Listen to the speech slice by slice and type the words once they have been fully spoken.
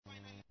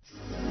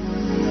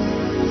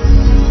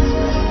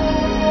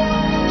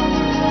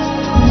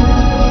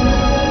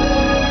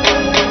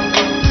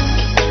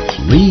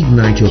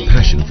ignite your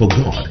passion for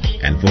God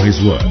and for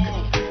His work.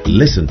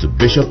 Listen to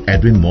Bishop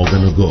Edwin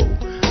Morgan Ogo,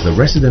 the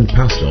resident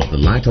pastor of the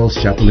Lighthouse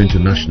Chapel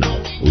International,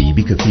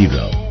 Oyibi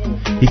Cathedral.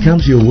 He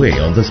comes your way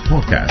on this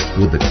podcast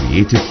with the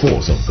creative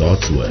force of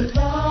God's Word.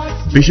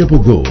 Bishop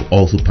Ogo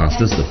also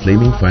pastors the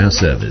Flaming Fire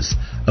Service,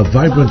 a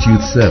vibrant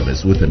youth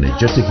service with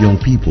energetic young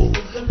people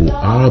who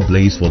are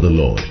ablaze for the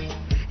Lord.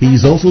 He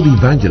is also the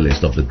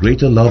evangelist of the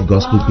Greater Love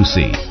Gospel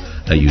Crusade,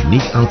 a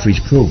unique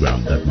outreach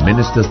program that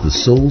ministers the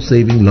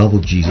soul-saving love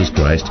of Jesus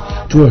Christ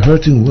to a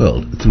hurting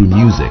world through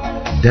music,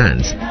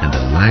 dance, and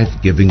the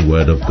life-giving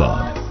Word of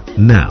God.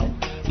 Now,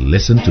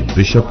 listen to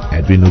Bishop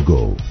Edwin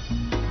Ogo.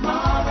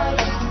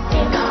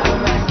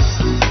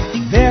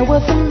 There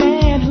was a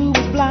man who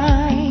was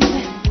blind.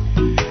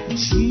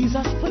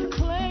 Jesus put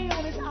clay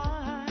on his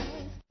eyes.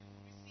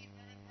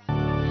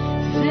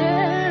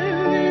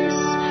 There is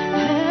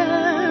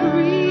a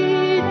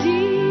Redeemer,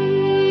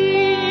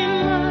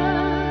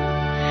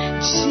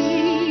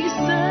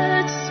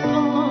 Jesus'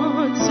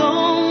 God's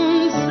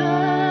own Son,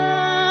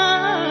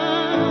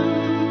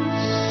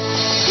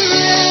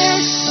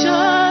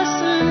 precious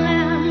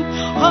Lamb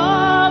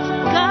of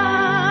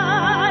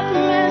God,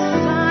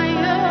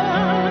 Messiah,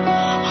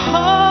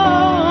 Holy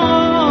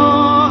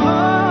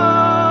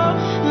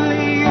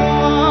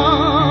One.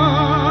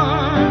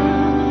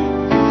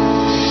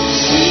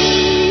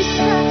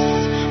 Jesus,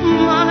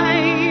 my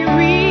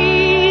Redeemer,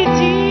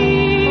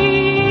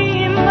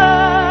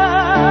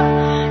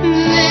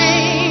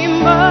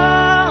 name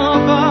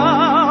above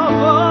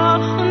all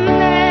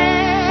names.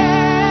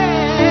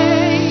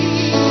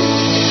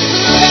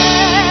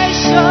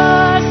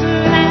 Precious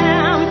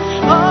Lamb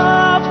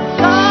of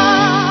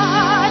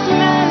God,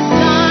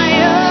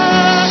 Messiah,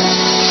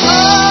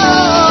 Holy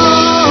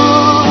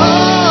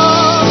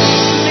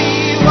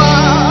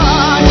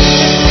One.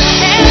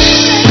 And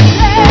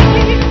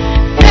thank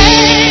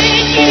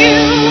you,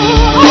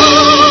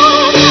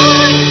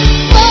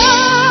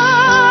 Father,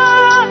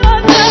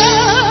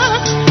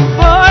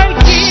 for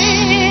giving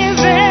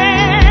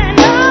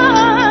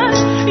us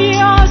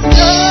your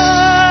Son,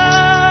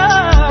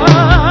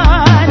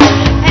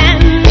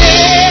 and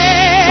living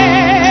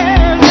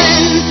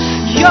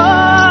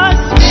your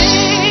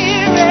Spirit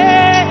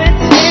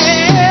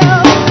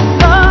till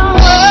the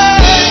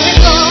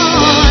work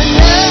on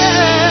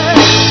earth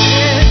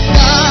is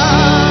done.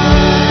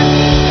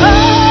 Oh,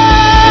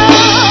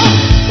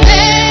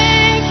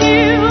 thank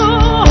you,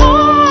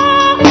 my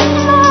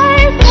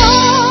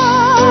Father,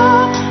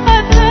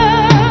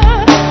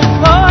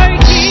 for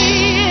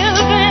giving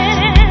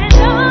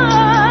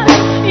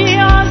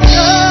us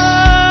your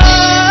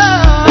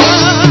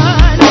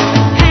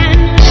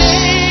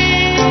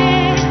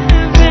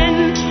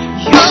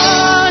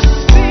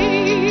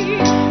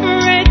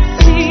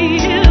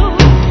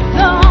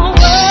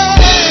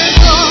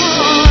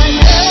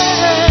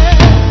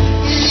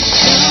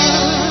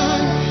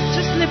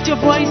Just lift your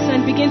voice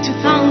and begin to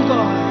thank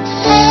God.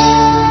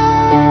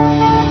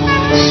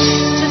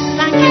 Just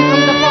thank Him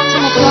from the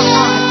bottom of your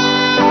heart.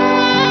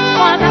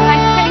 Father, I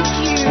thank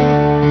you.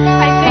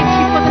 I thank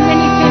you for the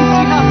many things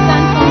you have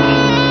done for me.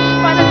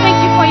 Father, thank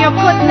you for your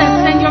goodness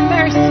and your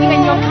mercy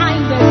and your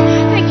kindness.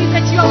 Thank you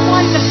that you are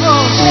wonderful.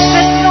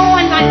 There's no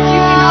one like you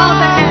in all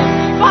the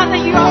earth. Father,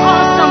 you are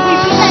awesome. We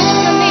bless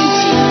your name,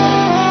 Jesus.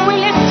 We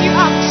lift you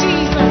up,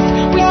 Jesus.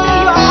 We say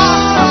you are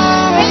awesome.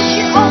 Thank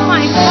you, oh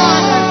my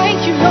Father.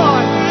 Thank you,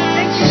 Lord.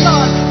 Thank you,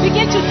 Lord.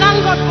 Begin to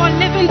thank God for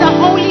living the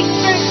Holy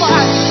Spirit for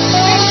us.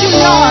 Thank you,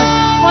 Lord,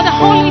 for the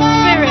Holy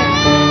Spirit.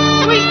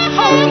 Sweet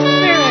Holy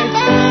Spirit.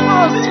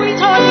 Oh, sweet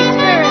Holy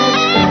Spirit.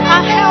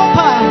 Our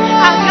helper,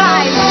 our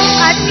guide,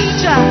 our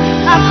teacher,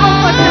 our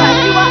comforter.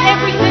 You are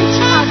everything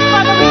to us.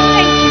 Father, we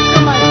thank you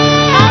so much.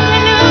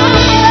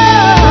 Hallelujah.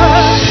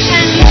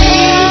 And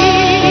living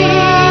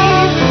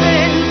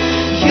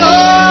your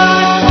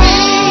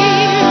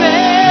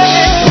Spirit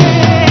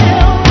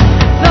till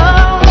the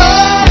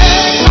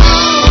work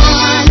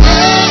on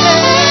earth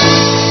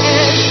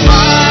is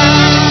done.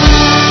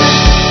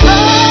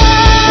 Oh,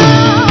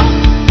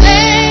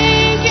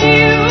 thank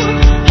you,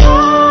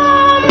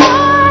 oh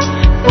my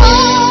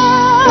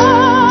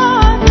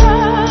Father,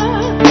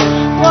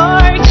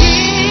 for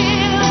giving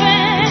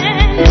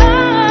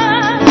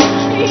us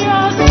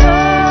your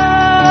Son.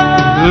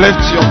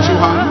 Lift your two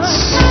hands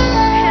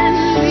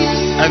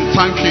and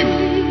thank Him.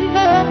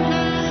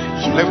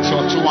 Lift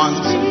your two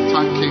hands and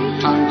thank Him.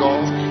 Thank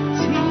God.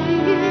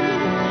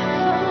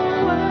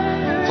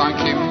 Thank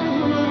Him.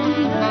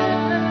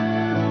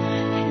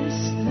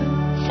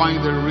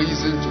 Find a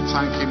reason to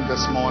thank Him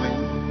this morning.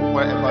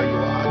 Wherever you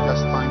are,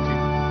 just thank Him.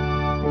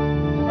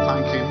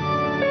 Thank Him.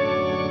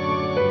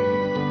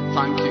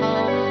 Thank Him.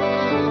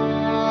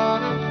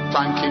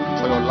 Thank Him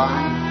for your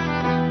life.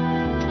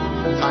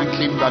 Thank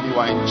Him that you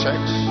are in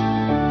church.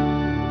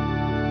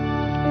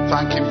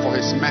 Thank Him for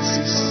His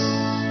mercies.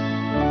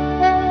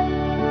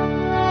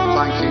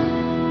 Thank Him.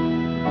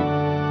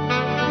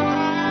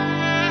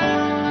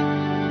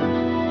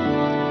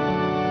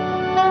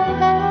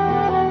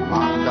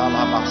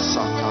 Mandala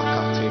basata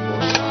katebo.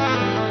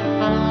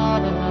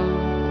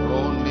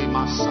 Rondi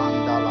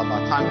masanda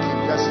labata. Thank Him.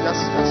 Just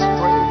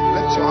pray.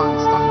 Lift your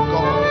hands. Thank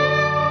God.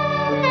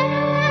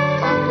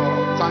 Thank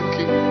God. Thank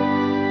Him.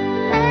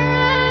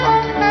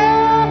 Thank Him.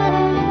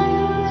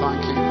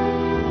 Thank Him.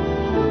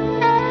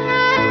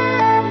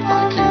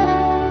 Thank Him.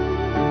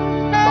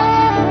 Thank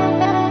Him.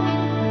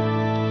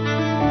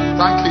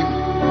 Thank Him.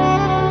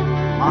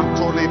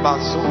 Mantole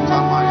bazota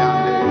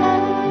mayande.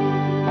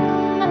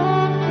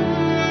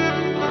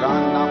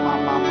 Rana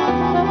mama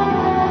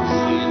mama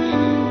sini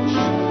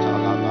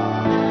shatalaba.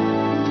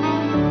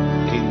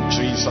 In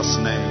Jesus'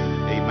 name,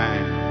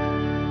 amen.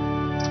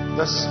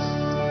 This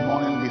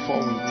morning,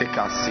 before we take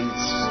our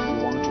seats, we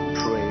want to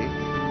pray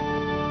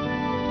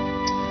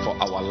for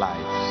our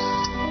lives.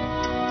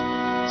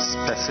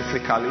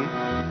 Specifically,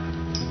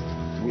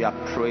 we are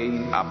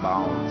praying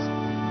about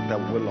the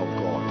will of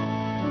God.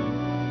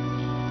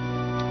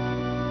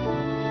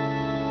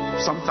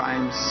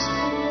 Sometimes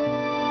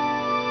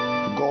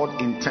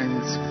God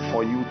intends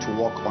for you to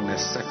walk on a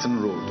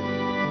certain road,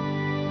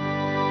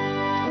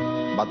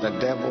 but the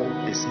devil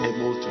is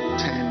able to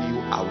turn you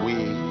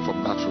away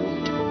from that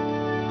road.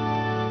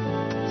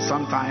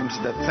 Sometimes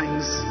the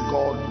things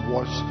God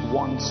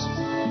wants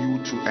you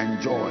to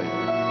enjoy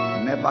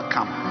never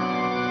come,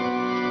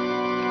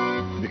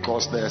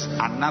 because there's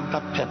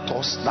another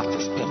purpose that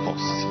is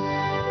purposed.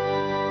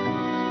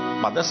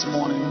 But this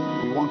morning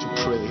we want to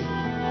pray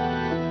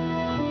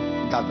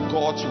that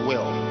God's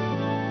will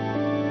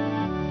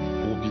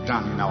be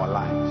done in our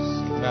lives.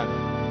 Amen.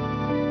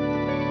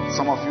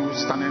 Some of you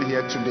standing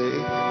here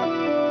today,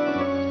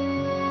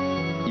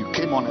 you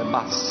came on a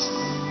bus,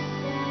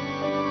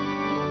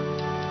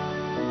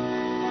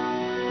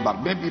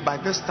 but maybe by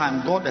this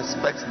time God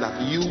expects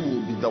that you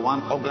will be the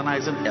one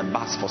organizing a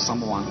bus for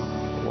someone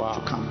to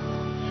come,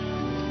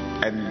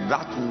 and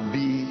that will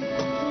be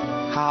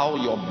how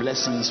your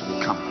blessings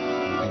will come.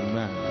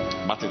 Amen.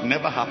 But it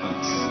never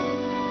happens.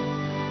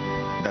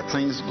 The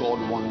things God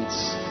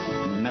wants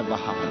never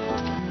happen.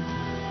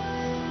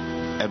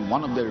 And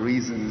one of the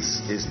reasons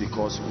is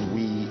because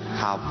we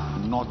have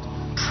not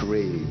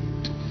prayed.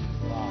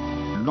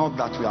 Not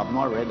that we have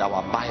not read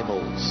our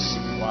Bibles,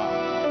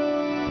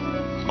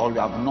 or we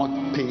have not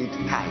paid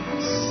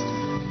tithes.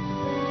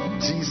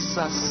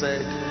 Jesus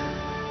said,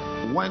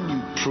 when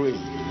you pray,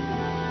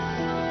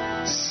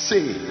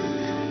 say,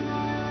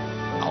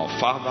 Our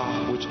Father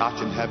which art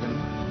in heaven,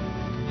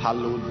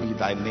 hallowed be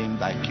thy name,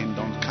 thy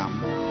kingdom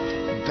come.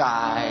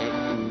 Thy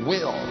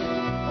will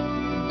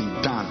be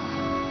done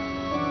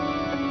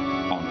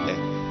on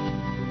earth.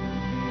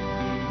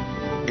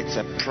 It's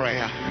a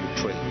prayer you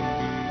pray.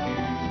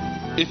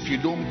 If you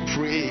don't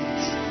pray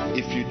it,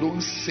 if you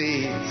don't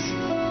say it,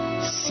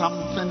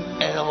 something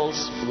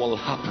else will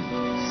happen.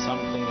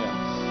 Something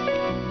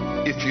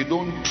else. If you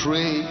don't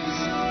pray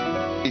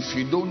it, if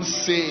you don't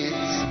say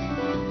it,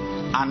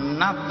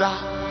 another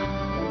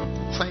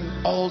thing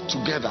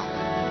altogether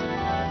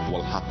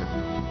will happen.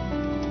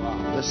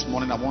 This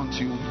morning I want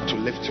you to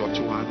lift your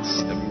two hands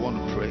and we want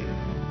to pray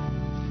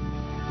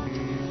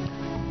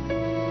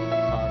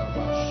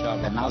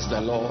and ask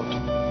the Lord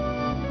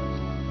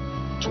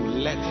to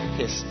let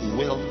His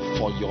will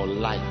for your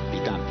life be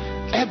done.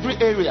 Every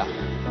area.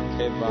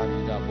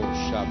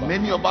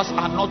 Many of us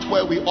are not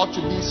where we ought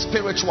to be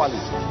spiritually.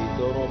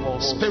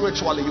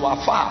 Spiritually you are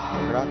far.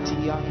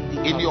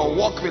 In your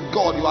walk with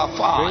God you are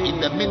far.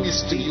 In the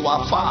ministry you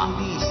are far.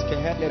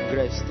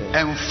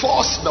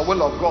 Enforce the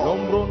will of God.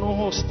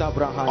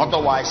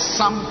 Otherwise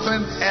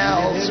something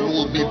else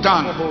will be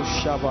done.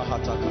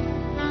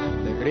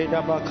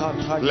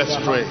 Let's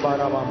pray.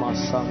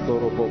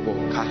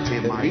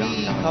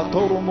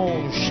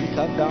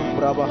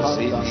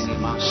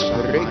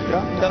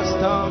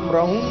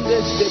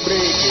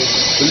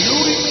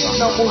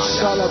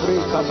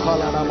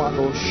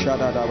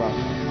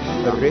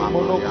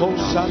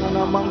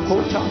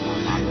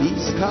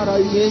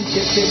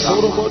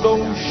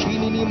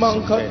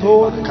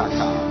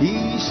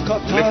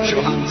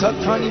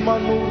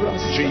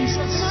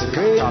 Jesus.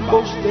 Your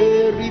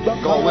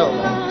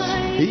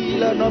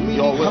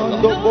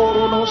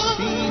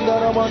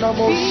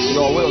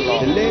will,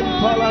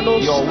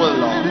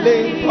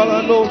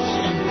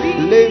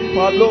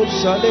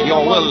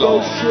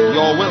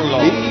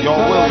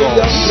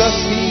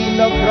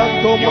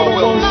 Your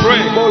will,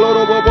 Pray.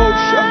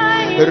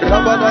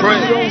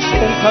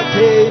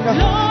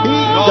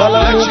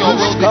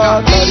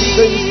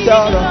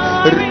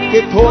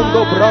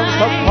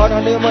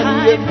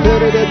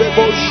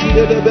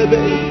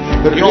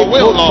 Your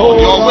will,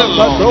 Lord. Your will,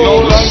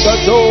 Lord.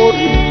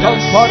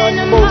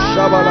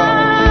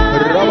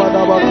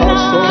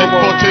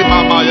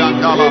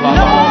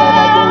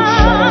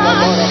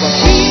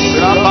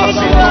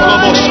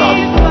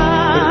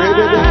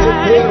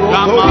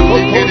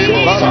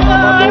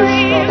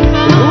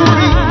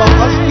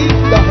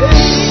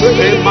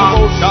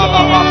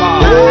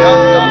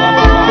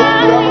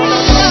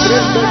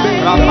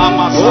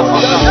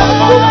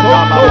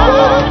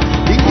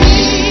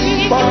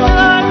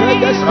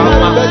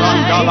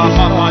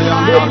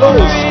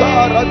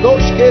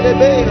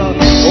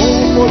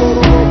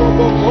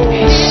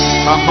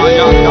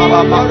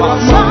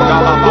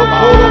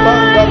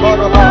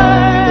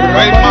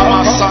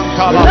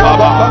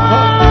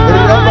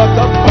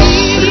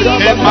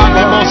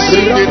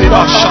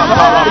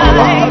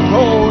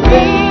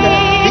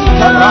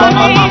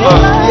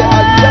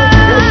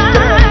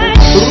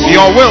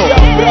 Your will,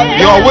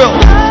 your will,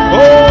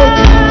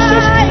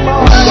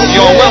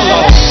 your will,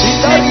 Lord.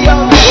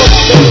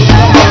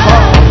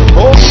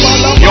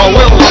 Your will, Lord. Your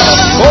will, Lord.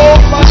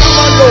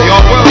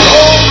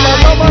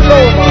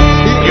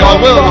 Your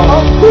will,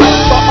 Lord.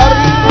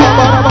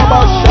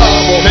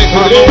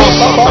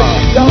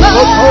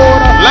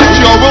 Let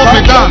your will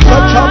be done.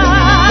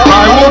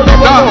 Thy will be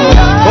done.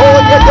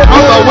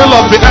 Not the will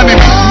of the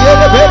enemy.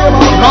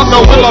 Not the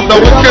will of the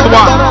wicked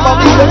one.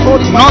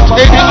 Not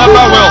any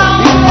other will.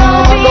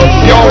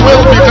 Your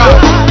will be done.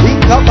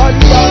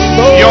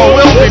 Your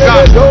will be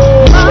done.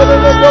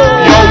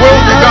 Your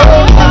will be done.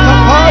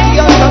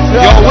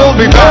 Your will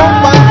be done.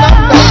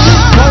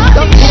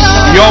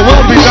 Your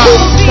will be done. Your will be done.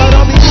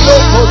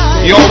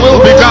 Your will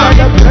be done.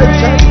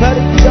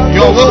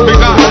 Your will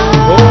be done.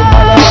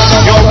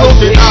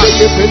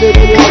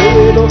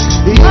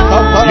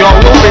 Your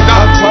will be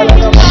done.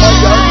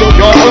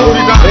 Your will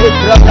be done.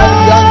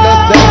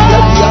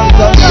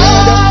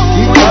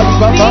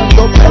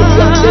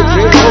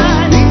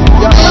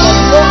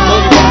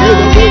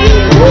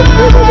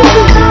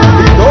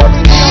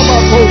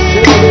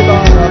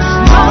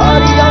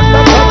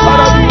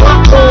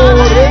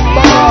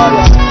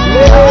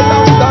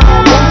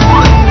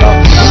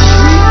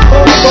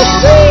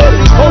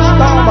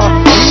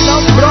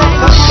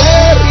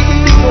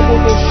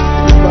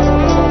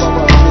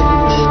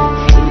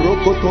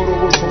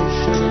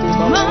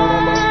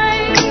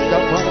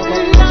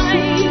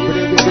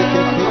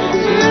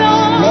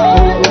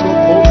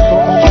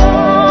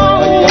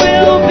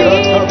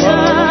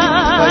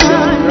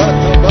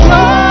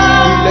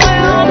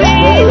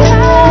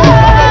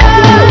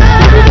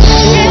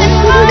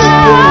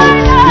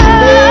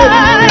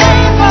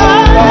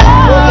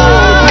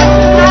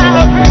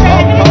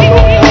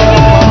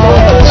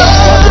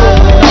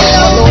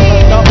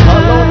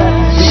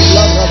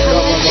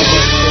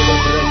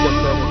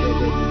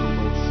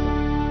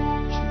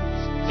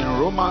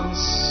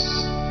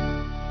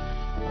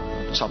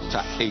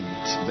 Chapter 8,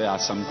 there are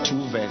some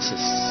 2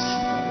 verses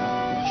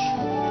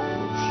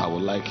I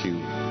would like you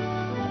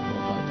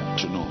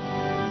to know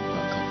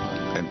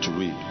and to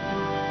read.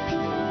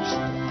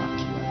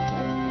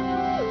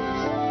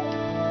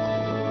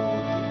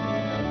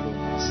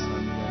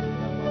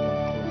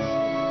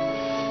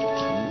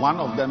 One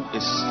of them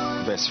is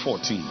verse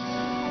 14.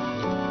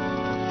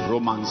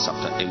 Romans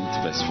chapter 8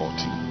 verse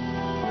 14.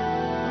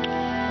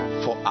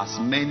 For as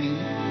many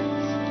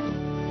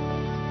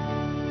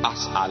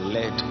as are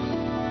led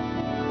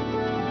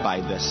by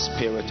the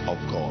Spirit of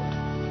God,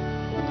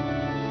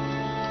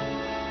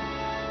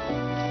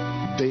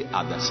 they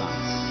are the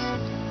sons.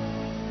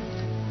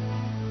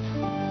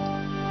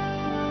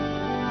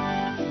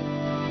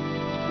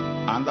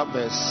 Another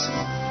verse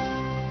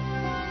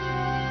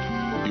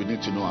you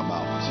need to know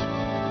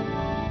about.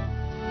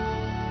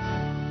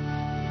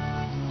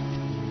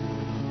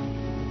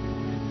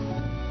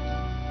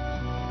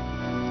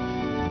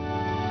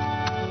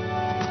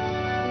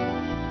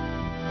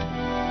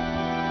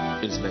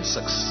 Is verse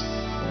 6.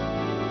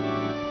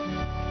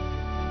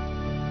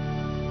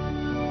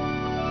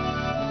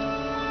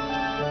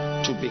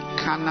 To be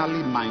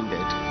carnally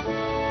minded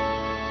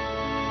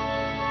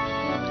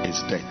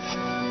is death,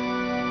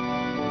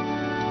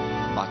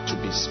 but to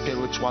be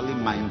spiritually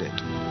minded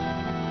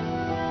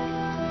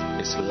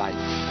is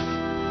life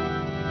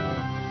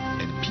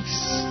and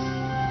peace.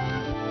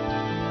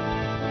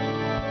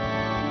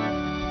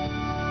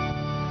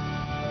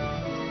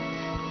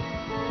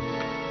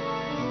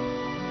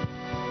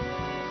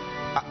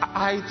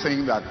 I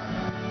think that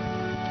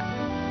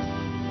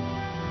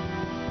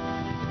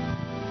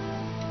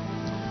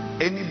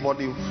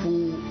anybody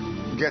who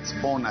gets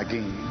born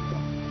again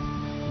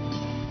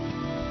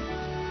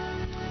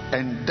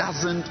and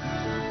doesn't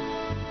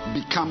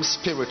become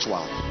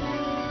spiritual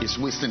is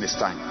wasting his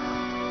time.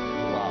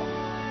 Wow.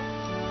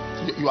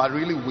 You are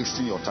really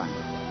wasting your time.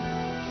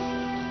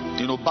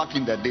 You know, back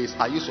in the days,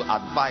 I used to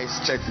advise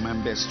church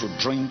members to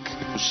drink,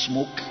 to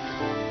smoke,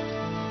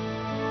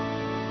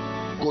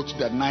 go to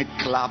the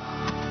nightclub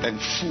and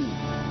fool.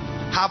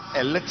 Have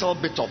a little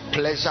bit of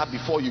pleasure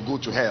before you go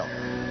to hell.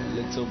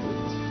 Little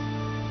bit.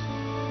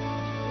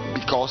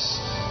 Because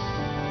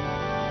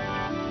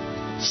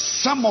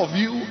some of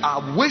you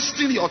are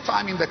wasting your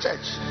time in the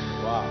church.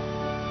 Wow.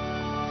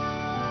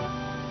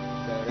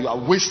 You are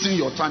wasting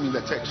your time in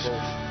the church.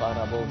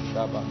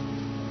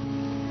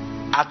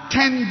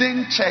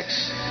 Attending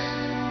church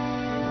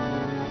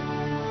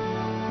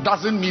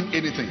doesn't mean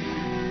anything.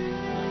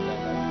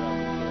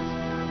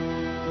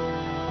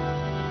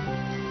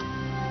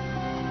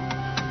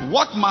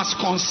 What must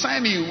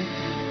concern you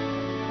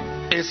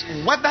is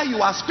whether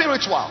you are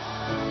spiritual.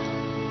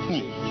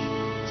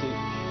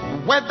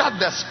 Whether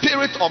the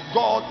Spirit of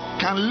God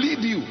can lead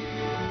you.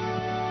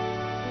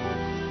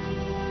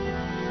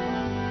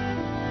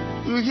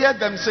 You hear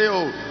them say,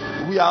 oh,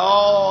 we are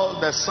all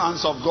the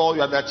sons of God,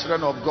 we are the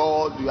children of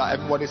God,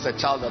 everybody's a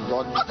child of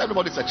God. Not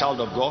everybody's a child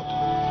of God.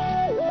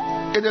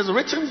 It is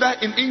written there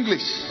in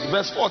English,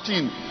 verse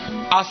 14,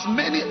 as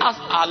many as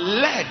are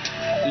led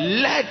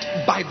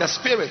by the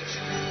Spirit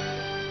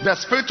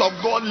of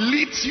God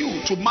leads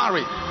you to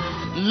marry,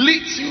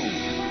 leads you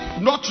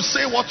not to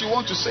say what you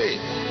want to say,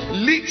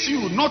 leads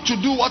you not to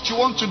do what you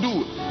want to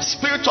do.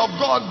 Spirit of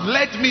God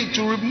led me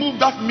to remove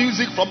that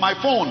music from my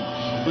phone,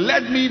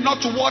 led me not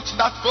to watch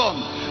that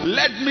film,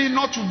 led me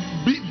not to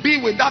be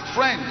with that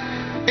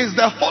friend. Is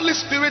the Holy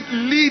Spirit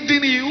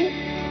leading you?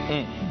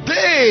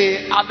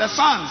 They are the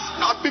sons,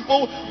 not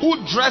people who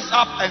dress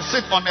up and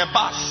sit on a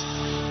bus.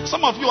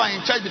 Some of you are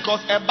in church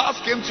because a bus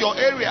came to your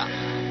area.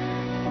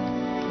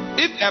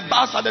 If a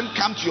bus hadn't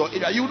come to your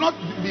area, you would not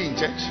be in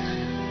church.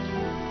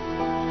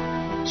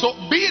 So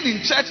being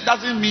in church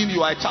doesn't mean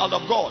you are a child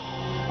of God.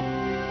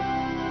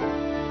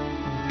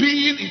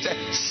 Being in church,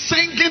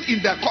 singing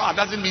in the choir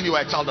doesn't mean you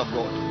are a child of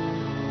God.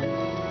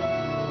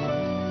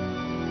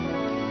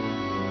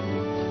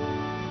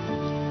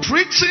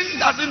 Preaching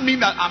doesn't mean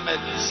that I'm a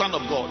son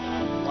of God.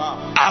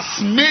 Wow.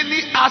 As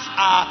many as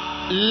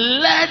are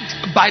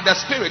led by the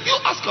Spirit. You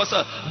ask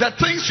yourself, the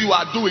things you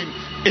are doing,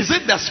 is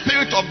it the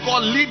Spirit of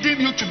God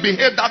leading you to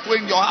behave that way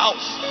in your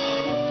house?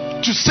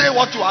 To say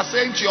what you are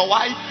saying to your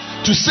wife?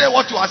 To say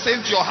what you are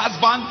saying to your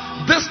husband?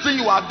 This thing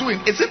you are doing,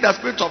 is it the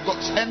Spirit of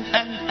God? And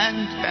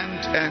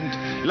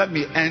let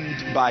me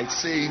end by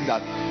saying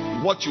that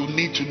what you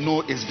need to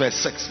know is verse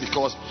 6,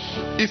 because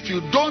if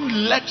you don't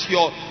let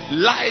your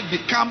life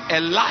become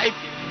a life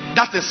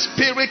that is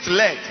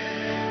Spirit-led,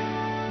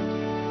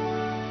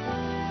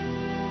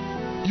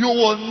 you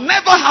will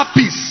never have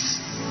peace.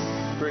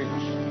 Preach.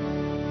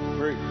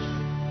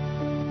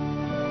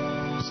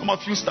 Some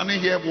of you standing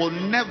here will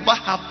never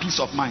have peace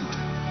of mind.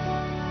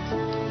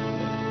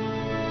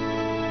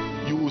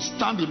 You will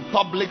stand in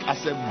public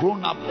as a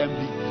grown-up and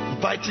be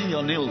biting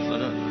your nails.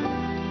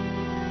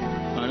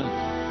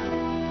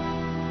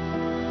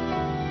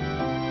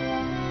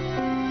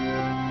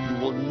 You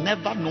will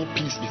never know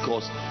peace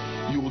because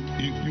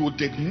you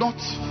did not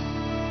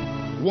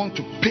want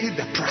to pay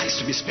the price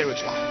to be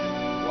spiritual.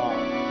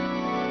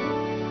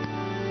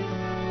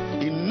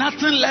 In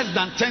nothing less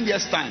than 10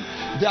 years' time,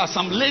 there are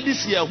some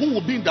ladies here who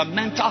will be in the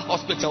mental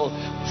hospital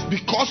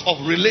because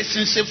of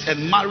relationships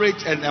and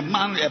marriage, and a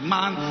man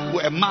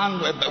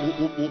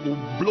will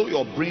blow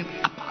your brain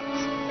apart.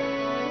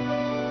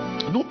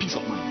 No peace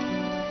of mind.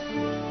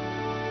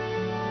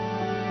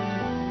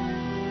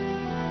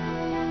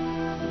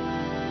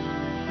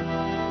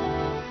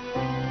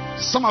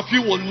 Some of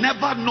you will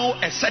never know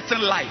a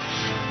certain life.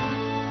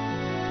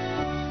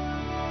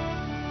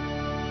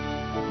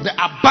 The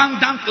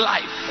abundant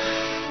life.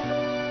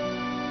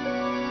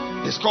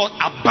 It's called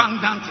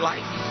abundant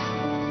life.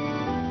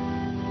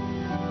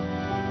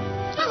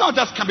 It's not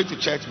just coming to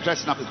church,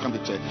 dressing up and coming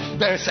to church.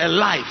 There is a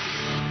life.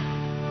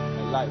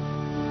 A life.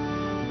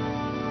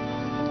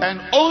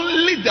 And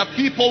only the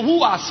people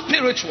who are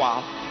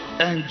spiritual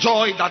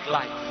enjoy that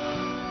life.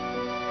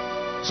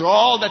 So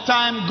all the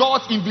time,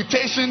 God's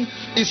invitation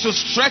is to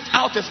stretch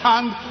out His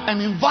hand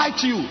and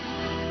invite you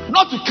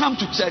not to come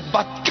to church,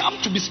 but come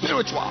to be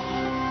spiritual.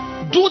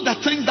 Do the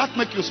things that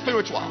make you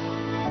spiritual,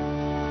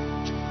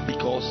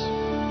 because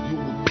you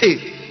will pay.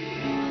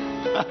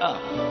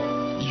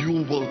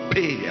 You will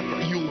pay.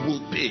 You will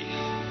pay.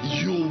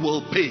 You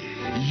will pay.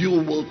 You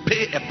will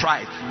pay a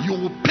price. You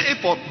will pay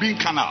for being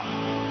carnal.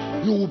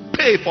 You will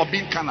pay for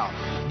being carnal.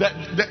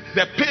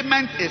 The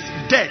payment is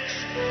death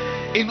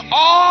in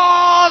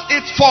all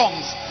its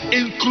forms,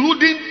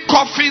 including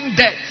coffin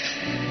death.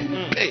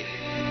 You pay.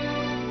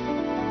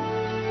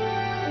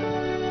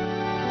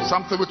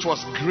 Something which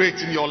was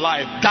great in your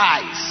life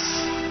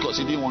dies because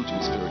you didn't want to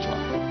be spiritual.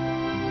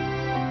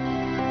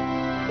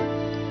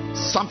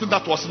 Something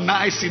that was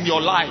nice in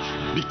your life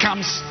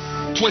becomes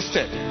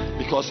twisted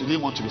because you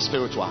didn't want to be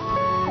spiritual.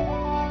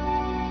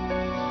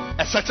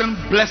 A certain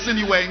blessing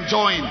you were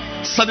enjoying,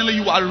 suddenly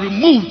you are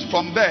removed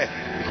from there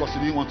because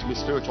you didn't want to be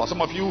spiritual. Some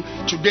of you,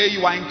 today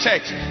you are in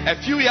church. A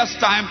few years'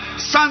 time,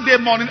 Sunday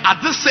morning at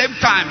the same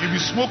time, you'll be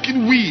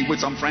smoking weed with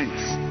some friends.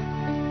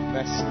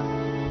 Yes.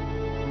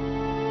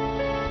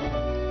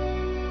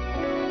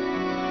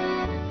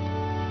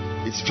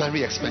 It's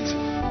very expensive.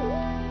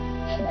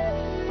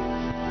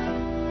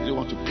 You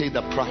want to pay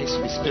the price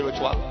to be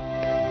spiritual?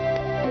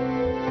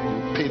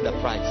 You pay the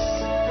price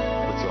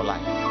with your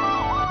life.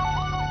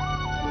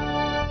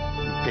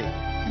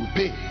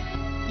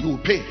 You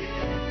pay.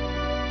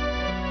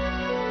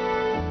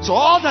 So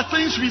all the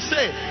things we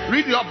say,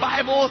 read your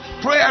Bible,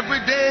 pray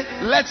every day,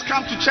 let's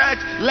come to church,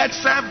 let's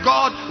serve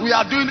God, we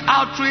are doing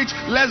outreach,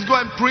 let's go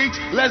and preach,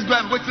 let's go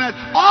and witness.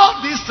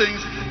 All these things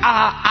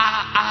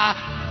are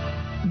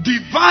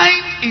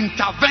divine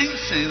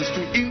interventions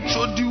to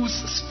introduce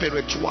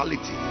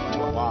spirituality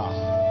to our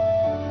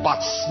lives.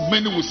 But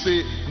many will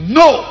say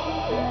no.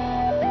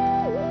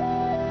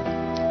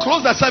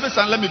 Close the service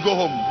and let me go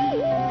home.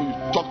 You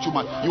talk too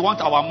much. You want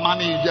our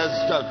money, just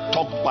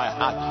talk by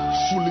heart.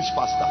 Foolish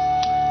pastor.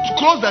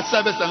 Close the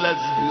service and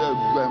let's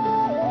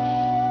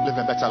live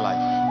a better life.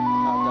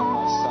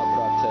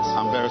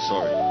 I'm very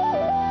sorry.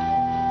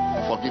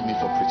 Forgive me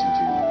for preaching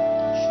to you.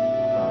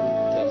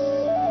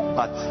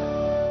 But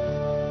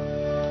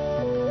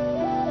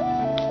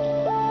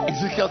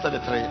Ezekiel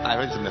 33, I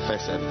read it in the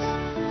first service.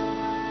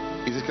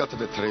 Ezekiel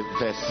 33,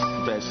 verse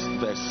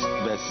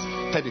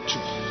 32.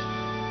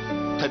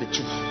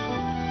 32.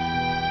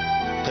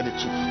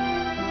 32.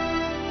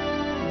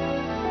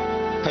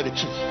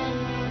 32.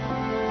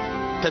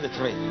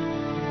 33.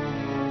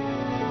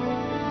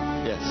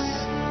 Yes.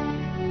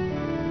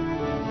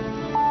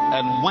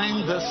 And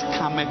when this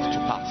cometh to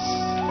pass,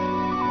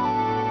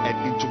 and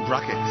into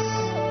brackets,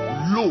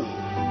 lo,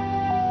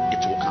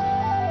 it will come.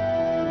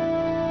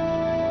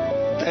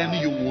 Then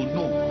you will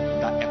know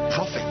that a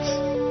prophet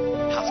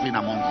has been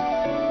among you.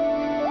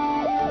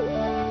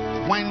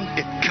 When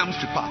it comes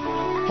to pass,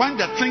 when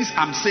the things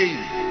I'm saying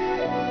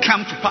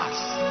come to pass,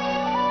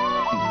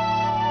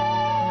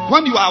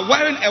 when you are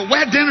wearing a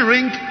wedding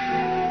ring,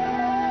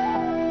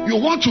 you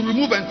want to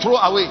remove and throw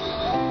away,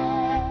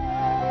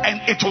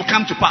 and it will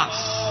come to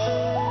pass.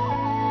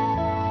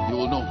 You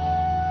will know.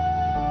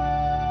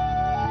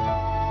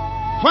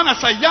 When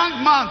as a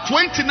young man,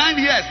 29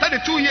 years,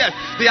 32 years,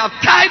 they have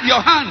tied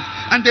your hand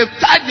and they've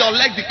tied your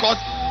leg because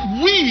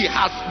we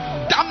have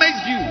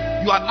damaged you.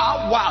 You are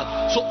now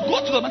wild. So go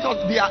to the mental.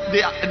 They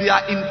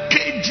are in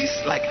cages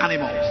like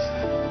animals.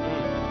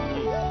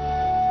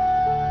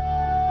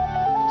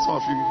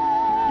 Some of you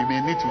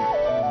may need to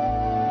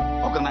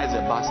organize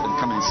a bus and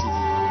come and see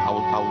me. I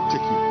will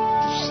take you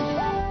to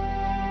see.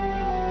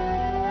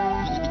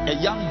 A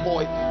young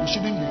boy, you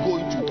shouldn't be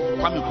going to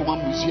Kwame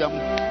Nkrumah Museum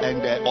and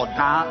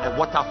Odan,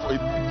 Waterfall,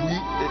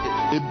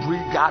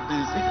 Ebri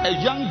Gardens. A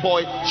young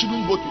boy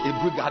shouldn't go to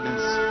Ebri Gardens.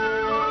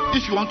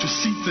 If you want to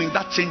see things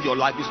that change your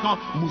life, it's not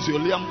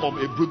Mausoleum of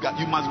Ebri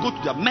Gardens. You must go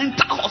to the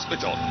mental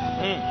hospital.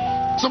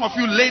 Some of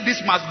you ladies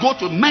must go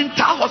to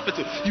mental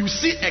hospital. You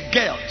see a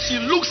girl, she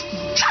looks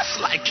just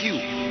like you.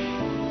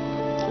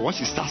 Once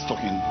she starts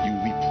talking, you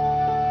weep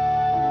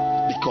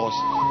because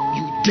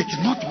you did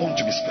not want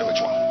to be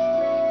spiritual.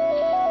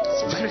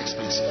 It's very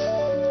expensive.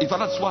 In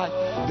fact, that's why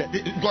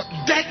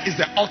death is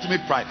the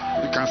ultimate price.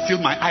 You can steal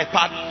my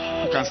iPad,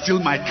 you can steal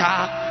my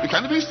car, you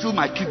can even steal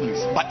my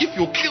kidneys. But if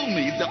you kill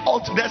me, it's the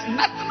ultimate. There's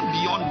nothing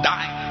beyond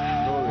dying.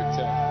 No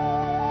return.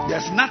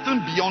 There's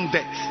nothing beyond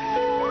death.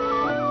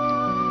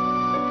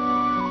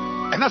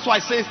 And that's why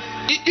it says,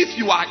 if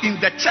you are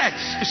in the church,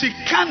 you see,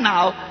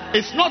 carnal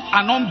is not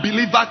an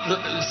unbeliever,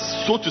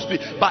 so to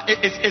speak, but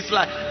it's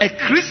like a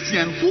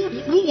Christian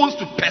who wants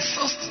to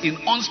persist in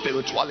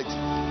unspirituality.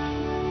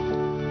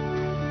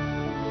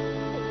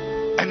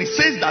 And it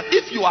says that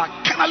if you are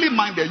carnally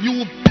minded, you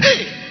will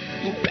pay.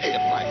 You pay a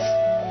price.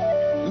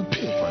 You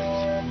pay for it.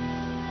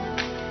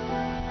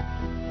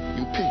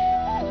 You pay.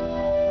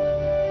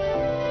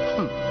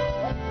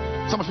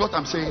 Some of what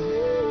I'm saying,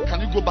 can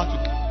you go back to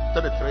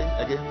 33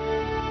 again?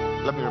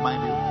 Let me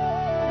remind you.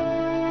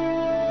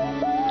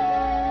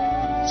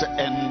 So,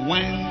 and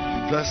when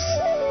this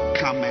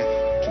cometh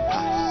to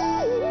pass,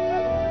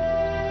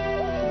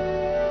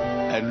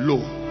 and lo,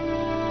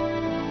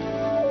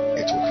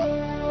 it will come.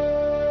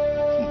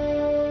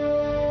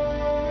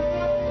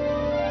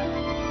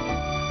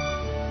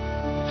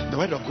 The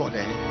word of God,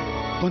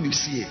 when you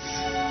see it,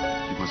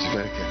 you must be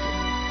very careful.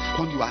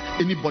 When you are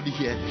anybody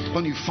here,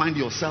 when you find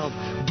yourself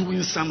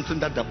doing something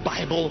that the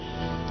Bible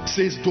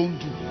says don't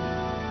do,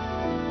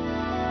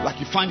 like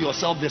you find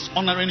yourself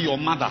dishonoring your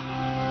mother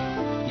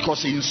because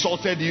she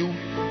insulted you,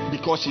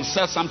 because she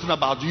said something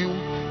about you,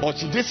 or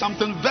she did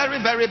something very,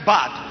 very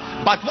bad,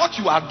 but what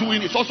you are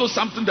doing is also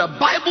something the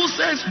Bible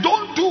says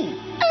don't do.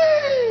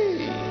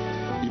 Hey!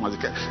 You must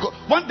be careful.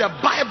 When the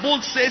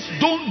Bible says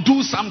don't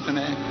do something,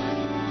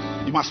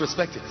 you must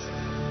respect it.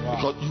 Wow.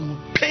 Because you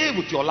pay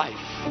with your life.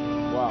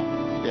 Wow.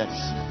 Yes.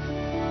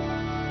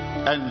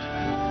 And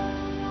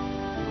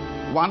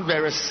one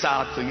very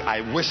sad thing,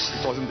 I wish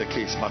it wasn't the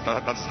case, but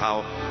that's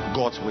how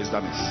God's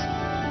wisdom is.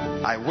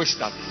 I wish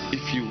that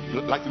if you,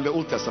 like in the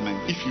Old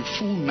Testament, if you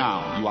fool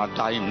now, you are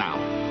dying now.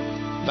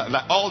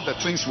 That all the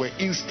things were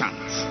instant.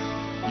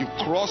 You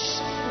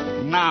cross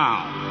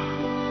now.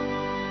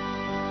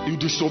 You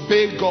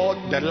disobey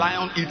God, the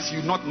lion eats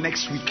you not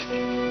next week.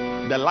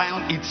 The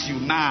lion eats you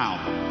now.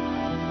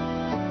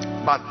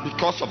 But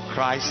because of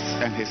Christ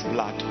and his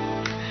blood,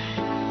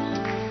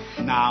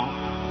 now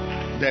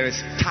there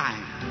is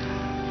time.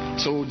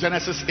 So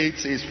Genesis 8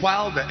 says,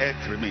 while the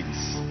earth remains,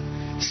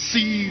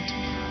 seed,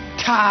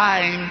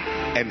 time,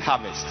 and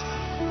harvest.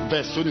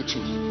 Verse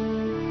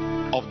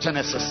 22 of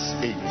Genesis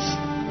 8.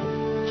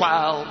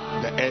 While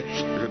the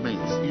earth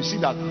remains. You see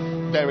that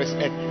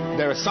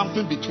there is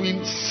something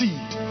between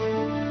seed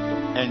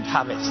and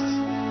harvest.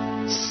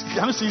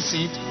 Can you see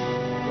seed?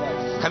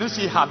 Can you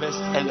see harvest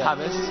and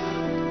harvest?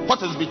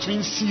 What is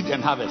between seed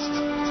and harvest?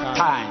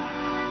 Time.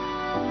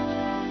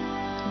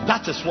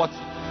 That is what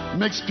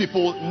makes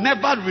people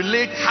never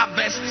relate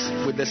harvests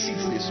with the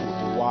seeds they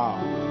sowed. Wow.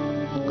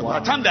 By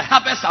the time the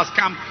harvest has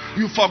come,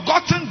 you've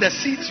forgotten the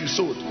seeds you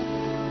sowed.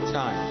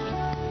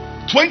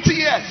 Time. 20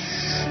 years.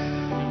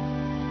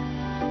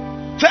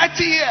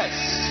 30 years.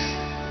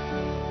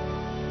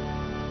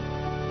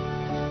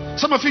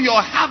 Some of you,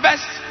 your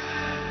harvest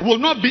will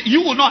not be,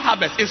 you will not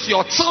harvest. It's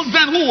your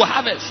children who will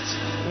harvest.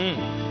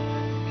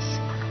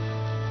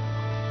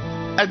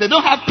 And they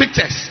don't have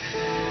pictures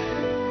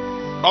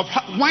of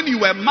when you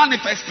were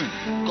manifesting,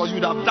 because you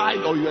would have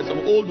died or you were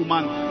some old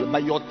woman,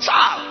 but your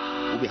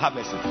child will be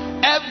harvesting.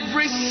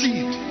 Every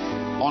seed,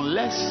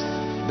 unless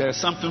there is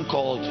something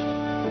called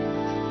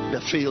the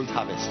failed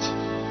harvest.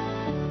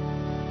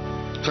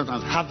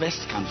 Sometimes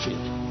harvest can fail.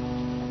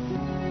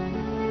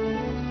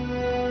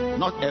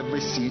 Not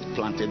every seed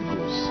planted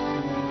grows,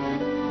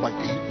 but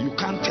you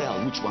can't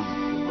tell which one.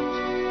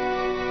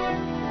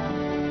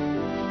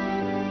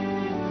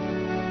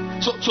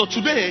 So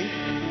today,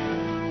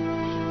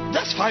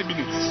 just 5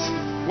 minutes.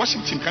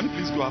 Worship team, can you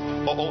please go up?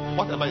 Or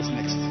whatever is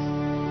next.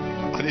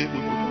 Are they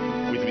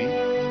with me?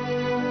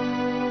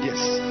 Yes.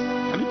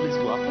 Can you please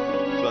go up?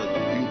 So that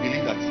you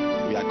believe that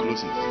we are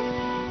closing.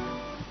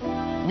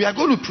 We are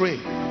going to pray.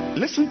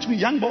 Listen to me,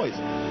 young boys.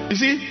 You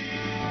see,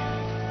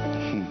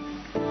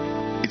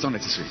 it's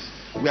unnecessary.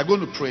 We are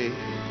going to pray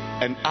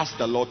and ask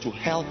the Lord to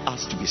help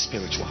us to be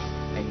spiritual.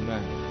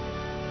 Amen.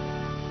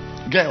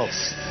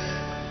 Girls,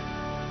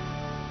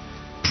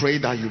 pray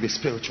that you be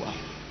spiritual.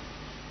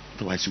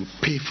 Otherwise, you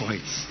pay for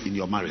it in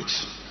your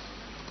marriage.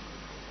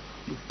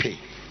 You pay.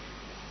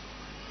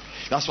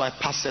 That's why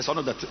pastors, some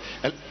of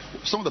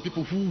the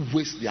people who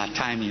waste their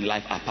time in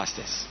life are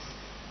pastors.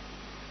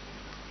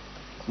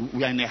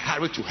 We are in a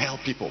hurry to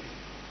help people.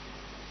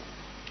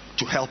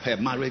 To help her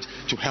marriage,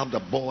 to help the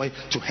boy,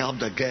 to help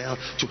the girl,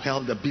 to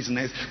help the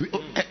business.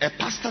 A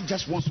pastor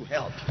just wants to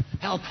help.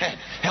 Help her,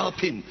 help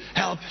him,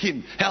 help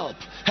him, help.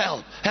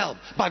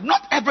 But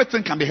not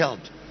everything can be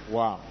helped.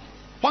 Wow.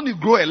 When you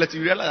grow a little,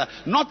 you realize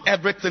that not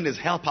everything is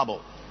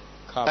helpable.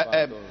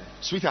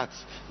 Sweetheart,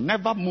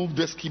 never move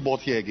this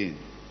keyboard here again.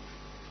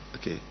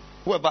 Okay.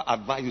 Whoever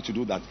advised you to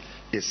do that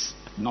is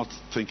not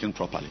thinking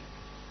properly.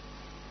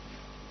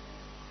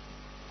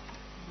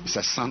 It's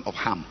a son of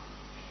Ham.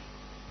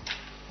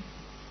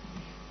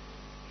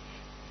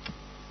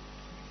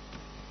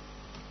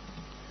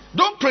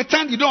 Don't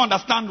pretend you don't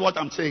understand what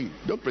I'm saying.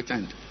 Don't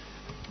pretend.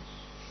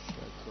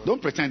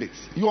 Don't pretend it.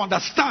 You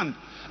understand.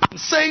 I'm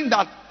saying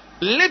that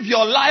live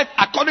your life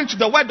according to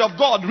the word of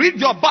God. Read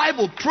your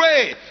Bible.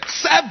 Pray.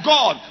 Serve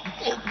God.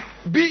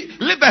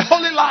 Live a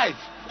holy life.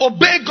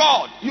 Obey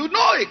God. You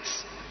know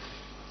it.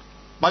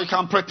 But you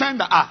can pretend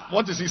that,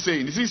 what is he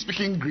saying? Is he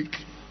speaking Greek?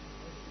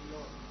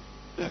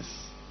 Yes.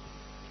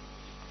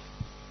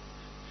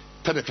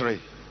 33.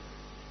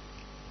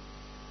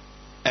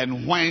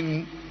 And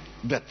when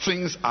the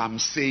things I'm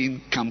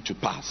saying come to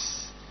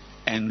pass,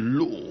 and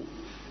lo,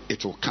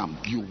 it will come,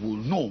 you will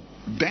know.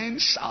 Then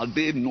shall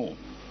they know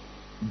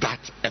that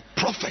a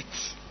prophet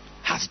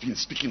has been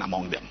speaking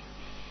among them.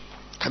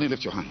 Can you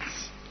lift your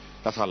hands?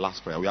 That's our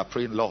last prayer. We are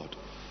praying, Lord,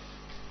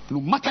 no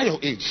matter your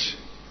age,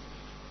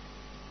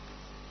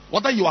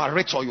 whether you are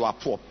rich or you are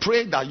poor,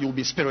 pray that you will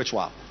be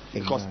spiritual.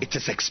 Because it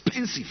is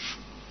expensive.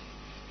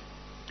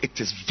 It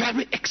is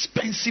very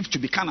expensive to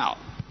be carnal.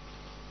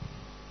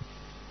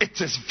 It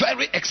is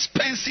very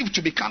expensive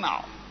to be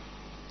carnal.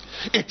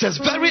 It is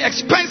very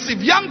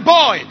expensive. Young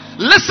boy,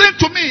 listen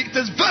to me. It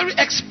is very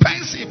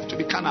expensive to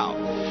be carnal.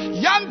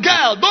 Young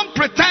girl, don't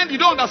pretend you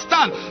don't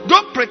understand.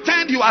 Don't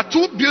pretend you are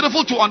too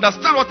beautiful to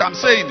understand what I'm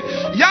saying.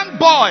 Young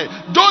boy,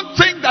 don't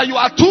think that you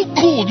are too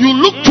cool. You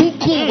look too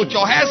cool with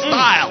your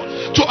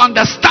hairstyle to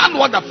understand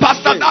what the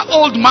pastor, that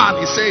old man,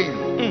 is saying.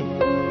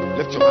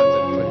 Lift your hands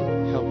and pray.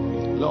 Help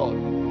me, Lord.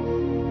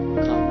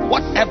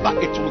 Whatever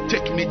it will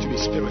take me to be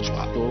spiritual,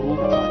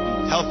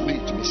 help me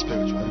to be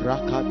spiritual.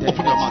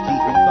 Open your mouth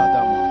and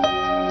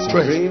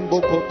pray.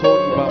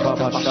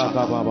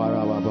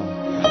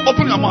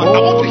 Open your mouth. I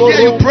want to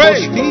hear you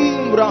pray.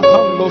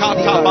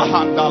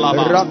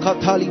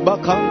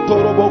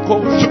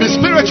 To be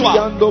spiritual,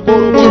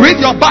 to read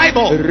your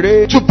Bible,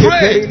 to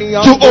pray,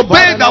 to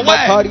obey the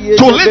word,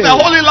 to live a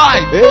holy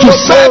life, to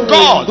serve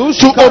God,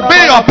 to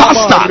obey your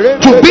pastor,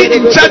 to be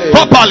in church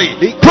properly.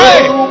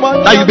 Pray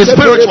that you be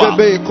spiritual,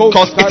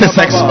 because it is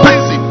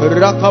expensive.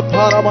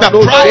 The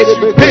price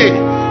you pay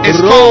is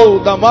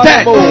called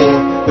death.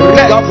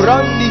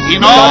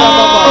 In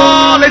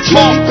all its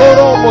forms.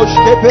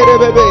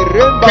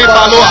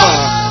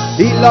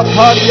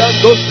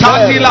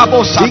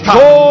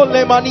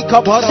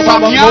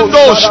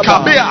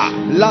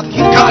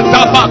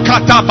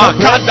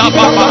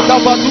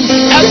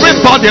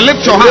 Everybody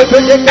lift your hands.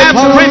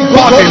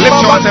 Everybody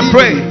lift your hands and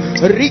pray.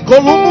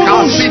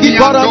 Spiritual.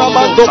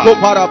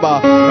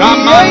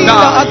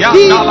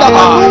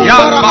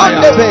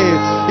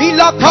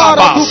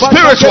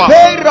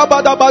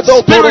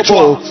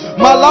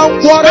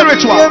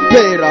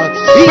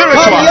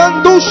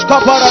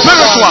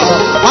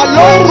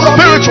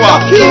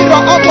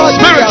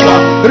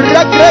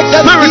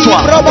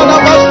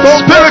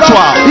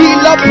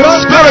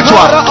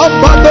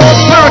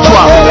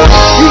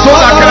 So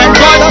that I can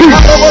enjoy peace.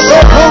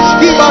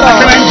 I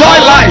can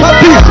enjoy life.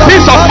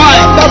 Peace of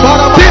mind.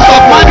 Peace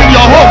of mind in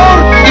your home,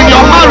 in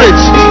your marriage,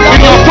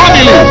 in your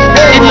family,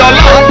 in your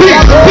life.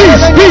 Peace.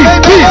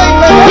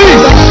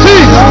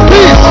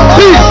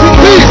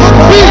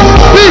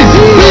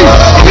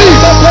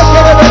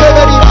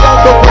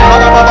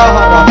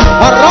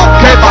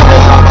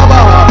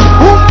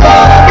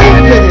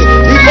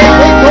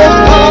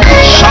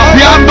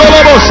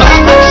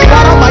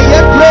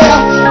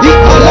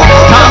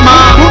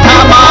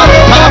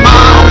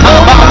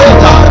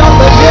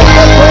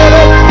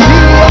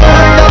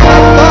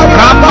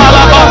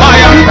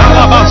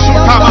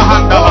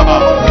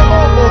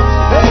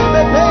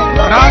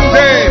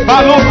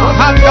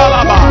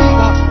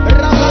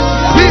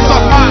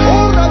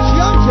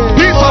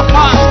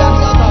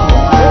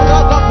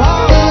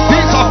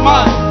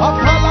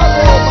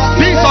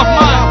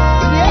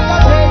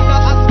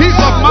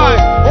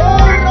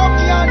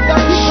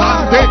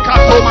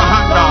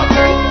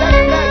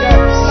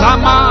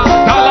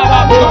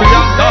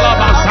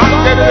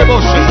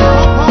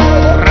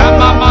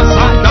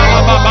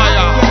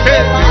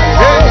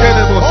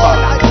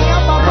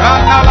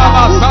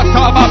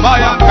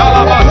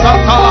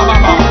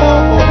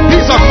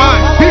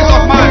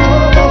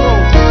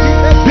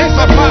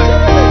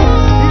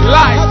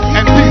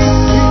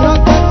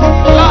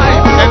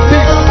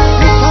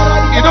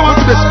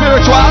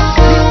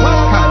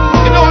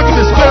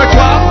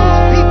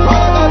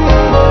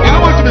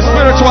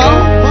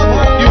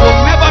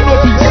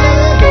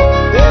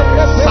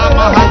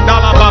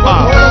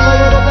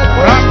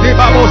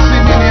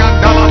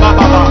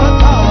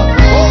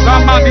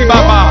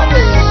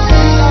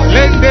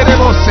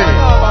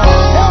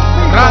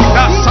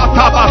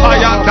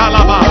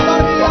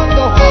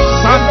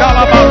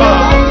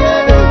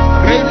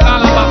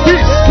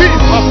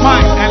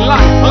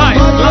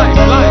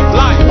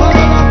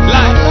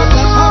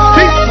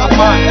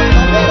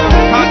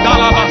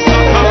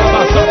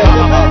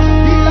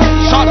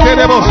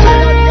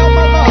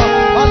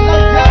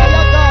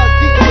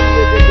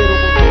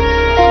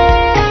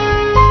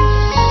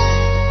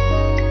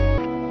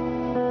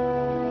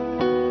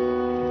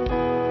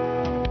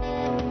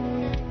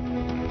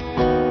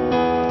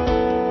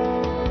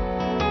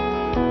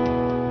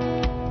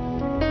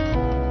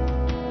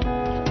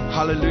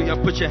 Hallelujah.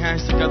 Put your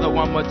hands together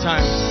one more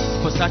time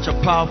for such a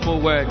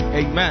powerful word.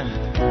 Amen.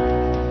 2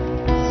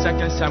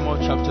 Samuel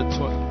chapter 22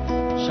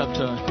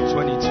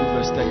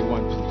 verse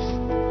 31,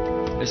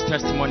 please. It's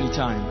testimony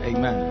time.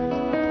 Amen.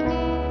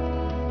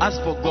 As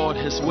for God,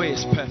 his way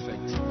is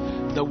perfect.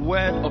 The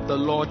word of the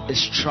Lord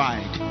is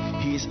tried.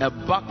 He is a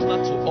buckler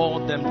to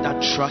all them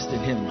that trust in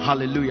him.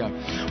 Hallelujah.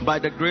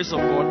 By the grace of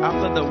God,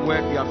 after the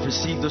word we have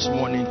received this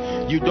morning,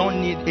 you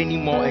don't need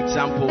any more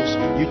examples.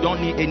 You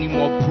don't need any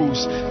more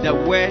proofs. The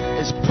word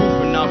is proof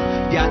enough.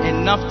 There are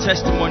enough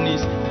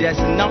testimonies. There's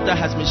enough that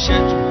has been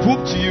shared to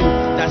prove to you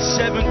that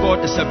serving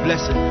God is a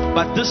blessing.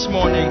 But this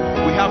morning,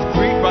 we have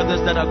great brothers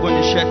that are going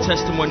to share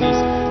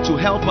testimonies to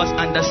help us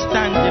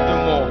understand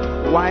even more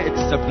why it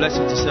is a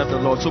blessing to serve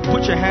the Lord. So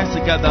put your hands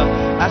together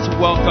as we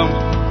welcome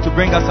to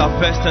bring us our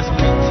first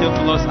testimony,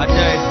 Theophilus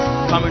Ade,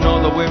 coming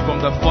all the way from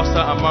the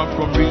Foster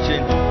Amanfrom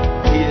region.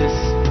 He is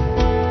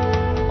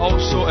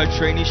also a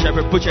trainee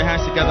shepherd. Put your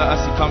hands together as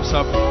he comes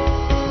up.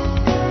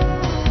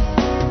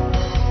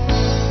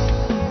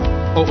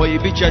 Oh, you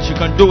be church, you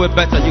can do it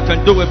better. You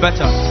can do it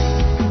better.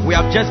 We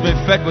have just been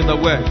fed with the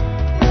word.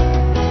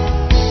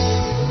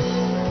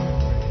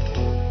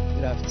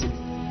 Good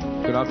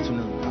afternoon. Good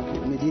afternoon.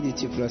 Me did it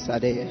Theophilus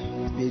Ade,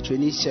 a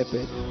trainee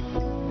shepherd,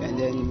 and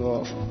then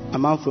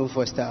Amanfrom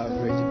Foster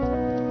already.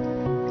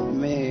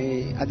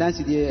 I dance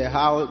today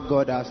how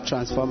God has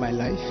transformed my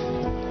life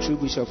through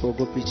Bishop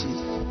Ogo preaching.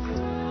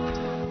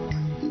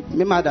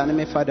 My mother and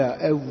my father,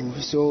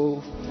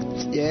 so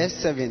yes,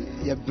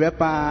 7, your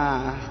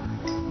brepa,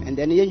 and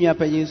then you are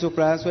paying so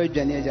class where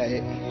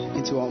Janeja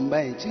into one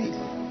bench.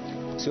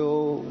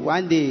 So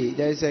one day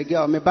there's a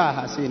girl, my bar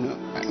has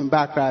in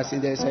back class,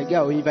 and there's a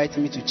girl who invited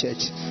me to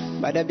church.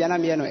 But the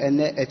Bianamiano and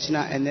the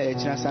Echina and the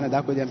Echina son of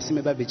Daco, them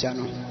Simba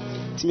Bichano.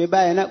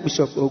 Timeba and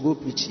Bishop Ogo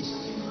preaching.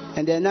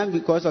 And then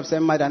because of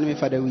some mother and my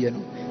father, we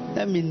know.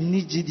 That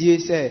means need you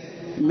say,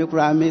 make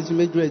ramen to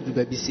make dread to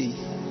baby see.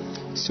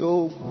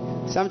 So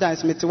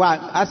sometimes me to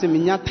ask me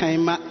your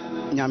time,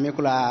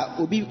 Yamekula,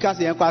 Obi because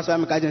the class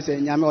I'm catching say,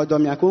 Yam or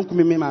Domia, come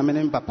me, my man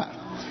and papa.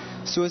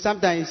 So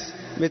sometimes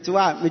me to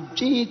me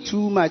change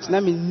too much, na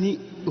me need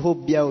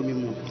hope be our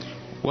me.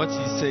 What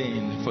he's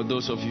saying, for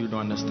those of you who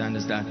don't understand,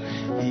 is that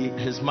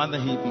his mother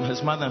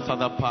and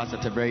father passed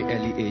at a very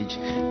early age,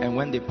 and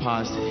when they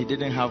passed, he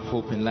didn't have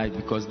hope in life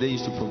because they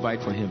used to provide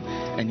for him,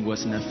 and he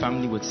was in a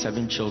family with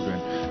 7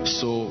 children.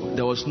 So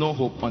there was no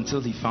hope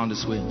until he found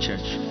his way in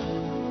church.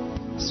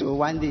 So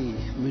one day,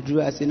 we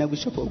drew as a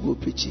Bishop of Go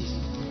preaching,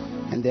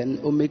 and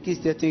then we make a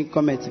certain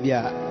comment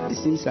via. It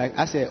seems like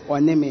I said,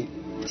 "On me,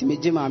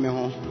 Timejima me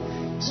home."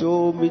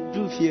 So we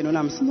drew fear, no,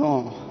 I'm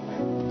no.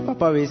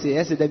 Papa will say,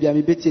 yes, there be a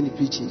bit in the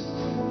preaching.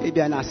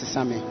 Maybe an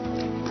assassin.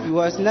 It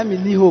was not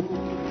me hope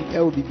it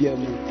will be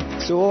me.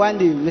 So one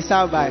day, Miss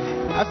Alba,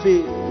 I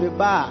feel me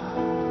bar.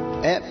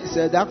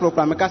 Said that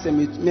program,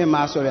 me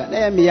master.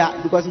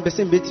 Because in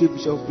person between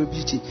Bishop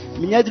preaching.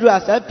 Me drew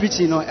as I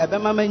preaching on a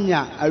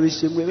Bamania, I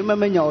receive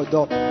Mamania or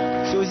dog.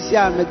 So see,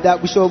 I met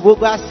that Bishop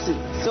Bogas,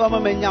 so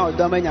Mamania or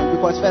Domania,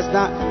 because first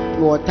now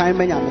you were time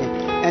Miami.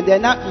 And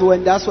then not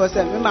when that was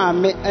a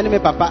mamma, enemy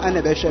papa, and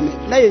a bishop.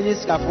 Now you need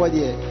scaffold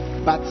here.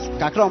 But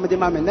Kakrom de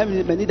Mamma,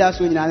 never need us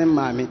when I'm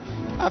mammy.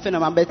 After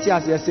my Betty,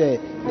 as I say,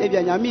 maybe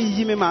I mean,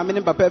 you mammy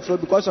and papa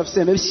because of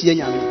same seeing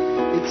yummy.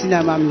 It's in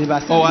a mammy.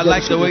 Oh, I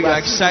like the way you're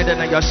excited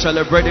and you're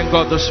celebrating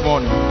God this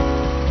morning.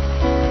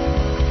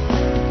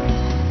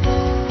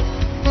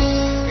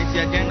 It's the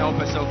again of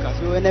Pesoka.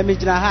 So when I meet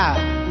Naha,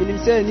 when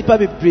say Nipa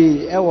be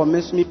pray, I will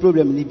miss me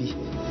problem Nibi.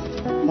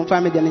 My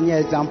family than any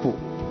example.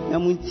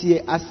 Namunti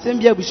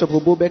assembly Bishop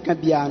Obo Beka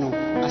Biano,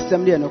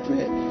 assembly and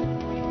prayer.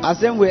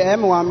 Assembly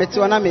M1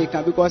 Metuana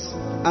Maker because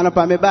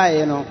Anapa me buy,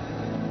 you know.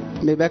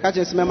 Maybe I catch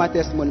a my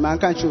testimony, man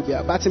can't show you.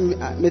 But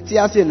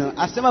Metias, you know,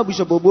 assembly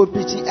Bishop Obo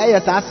preaching,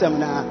 yes,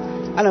 assembly,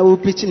 and I will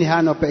preach in the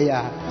hand of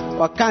prayer.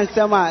 Or can't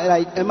say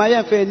like a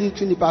Mayan fair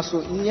into the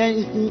paso,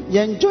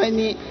 yen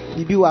joining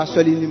the view as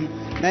well in him.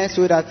 Nice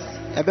so that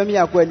a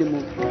Bemia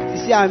Quelimu.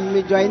 You see, I'm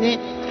joining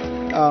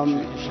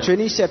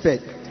training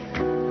shepherd.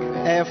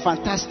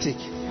 Fantastic.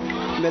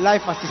 My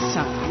life as a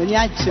son.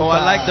 Oh,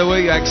 I like the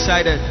way you're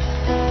excited.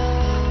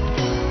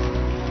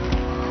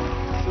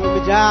 So,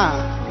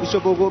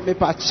 Bishop Ogo me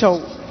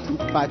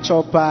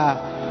pacho pa.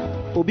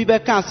 Obi be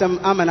kan sem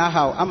amana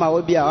how ama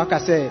obi a waka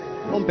say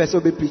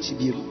person be preach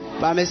bi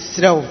ba me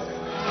srew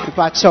me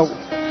pacho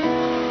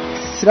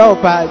srew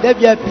pa dey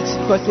be preach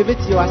because e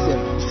beti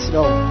yourself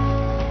srew.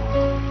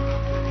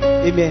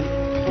 Amen.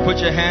 Put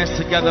your hands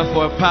together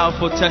for a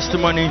powerful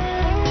testimony.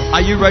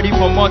 Are you ready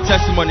for more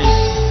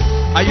testimonies?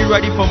 Are you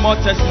ready for more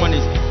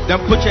testimonies? Then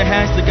put your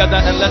hands together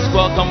and let's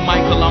welcome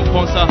Michael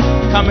Amponsa,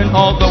 coming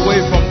all the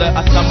way from the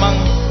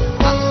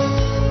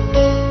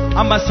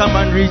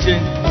Amasaman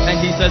region, and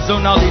he's a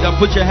zonal leader.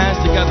 Put your hands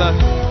together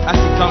as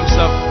he comes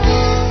up.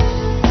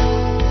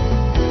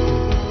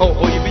 Oh,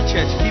 you be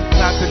church. Keep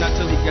clapping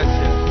until he gets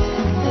here.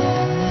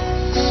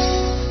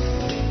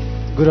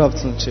 Good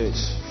afternoon,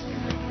 church.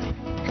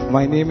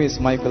 My name is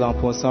Michael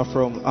Amponsa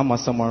from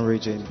Amasaman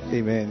region.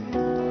 Amen.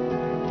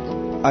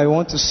 I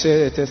want to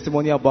share a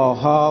testimony about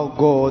how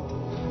God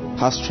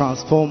has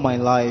transformed my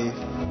life.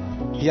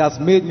 He has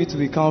made me to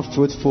become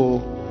fruitful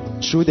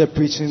through the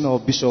preaching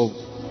of Bishop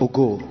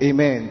Ogo.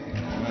 Amen.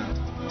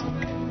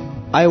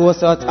 I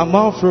was at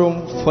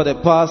Amanfrom for the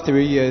past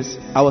 3 years.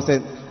 I was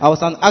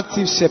an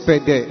active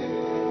shepherd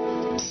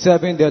there,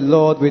 serving the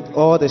Lord with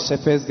all the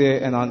shepherds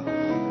there. And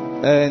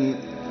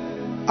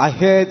I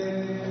heard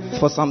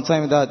for some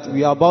time that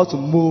we are about to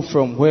move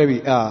from where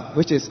we are,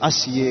 which is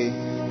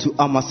Ashie, to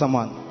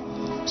Amasaman.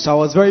 So I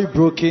was very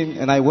broken,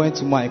 and I went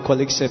to my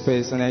colleague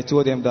shepherds and I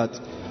told them that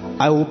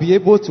I will be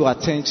able to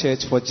attend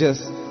church for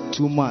just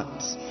 2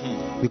 months,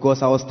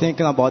 because I was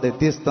thinking about the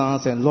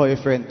distance and lawyer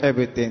and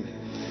everything.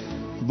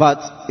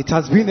 But it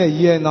has been a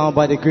year now.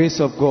 By the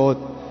grace of God,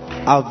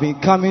 I've been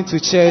coming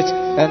to church,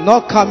 and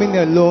not coming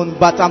alone,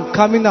 but I'm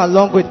coming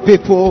along with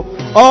people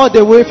all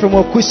the way from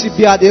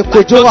Okushibia, the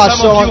Kojoa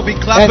Shon,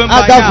 and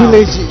other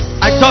villages.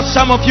 I thought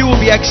some of you will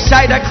be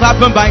excited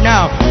clapping by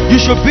now. You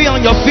should be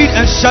on your feet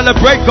and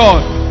celebrate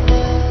God.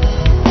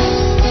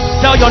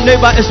 Tell your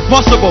neighbor it's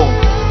possible.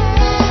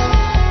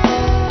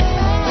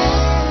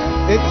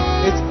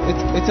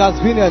 It has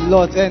been a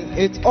lot, and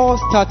it all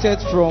started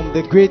from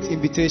the great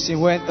invitation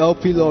when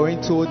LP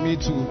Lauren told me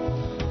to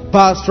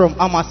pass from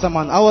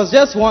Amasaman. I was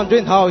just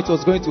wondering how it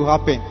was going to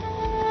happen.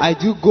 I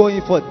do go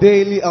in for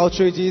daily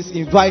outreaches,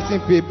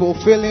 inviting people,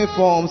 filling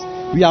forms.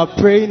 We are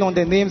praying on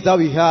the names that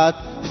we had,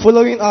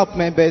 following up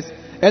members.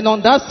 And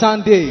on that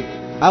Sunday,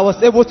 I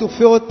was able to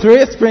fill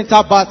 3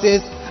 sprinter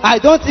buses. I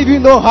don't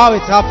even know how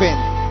it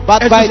happened,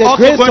 but by the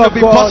grace of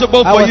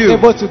God, I was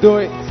able to do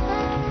it.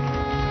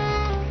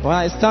 When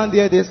I stand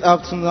here this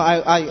afternoon,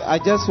 I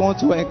just want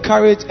to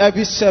encourage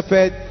every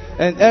shepherd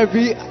and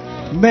every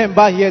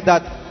member here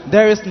that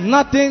there is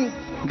nothing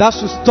that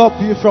should stop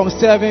you from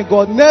serving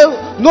God.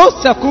 No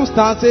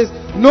circumstances,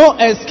 no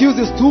excuse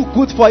is too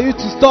good for you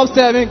to stop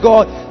serving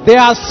God. There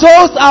are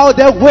souls out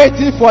there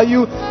waiting for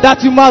you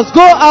that you must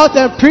go out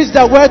and preach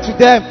the word to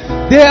them.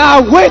 They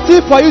are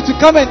waiting for you to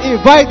come and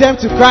invite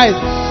them to Christ.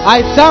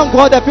 I thank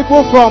God that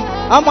people from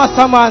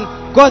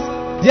Amasaman, because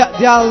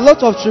there are a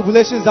lot of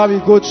tribulations that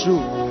we go through.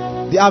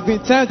 There have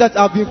been times that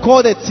I've been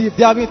called a thief.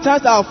 There have been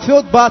times that I've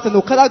filled bars and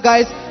Okada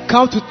guys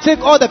come to take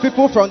all the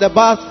people from the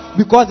bars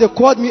because they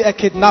called me a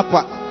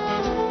kidnapper.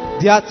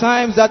 There are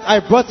times that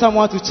I brought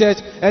someone to church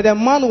and the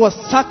man was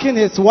sacking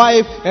his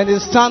wife and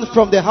his son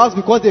from the house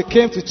because they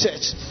came to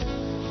church.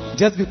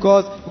 Just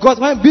because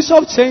when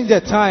Bishop changed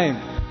the time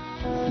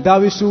that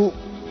we should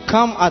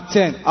come at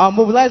 10, our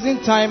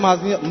mobilizing time has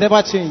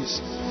never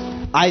changed.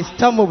 I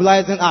start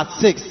mobilizing at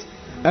 6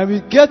 and we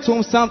get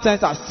home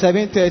sometimes at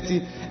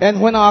 7:30. And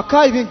when our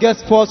car even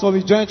gets paused or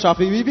we join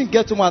traffic, we even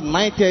get home at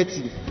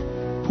 9:30.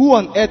 Who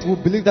on earth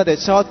would believe that a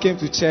child came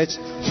to church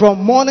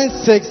from morning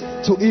 6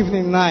 to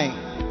evening 9?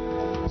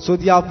 So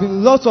there have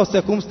been lots of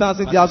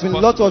circumstances, there have been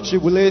lots of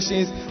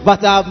tribulations,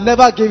 but I have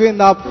never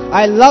given up.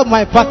 I love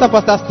my pastor,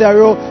 Pastor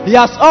Stereo. He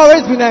has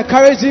always been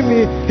encouraging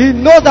me. He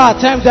knows that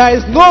at times there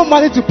is no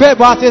money to pay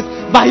buses,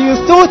 but he will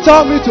still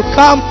tell me to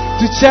come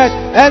to church.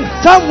 And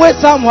some way,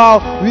 somehow,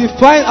 we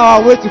find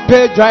our way to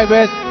pay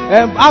drivers.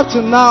 And up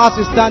to now, as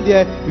we stand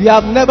here, we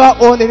have never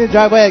owned any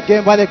driver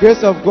again. By the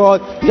grace of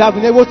God, we have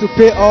been able to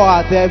pay all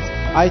our debts.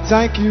 I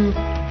thank you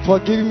for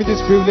giving me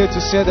this privilege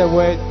to share the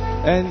word.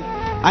 And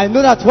I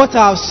know that what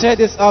I have shared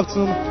this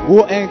afternoon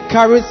will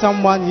encourage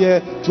someone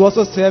here to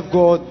also serve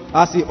God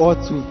as he ought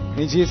to.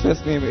 In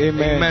Jesus' name,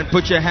 amen. Amen.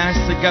 Put your hands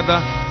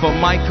together for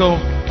Michael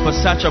for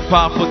such a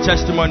powerful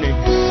testimony.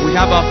 We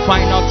have our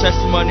final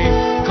testimony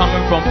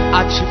coming from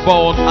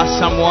Archibald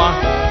Asamoah.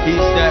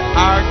 He's the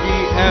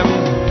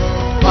RDM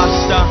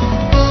pastor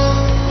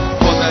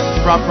for the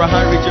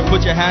Raprahan region.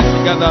 Put your hands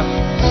together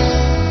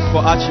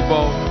for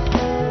Archibald.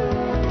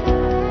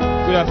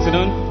 Good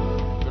afternoon.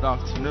 Good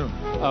afternoon.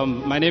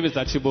 My name is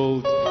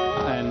Archibald,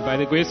 and by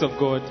the grace of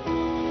God,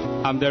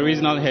 I'm the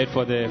regional head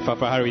for the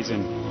Raprahan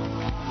region.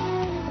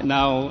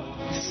 Now,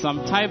 some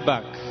time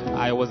back,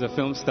 I was a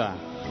film star,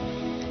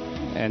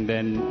 and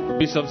then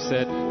Bishop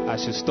said I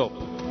should stop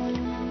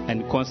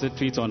and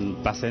concentrate on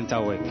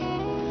Bacenta work.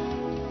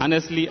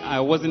 Honestly,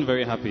 I wasn't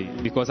very happy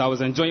because I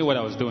was enjoying what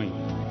I was doing.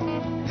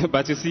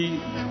 But you see,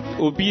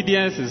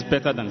 obedience is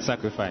better than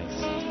sacrifice.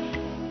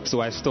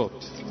 So I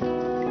stopped.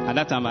 At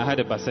that time, I had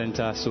a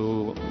Bacenta,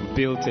 so we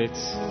built it.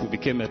 We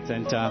became a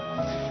center.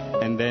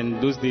 And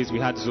then those days, we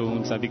had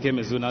zones. I became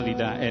a zonal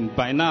leader. And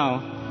by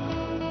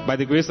now, by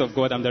the grace of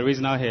God, I'm the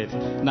regional head.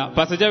 Now,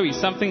 Pastor Jerry,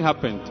 something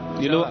happened.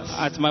 You know,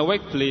 at my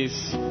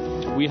workplace,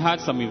 we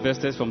had some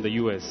investors from the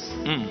US.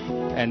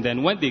 And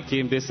then when they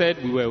came, they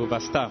said we were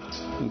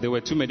overstaffed. There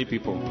were too many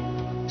people.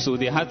 So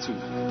they had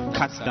to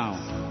cut down.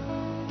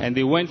 And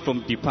they went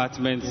from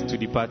department to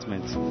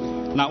department.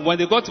 Now, when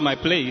they got to my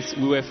place,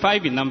 we were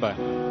 5 in number.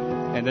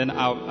 And then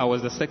I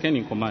was the second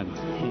in command.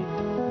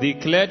 They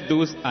cleared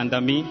those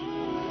under me,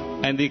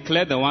 and they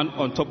cleared the one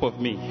on top of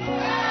me.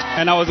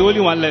 And I was the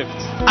only one left.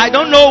 I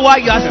don't know why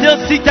you are still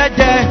seated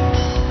there.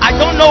 I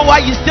don't know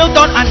why you still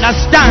don't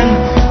understand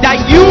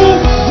that you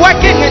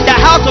working in the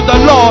house of the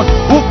Lord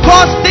will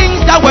cause things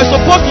things that were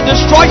supposed to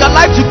destroy your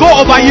life to go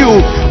over you.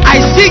 I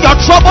see your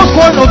troubles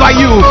going over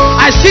you.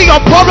 I see your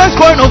problems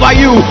going over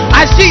you.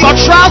 I see your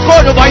trials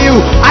going over you.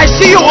 I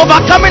see you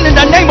overcoming in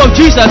the name of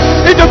Jesus.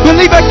 If you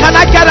believe it, can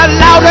I get a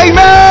loud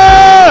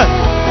amen?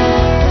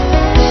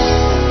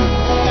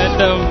 And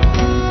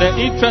the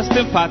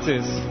interesting part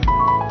is,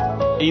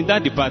 in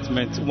that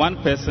department,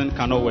 one person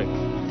cannot work.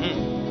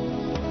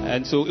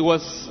 And so it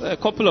was a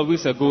couple of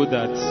weeks ago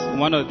that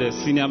one of the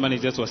senior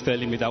managers was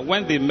telling me that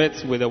when they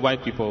met with the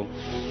white people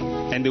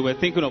and they were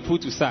thinking of who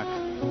to sack,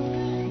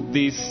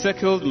 they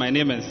circled my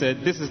name and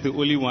said, this is the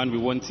only one we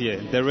want here.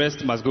 The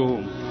rest must go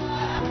home.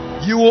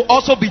 You will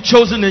also be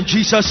chosen in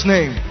Jesus'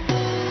 name.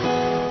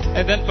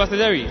 And then, Pastor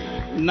Jerry,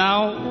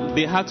 now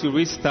they had to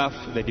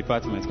restaff the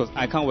department because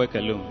I can't work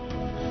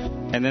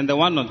alone. And then the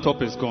one on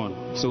top is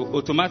gone. So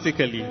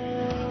automatically,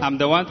 I'm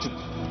the one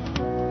to...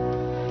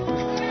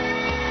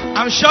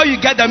 I'm sure you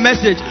get the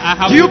message.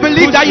 Do you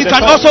believe that you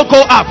can also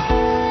go up?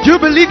 Do you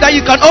believe that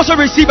you can also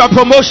receive a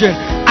promotion?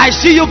 I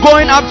see you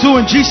going up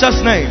too in Jesus'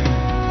 name.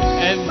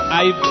 And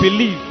I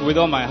believe with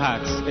all my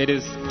heart, it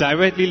is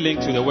directly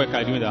linked to the work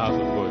I do in the house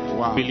of God.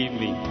 Wow. Believe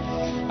me.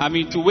 I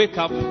mean, to wake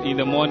up in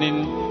the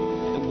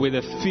morning with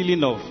a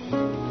feeling of,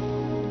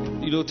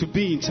 to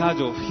be in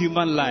charge of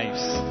human lives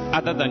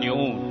other than your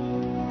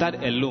own,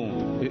 that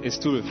alone is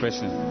too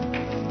refreshing.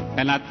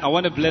 And I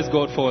want to bless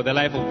God for the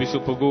life of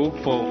Bishop Ogo,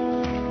 for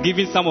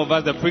giving some of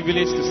us the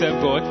privilege to serve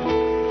God.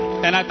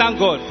 And I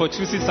thank God for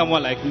choosing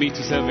someone like me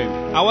to serve Him.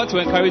 I want to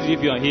encourage you,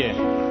 if you are here,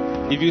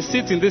 if you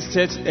sit in this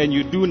church and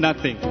you do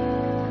nothing,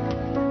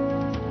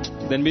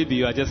 then maybe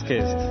you are just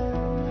cursed.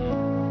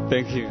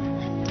 Thank you.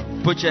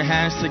 Put your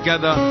hands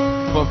together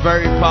for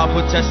very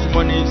powerful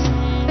testimonies.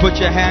 Put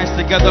your hands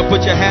together.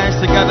 Put your hands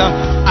together.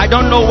 I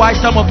don't know why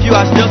some of you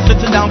are still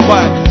sitting down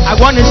quiet. I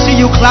want to see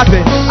you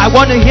clapping. I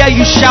want to hear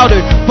you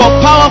shouting for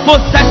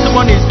powerful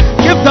testimonies.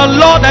 Give the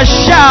Lord a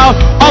shout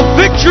of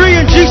victory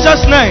in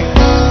Jesus' name.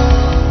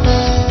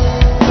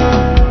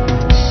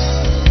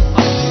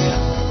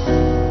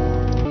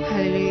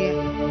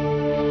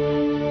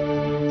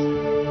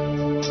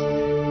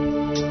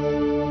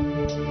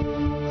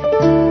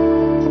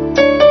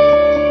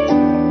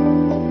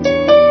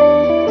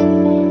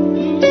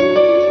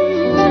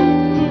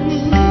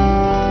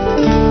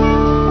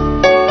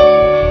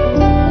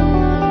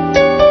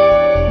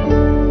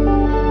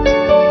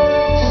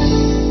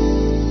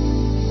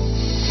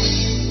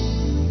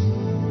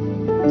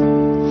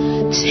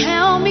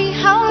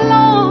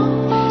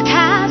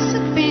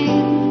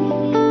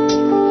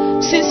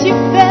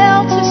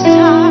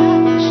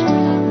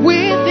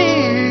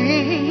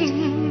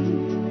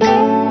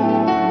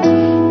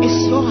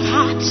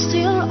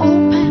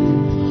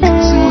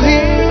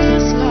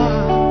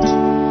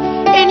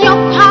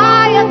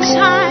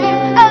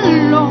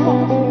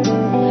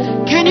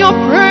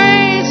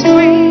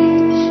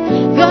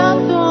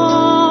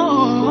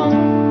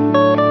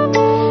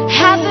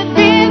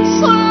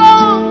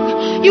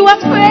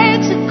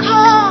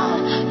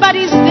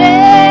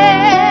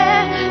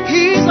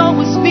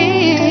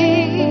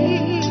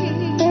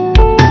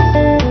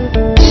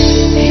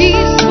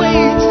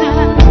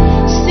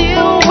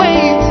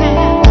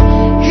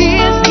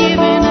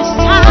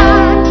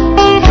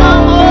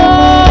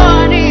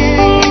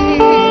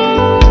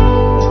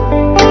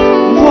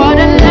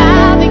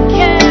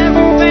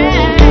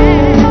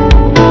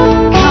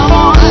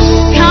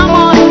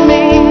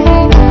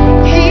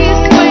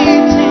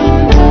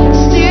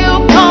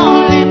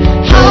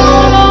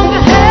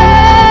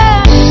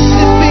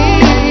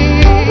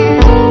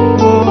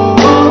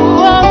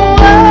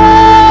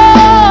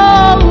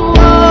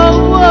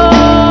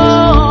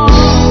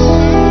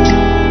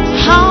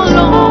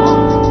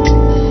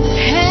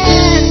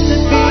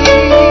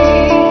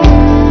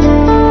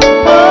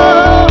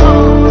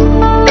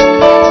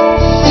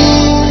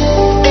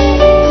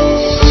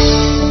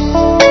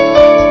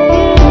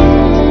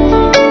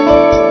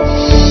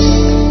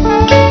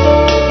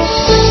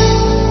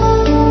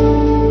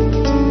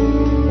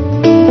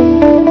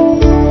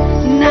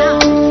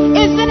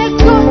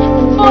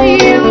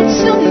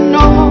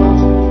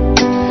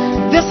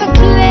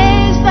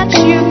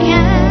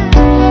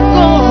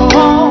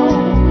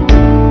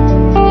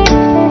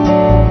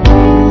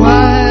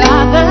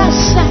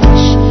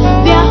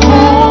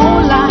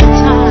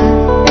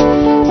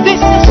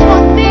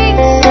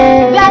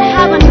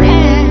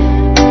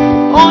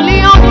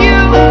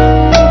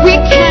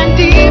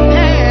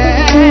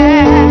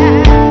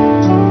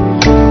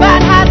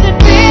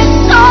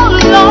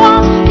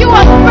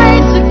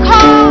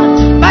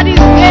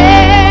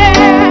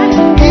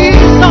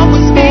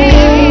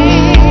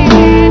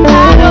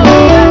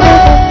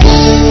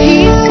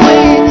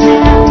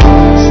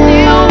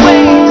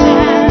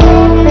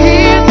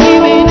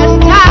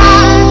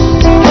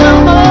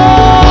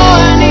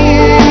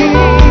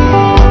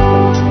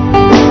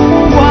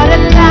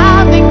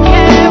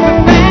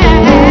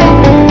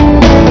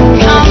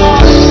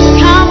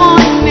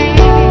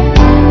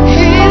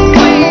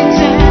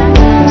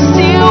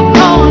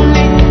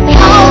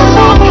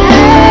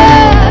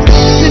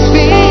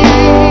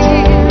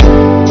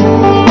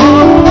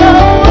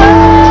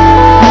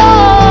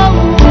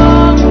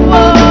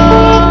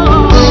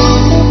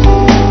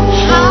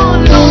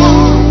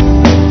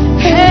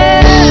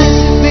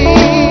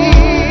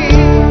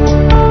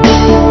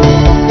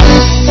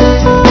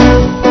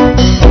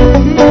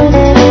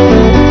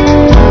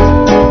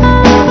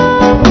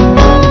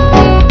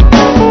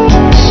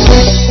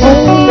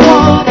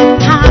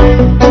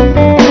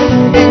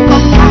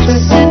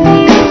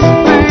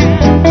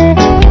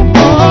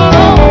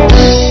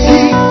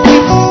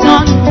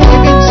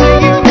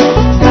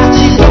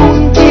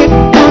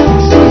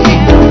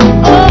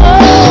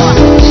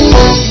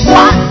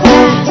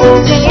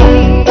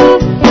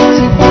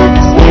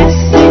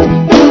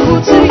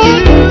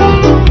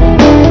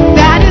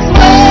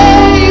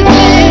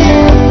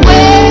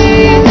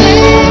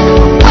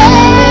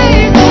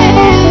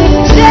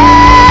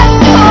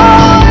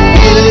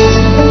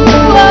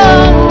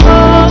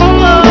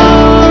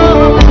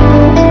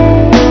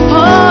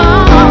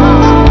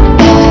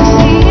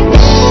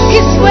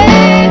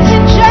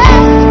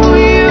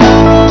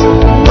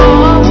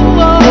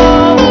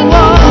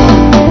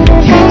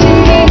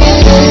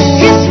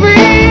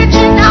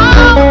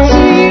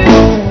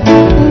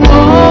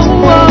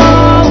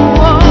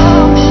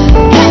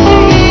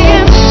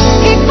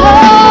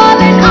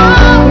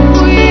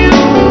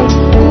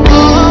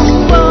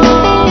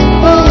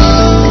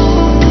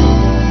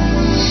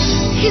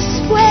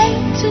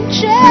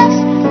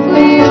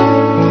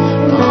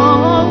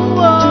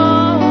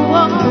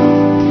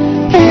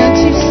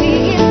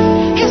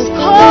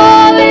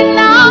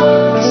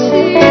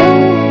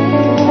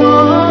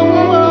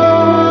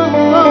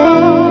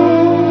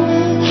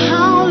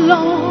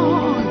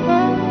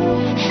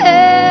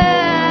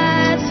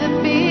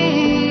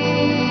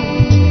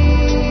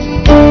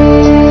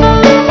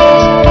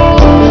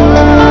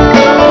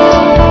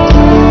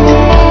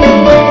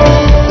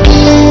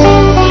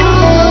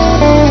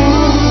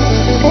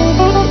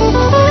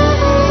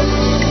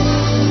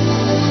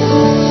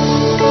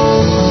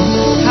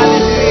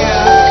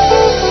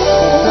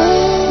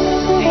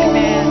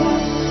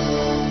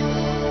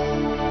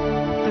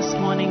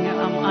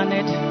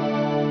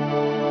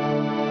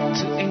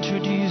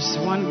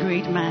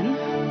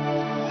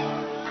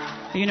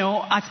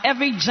 at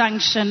every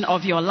junction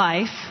of your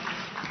life,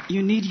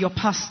 you need your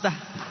pastor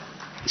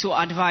to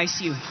advise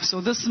you.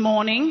 So this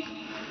morning,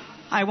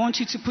 I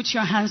want you to put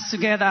your hands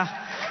together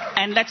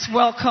and let's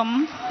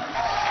welcome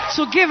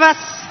to give us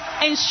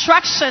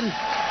instruction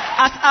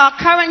at our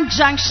current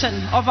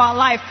junction of our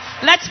life.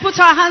 Let's put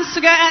our hands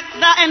together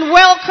and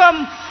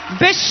welcome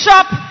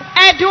Bishop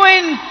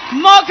Edwin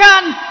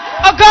Morgan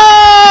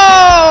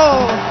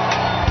Ogo.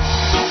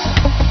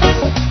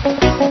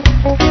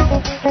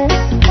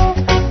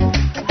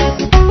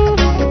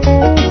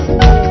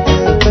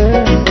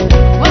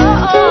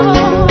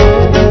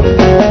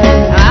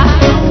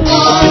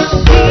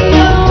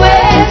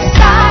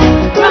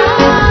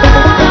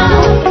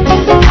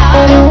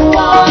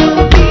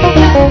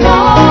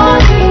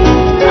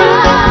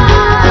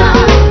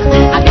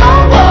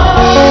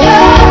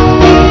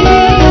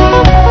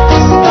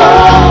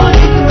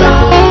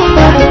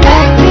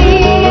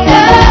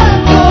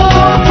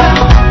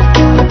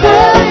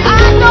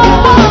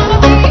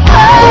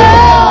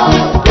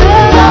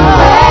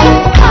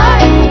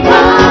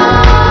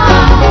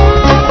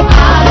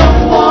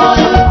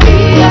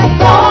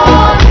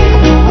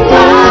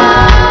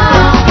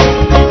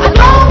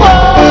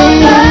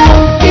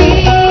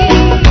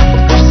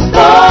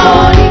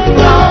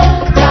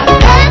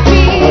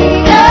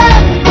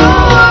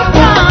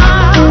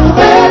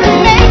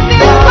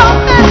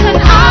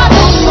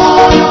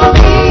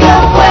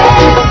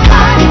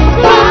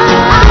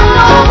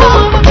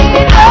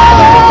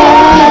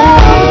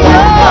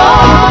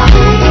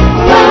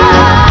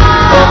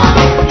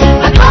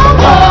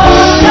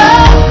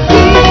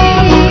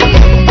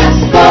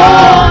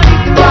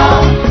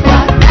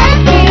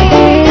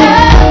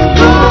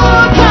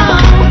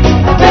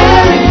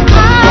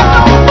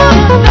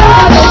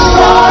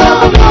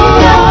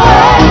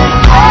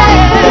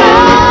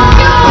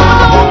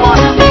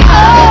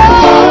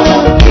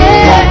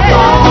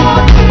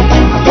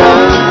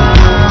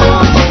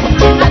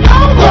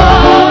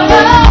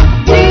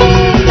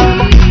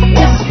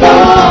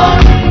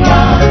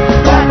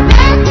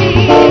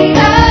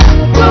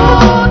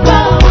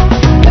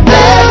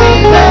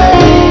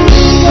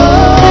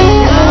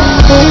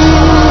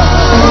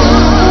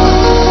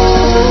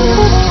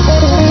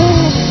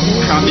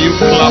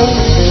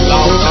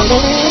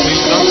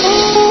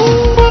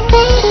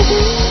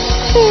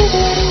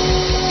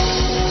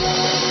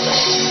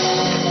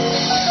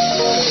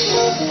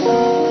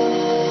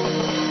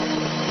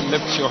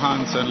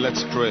 And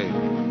let's pray.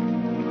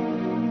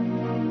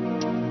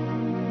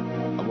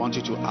 I want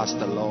you to ask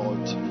the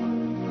Lord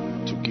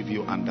to give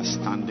you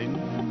understanding.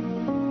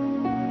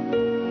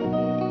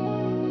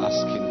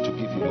 Ask Him to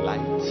give you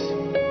light.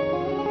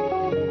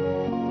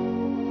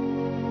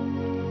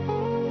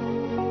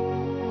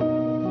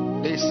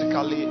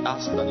 Basically,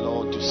 ask the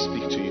Lord to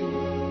speak to you.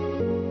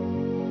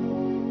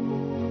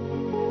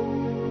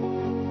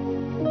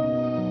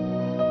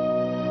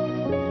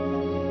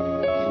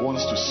 He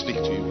wants to speak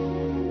to you.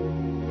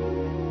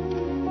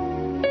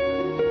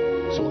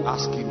 So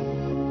ask Him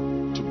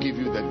to give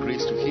you the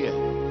grace to hear.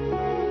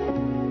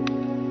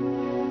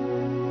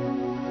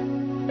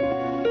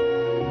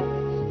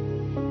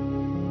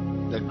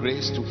 The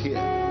grace to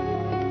hear.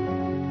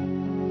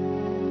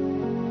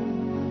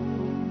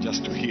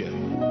 Just to hear.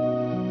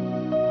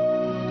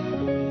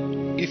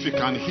 If you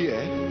can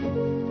hear,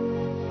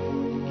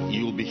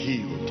 you'll be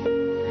healed.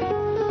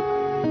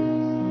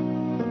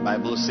 The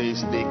Bible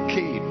says they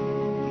came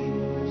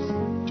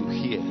to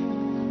hear.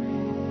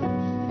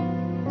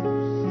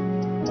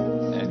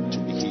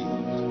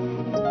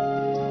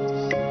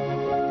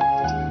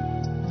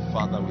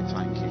 Father, we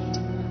thank you.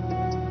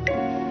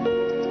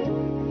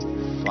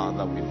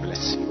 Father, we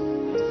bless you.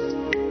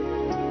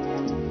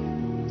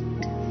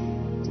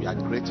 We are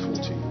grateful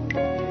to you.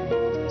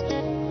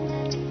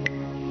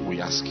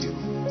 We ask you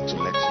to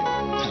let your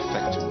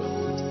perfect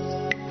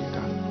will be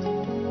done.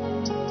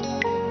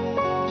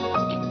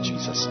 In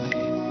Jesus' name.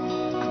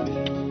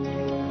 Amen.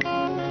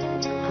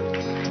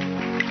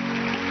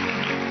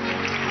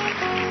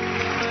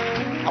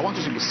 I want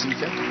you to be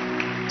seated.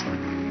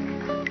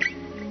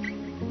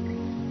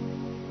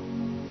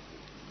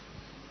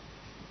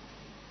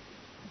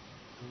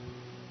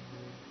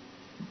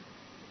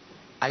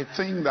 I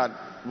think that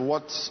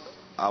what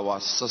our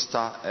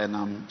sister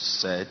Enam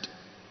said,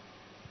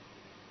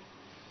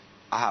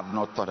 I have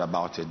not thought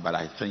about it, but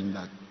I think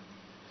that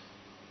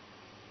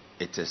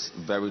it is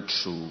very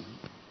true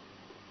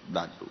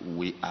that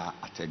we are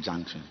at a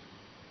junction.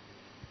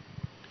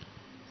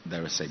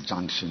 There is a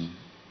junction.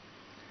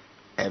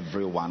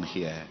 Everyone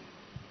here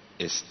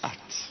is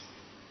at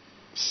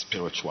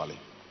spiritually.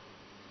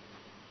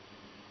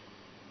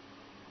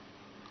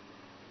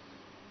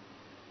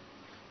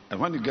 And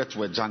when you get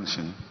to a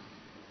junction,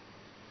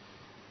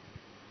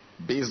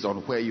 based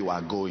on where you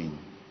are going,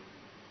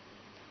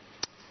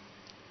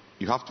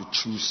 you have to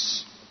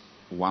choose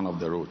one of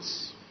the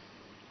roads.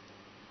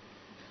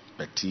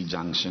 A T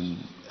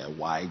junction, a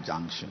Y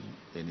junction,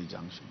 any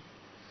junction.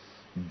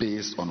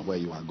 Based on where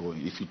you are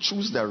going. If you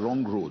choose the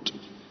wrong road,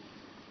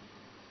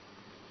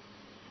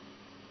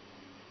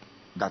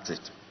 that's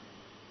it.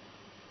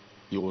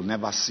 you will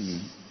never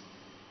see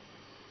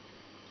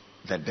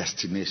the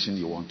destination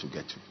you want to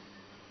get to.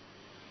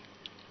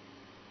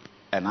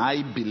 And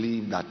I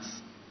believe that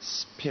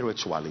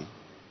spiritually,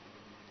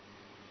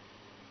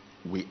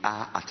 we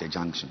are at a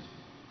junction.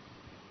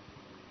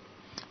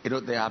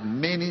 There are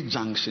many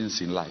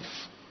junctions in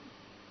life.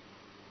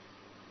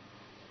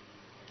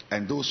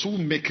 And those who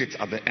make it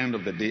at the end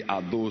of the day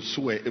are those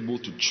who were able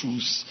to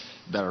choose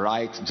the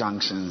right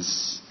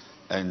junctions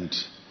and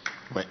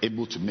were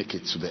able to make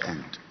it to the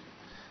end.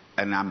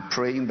 And I'm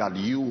praying that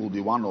you will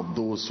be one of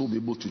those who will be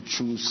able to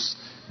choose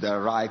the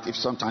right. If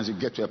sometimes you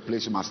get to a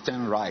place you must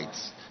turn right,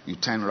 you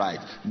turn right.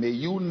 May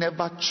you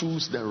never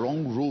choose the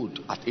wrong road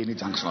at any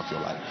junction of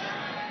your life.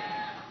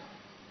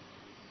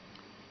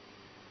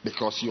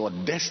 Because your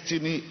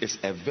destiny is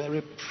a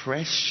very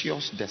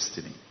precious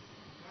destiny.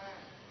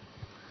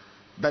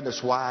 That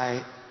is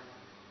why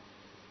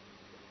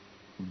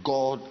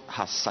God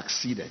has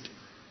succeeded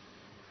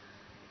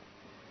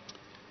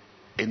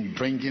in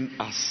bringing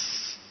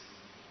us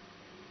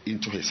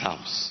into his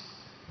house.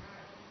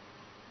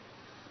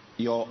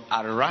 Your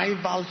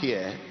arrival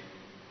here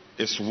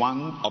is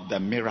one of the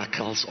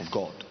miracles of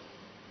God.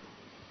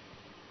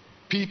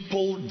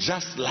 People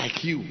just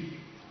like you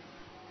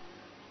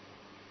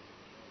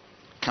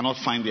cannot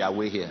find their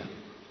way here.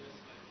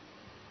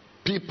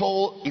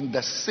 People in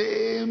the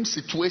same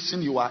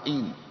situation you are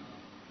in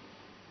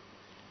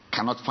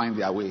cannot find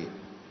their way.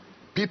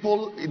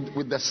 People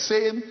with the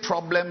same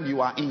problem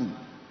you are in,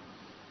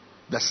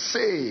 the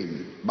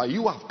same, but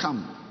you have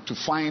come to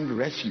find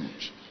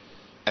refuge,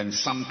 and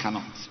some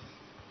cannot.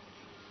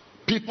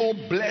 People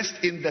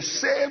blessed in the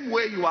same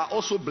way you are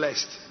also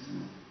blessed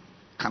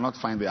cannot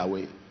find their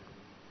way.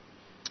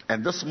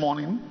 And this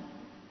morning,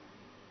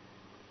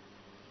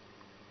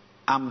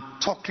 I'm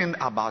talking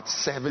about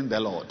serving the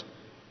Lord.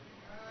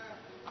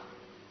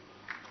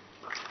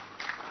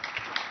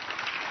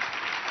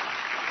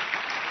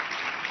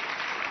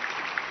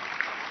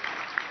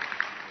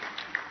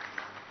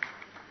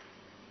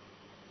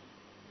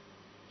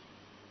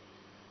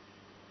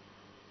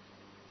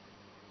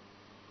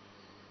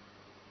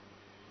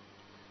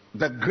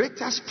 The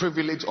greatest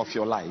privilege of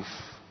your life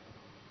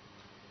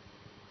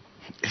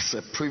is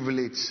a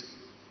privilege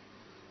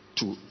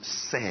to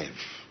serve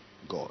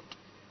God.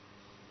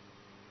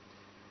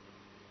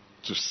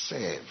 To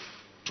serve,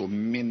 to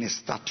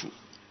minister to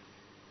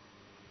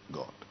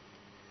God.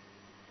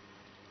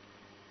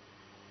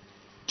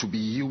 To be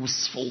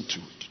useful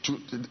to.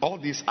 All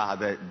these are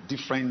the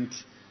different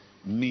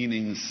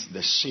meanings,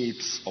 the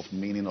shades of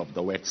meaning of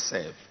the word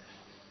serve.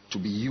 To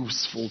be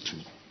useful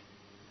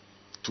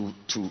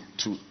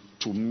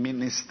to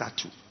minister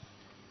to.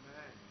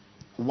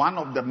 One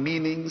of the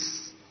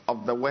meanings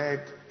of the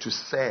word to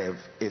serve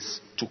is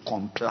to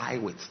comply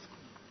with.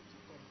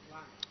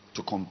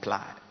 To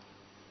comply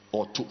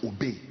or to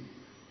obey.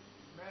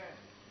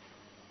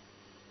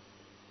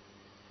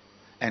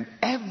 And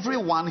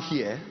everyone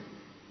here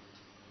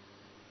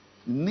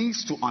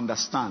needs to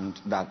understand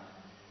that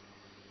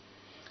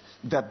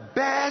the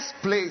best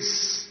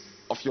place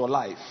of your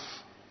life,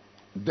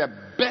 the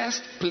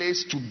best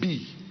place to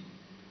be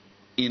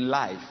in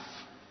life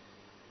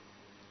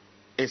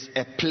is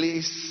a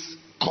place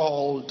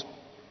called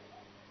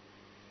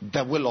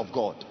the will of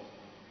God.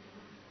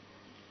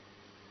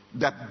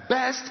 The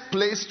best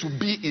place to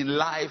be in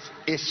life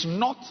is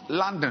not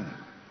London.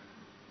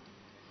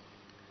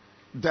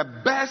 The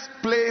best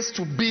place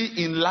to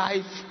be in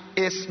life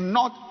is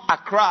not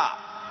Accra.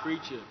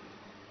 Preach it.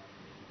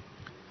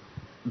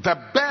 The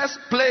best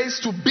place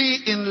to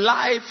be in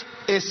life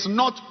is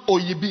not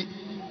Oyibi.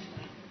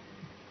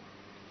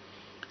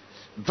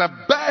 The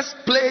best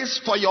place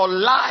for your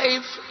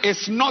life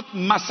is not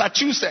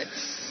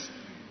Massachusetts.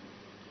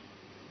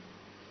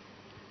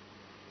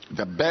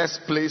 The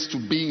best place to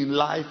be in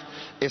life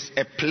is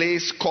a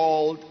place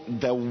called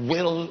the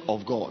will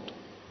of God.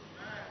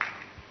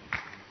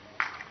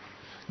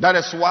 That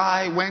is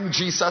why when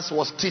Jesus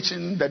was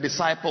teaching the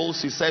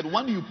disciples, he said,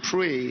 when you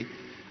pray,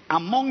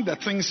 among the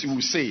things you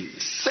will say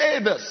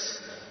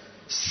this,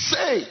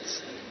 say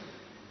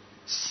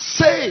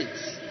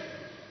it,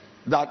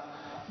 that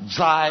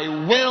thy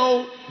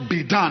will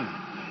be done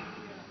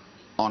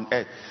on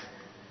earth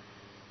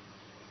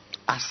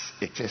as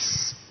it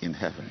is in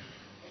heaven.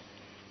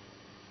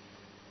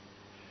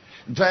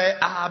 There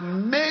are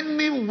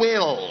many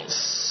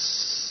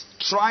wills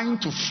trying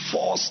to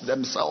force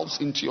themselves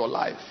into your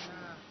life.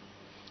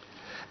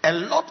 A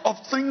lot of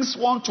things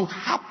want to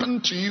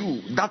happen to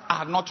you that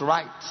are not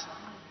right.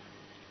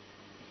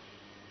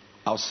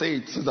 I'll say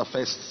it, this is the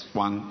first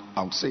one.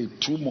 I'll say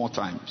it 2 more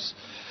times.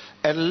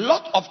 A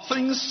lot of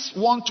things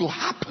want to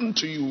happen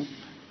to you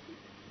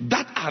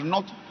that are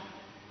not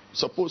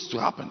supposed to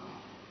happen.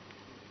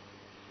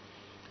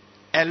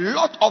 A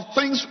lot of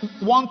things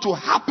want to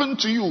happen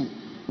to you,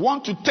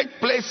 want to take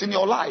place in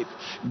your life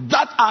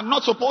that are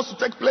not supposed to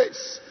take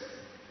place.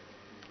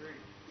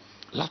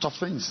 A lot of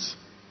things.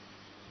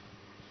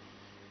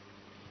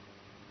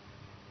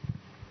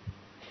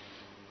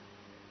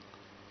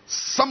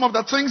 Some of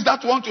the things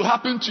that want to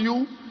happen to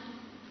you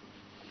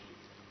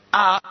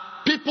are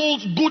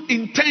people's good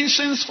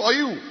intentions for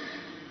you.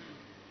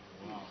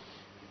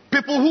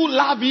 People who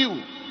love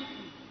you.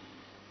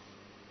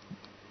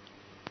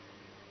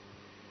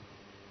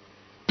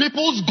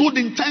 People's good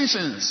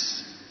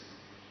intentions.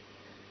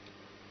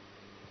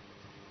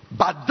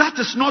 But that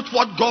is not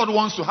what God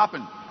wants to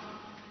happen.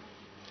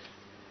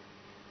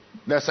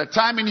 There's a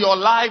time in your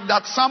life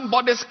that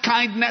somebody's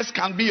kindness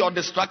can be your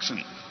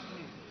destruction.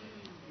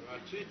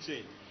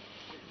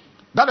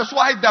 That is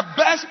why the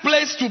best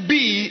place to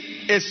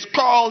be is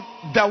called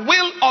the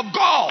will of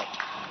God.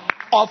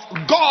 Of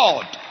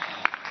God.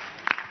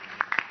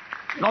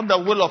 Not the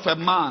will of a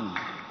man.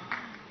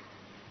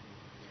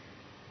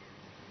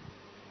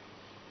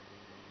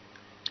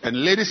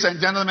 And ladies and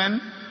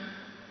gentlemen,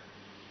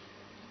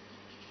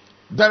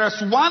 there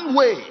is one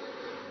way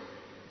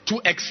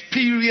to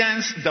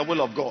experience the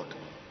will of God.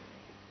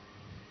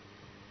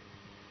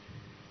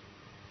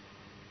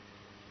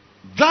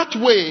 That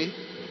way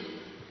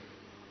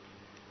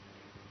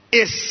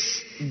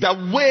is the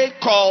way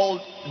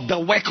called the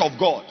work of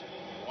God.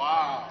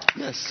 Wow.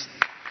 Yes.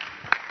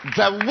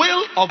 The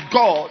will of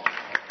God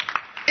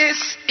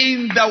is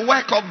in the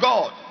work of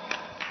God.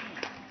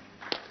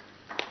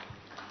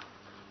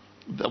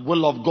 The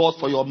will of God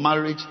for your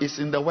marriage is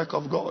in the work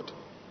of God.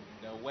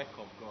 The work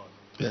of God.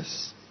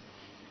 Yes.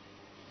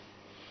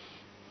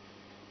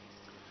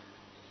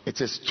 It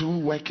is through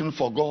working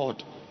for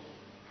God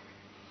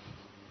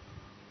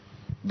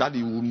that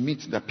you will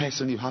meet the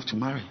person you have to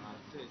marry.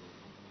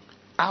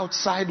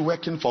 Outside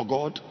working for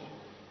God,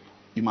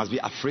 you must be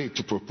afraid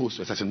to propose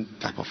to a certain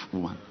type of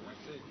woman.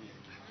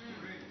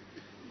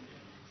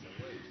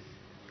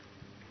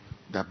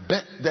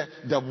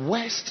 The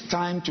worst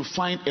time to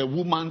find a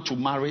woman to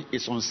marry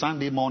is on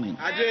Sunday morning.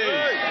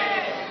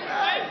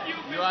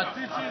 You are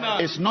teaching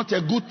us. It's not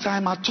a good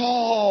time at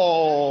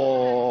all.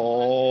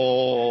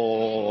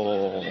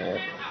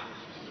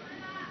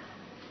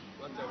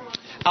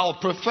 I'll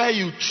prefer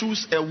you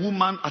choose a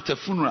woman at a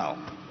funeral.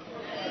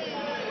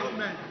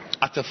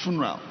 At a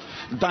funeral.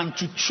 Than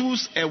to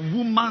choose a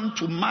woman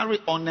to marry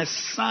on a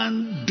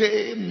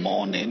Sunday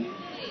morning.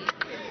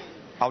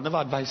 I'll never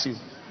advise you.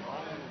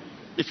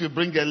 If you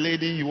bring a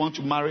lady you want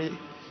to marry,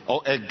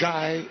 or a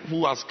guy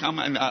who has come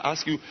and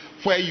ask you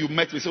where you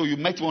met, you say, oh, you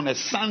met on a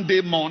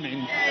Sunday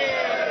morning.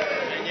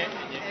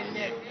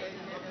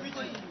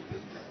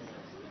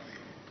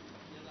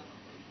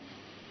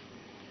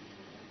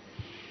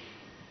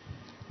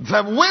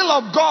 The will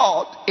of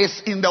God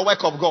is in the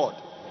work of God.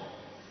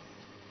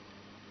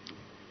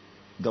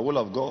 The will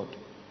of God.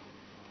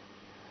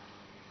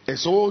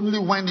 It's only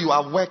when you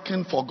are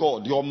working for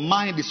God, your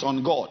mind is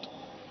on God.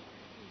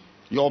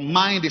 Your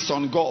mind is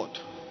on God.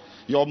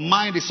 Your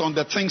mind is on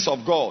the things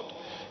of God.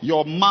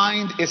 Your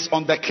mind is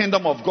on the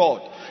kingdom of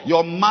God.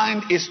 Your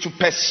mind is to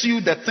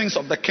pursue the things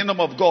of the kingdom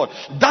of God.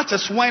 That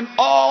is when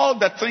all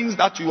the things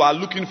that you are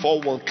looking for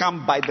will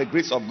come by the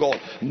grace of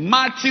God.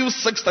 Matthew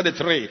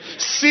 6:33.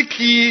 Seek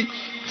ye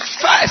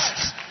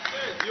first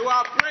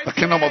the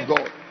kingdom of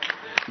God.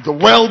 The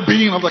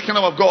well-being of the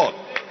kingdom of God.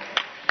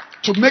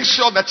 To make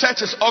sure the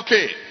church is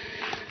okay.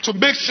 To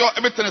make sure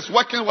everything is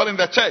working well in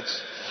the church.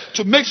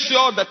 To make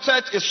sure the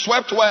church is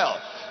swept well.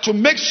 To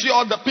make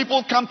sure the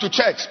people come to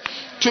church.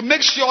 To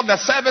make sure the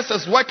service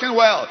is working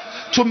well.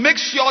 To make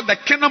sure the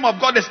kingdom of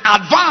God is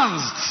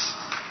advanced.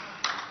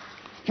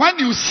 When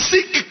you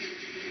seek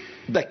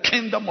the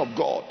kingdom of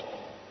God,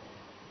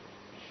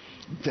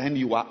 then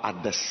you are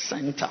at the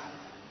center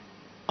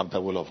of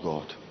the will of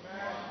God.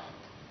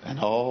 And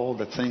all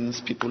the things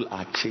people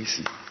are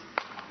chasing.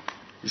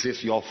 He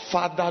says, your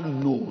Father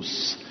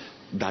knows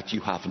that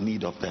you have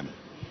need of them.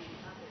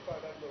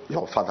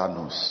 Your Father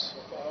knows.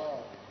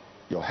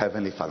 Your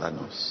Heavenly Father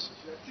knows.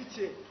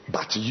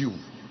 But you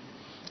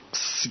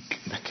seek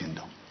the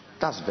kingdom.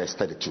 That's verse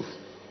 32.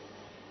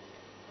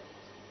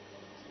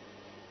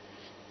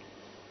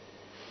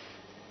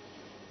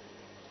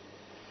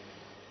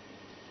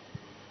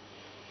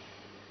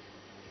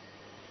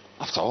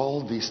 After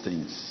all these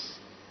things,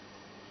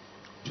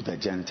 do the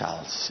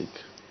Gentiles seek?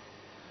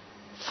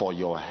 For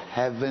your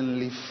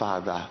Heavenly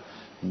Father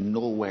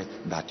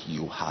knoweth that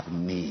you have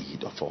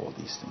need of all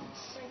these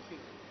things.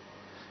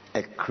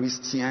 A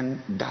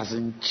Christian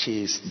doesn't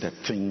chase the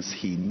things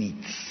he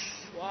needs.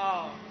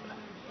 Wow,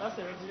 that's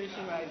a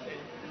revelation right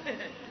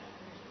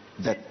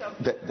there.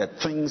 The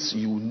things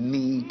you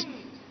need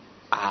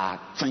are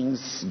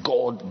things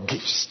God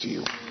gives to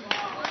you.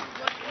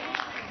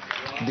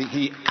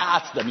 He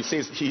adds them. He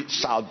says, he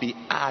shall be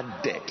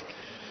added.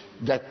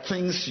 The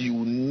things you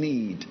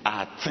need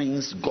are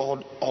things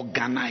God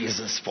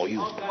organizes for you.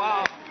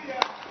 Wow.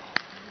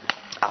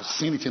 I've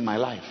seen it in my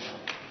life.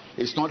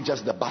 It's not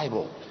just the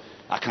Bible.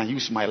 I can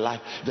use my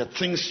life. The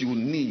things you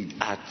need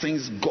are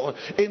things God,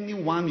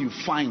 anyone you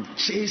find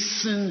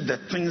chasing the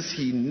things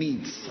he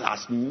needs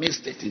has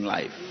missed it in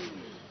life.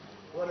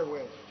 What a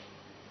way.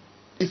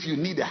 If you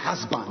need a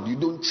husband, you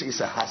don't chase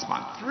a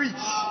husband.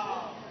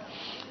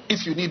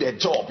 If you need a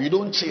job, you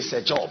don't chase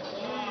a job.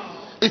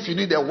 If you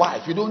need a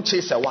wife, you don't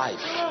chase a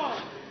wife.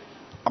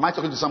 Am I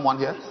talking to someone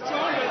here?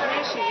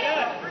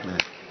 Yeah.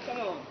 Come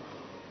on.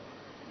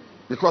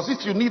 Because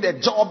if you need a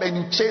job and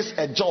you chase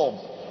a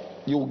job,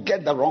 you will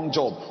get the wrong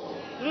job.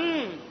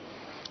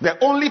 The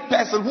only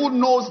person who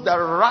knows the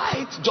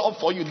right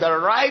job for you, the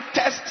right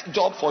test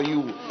job for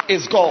you,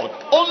 is God.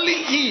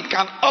 Only He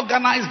can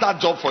organize that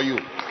job for you.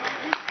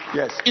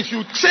 Yes. If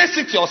you chase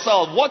it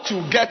yourself, what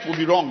you get will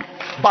be wrong.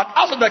 But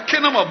out of the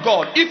kingdom of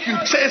God, if you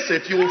chase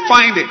it, you will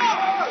find it.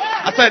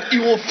 I said,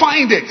 you will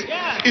find it.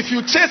 If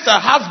you chase a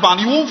husband,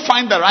 you won't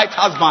find the right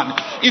husband.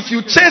 If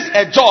you chase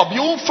a job,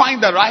 you won't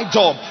find the right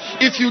job.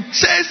 If you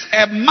chase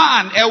a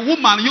man, a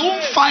woman, you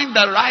won't find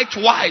the right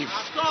wife.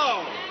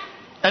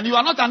 And you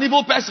are not an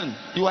evil person.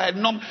 You are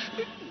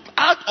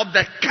out of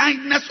the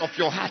kindness of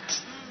your heart.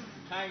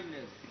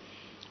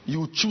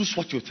 You choose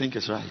what you think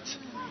is right.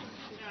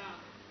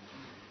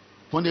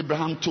 When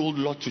Abraham told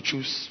Lot to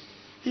choose,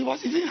 he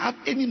didn't have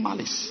any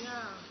malice.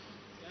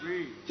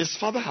 His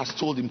father has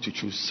told him to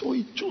choose. So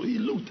he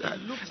looked. I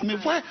mean,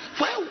 where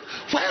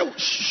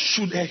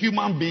should a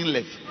human being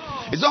live?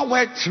 It's not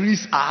where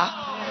trees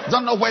are. It's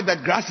not where the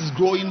grass is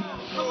growing.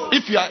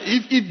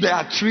 If there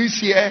are trees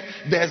here,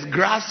 there's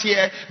grass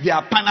here, there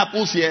are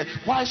pineapples here,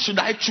 why should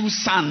I choose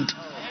sand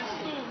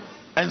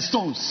and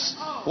stones?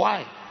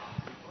 Why?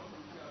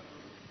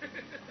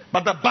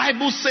 But the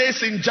Bible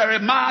says in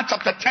Jeremiah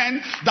chapter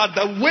 10 that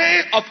the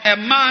way of a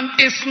man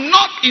is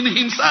not in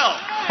himself.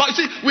 But you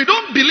see, we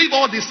don't believe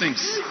all these things.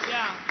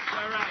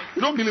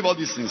 We don't believe all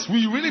these things.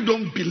 We really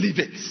don't believe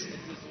it.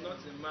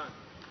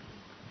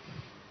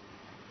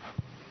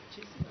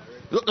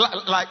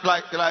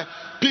 Like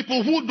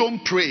people who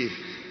don't pray.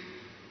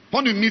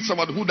 When you meet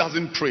somebody who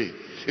doesn't pray,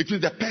 it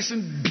means the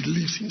person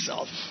believes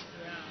himself.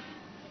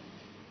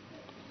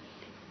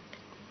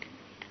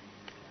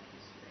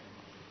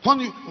 When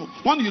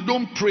you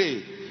don't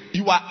pray,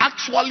 you are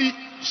actually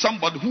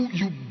somebody who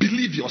you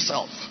believe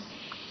yourself.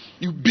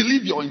 You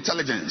believe your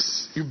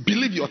intelligence. You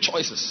believe your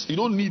choices. You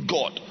don't need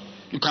God.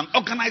 You can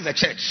organize a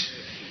church.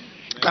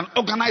 You can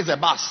organize a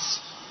bus.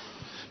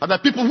 But the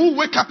people who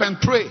wake up and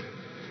pray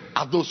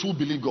are those who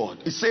believe God.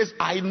 It says,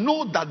 I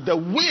know that the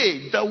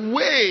way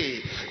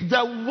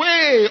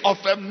of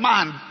a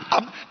man.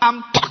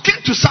 I'm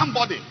talking to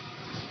somebody.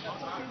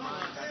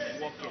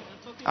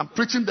 I'm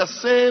preaching the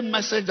same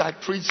message I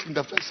preached in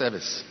the first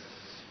service.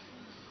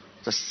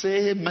 The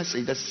same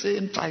message, the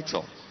same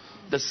title,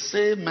 the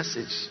same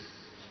message.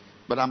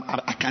 But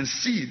I can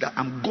see that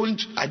I'm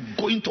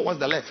going towards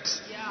the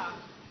left.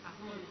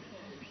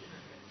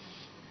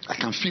 I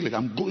can feel it.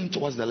 I'm going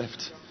towards the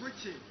left.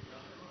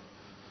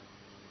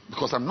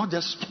 Because I'm not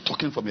just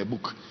talking from a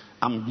book.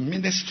 I'm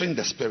ministering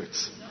the Spirit.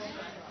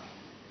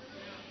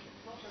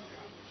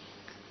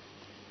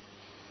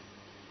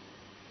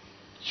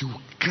 You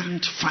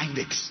can't find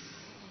it.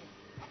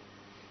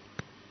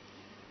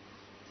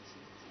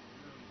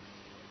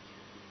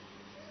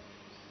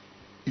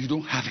 You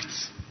don't have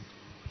it.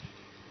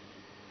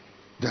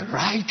 The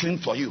right thing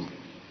for you,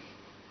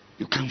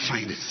 you can't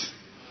find it.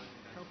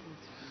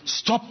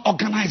 Stop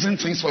organizing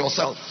things for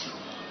yourself.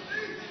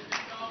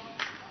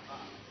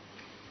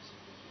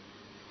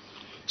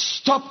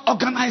 Stop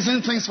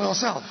organizing things for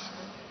yourself.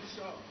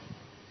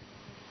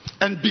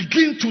 And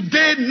begin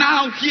today,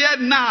 now, here,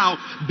 now.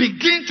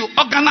 Begin to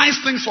organize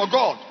things for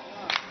God.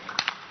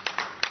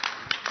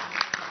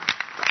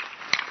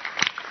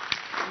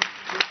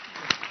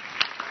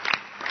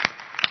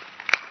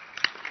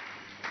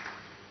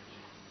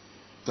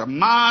 The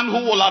man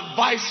who will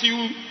advise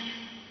you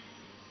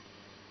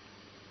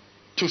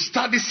to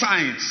study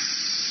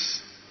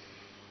science,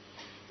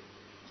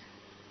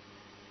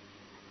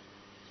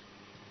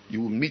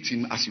 you will meet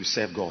him as you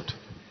serve God.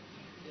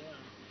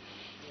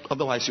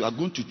 Otherwise, you are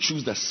going to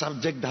choose the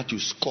subject that you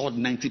scored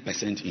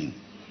 90% in.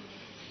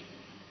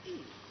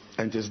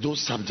 And there's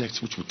those subjects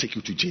which will take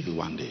you to jail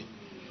one day.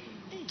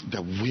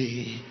 The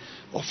way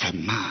of a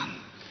man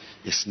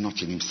is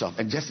not in himself.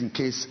 And just in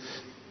case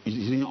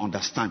you didn't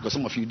understand, because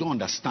some of you don't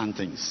understand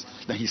things,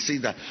 then he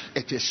says that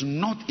it is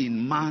not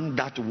in man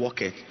that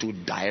walketh to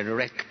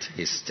direct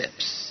his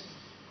steps.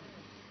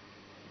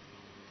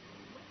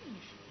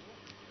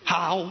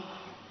 How,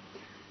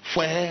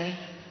 where,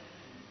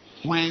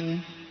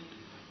 when,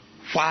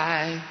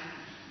 why,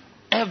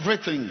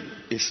 everything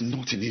is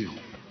not in you.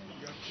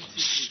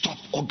 Stop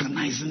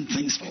organizing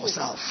things for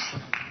yourself.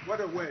 What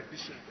a word,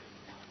 Bishop.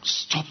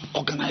 Stop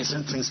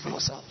organizing things for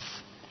yourself.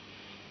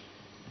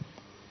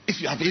 If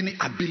you have any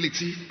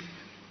ability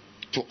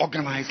to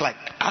organize, like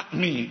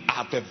me,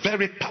 I have a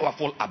very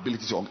powerful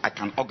ability I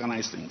can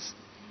organize things.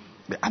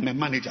 I'm a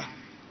manager.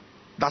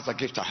 That's a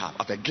gift I have.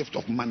 I have a gift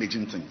of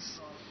managing things.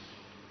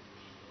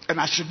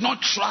 And I should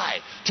not try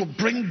to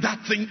bring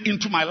that thing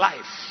into my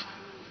life.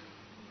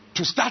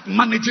 To start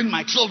managing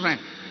my children.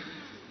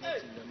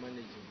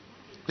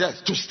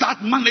 Yes, to start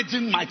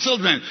managing my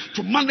children.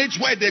 To manage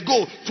where they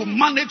go. To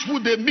manage who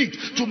they meet.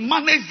 To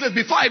manage this.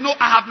 Before I know,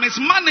 I have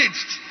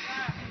mismanaged.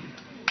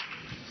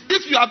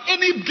 If you have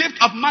any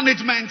gift of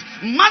management,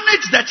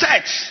 manage the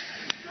church.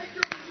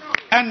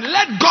 And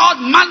let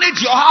God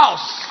manage your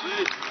house.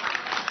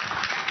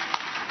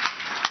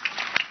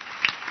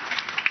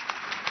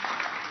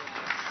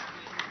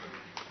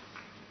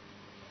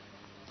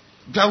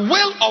 The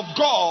will of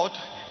God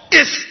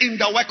is in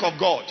the work of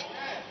God.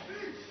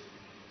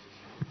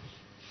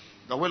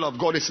 The will of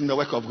God is in the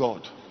work of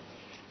God.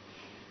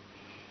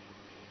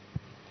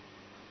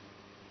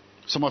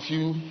 Some of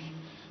you,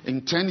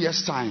 in 10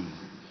 years' time,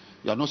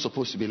 you are not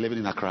supposed to be living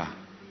in Accra.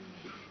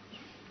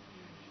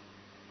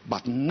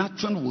 But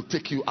nothing will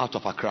take you out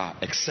of Accra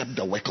except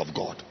the work of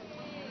God.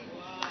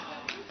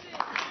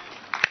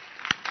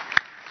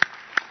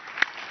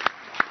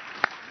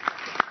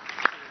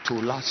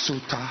 Tula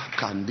suta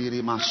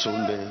kandiri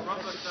masonde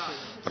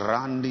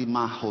randi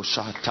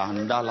mahosha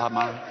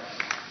tandalama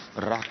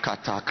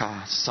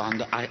rakataka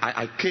sand.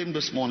 I came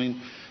this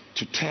morning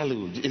to tell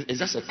you, it's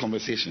just a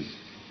conversation.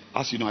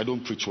 As you know, I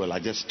don't preach well, I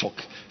just talk.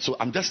 So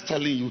I'm just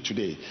telling you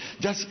today,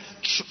 just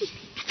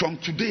from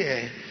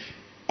today,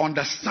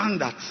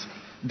 understand that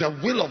the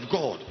will of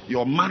God,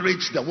 your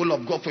marriage, the will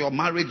of God for your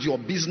marriage, your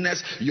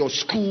business, your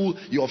school,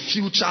 your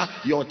future,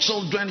 your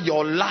children,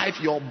 your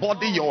life, your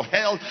body, your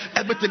health,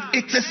 everything,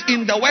 it is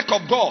in the work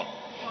of God.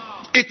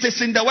 It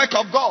is in the work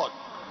of God.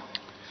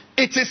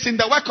 It is in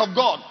the work of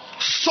God.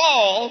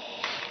 Saul,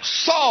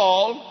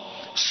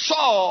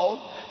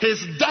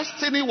 his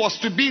destiny was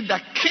to be the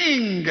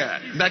king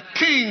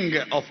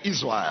of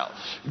Israel.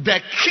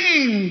 The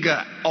king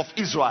of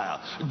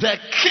Israel. The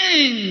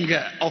king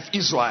of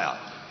Israel.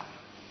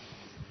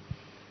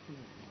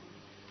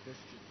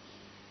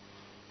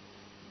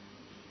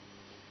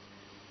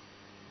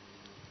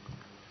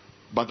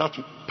 But that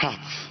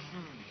path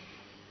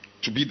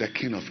to be the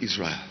king of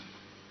Israel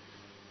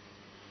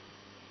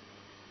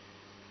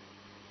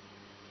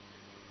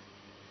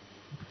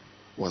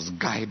was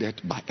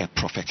guided by a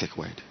prophetic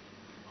word.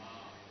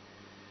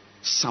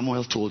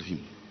 Samuel told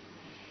him,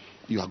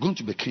 you are going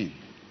to be king.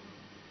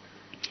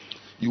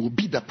 You will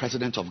be the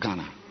president of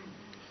Ghana.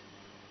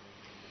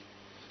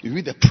 You will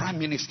be the prime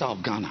minister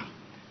of Ghana.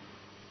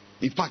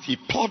 In fact, he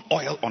poured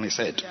oil on his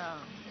head.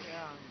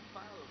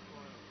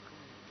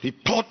 He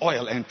poured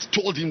oil and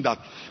told him that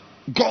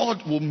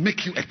God will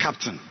make you a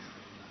captain.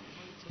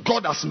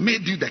 God has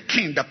made you the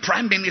king, the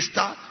prime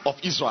minister of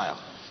Israel.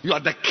 You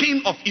are the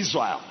king of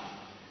Israel.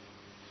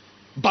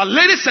 But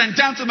ladies and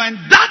gentlemen,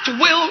 that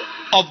will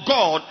of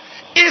God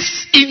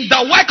is in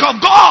the work of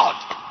God.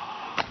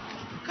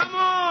 Come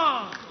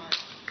on.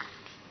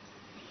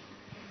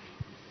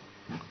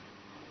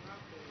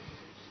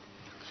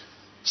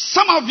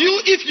 Some of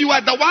you, if you are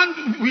the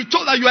one we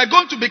told that you are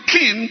going to be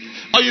king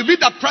or you be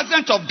the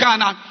president of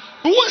Ghana,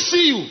 we will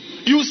see you.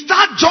 You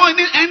start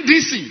joining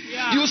NDC.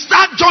 Yeah. You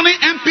start joining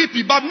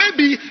MPP. But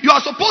maybe you are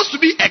supposed to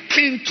be a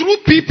king through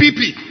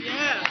PPP.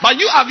 Yeah. But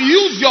you have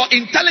used your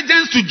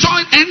intelligence to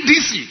join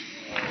NDC.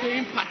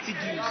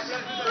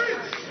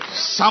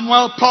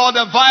 Samuel poured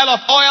a vial of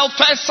oil,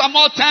 1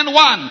 Samuel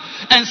 10:1,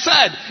 and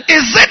said,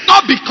 is it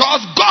not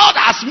because God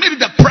has made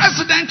the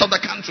president of the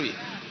country?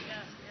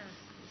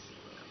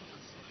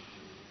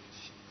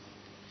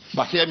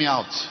 But hear me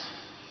out.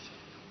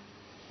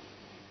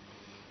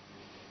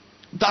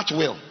 That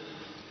will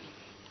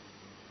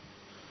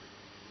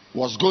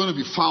was going to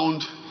be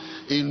found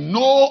in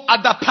no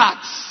other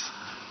path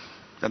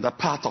than the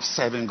path of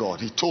serving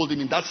God. He told him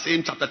in that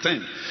same chapter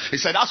 10. He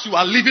said, as you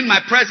are leaving my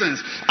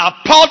presence, I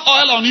poured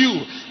oil on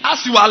you.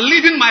 As you are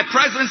leaving my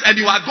presence and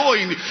you are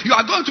going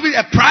to be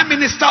a prime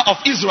minister of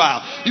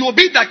Israel. You will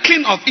be the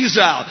king of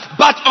Israel.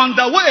 But on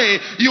the way,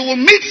 you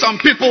will meet some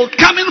people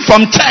coming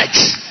from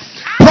church,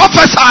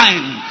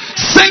 prophesying,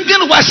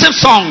 singing worship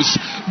songs.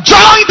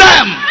 Join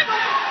them.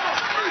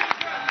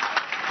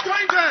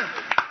 Join them.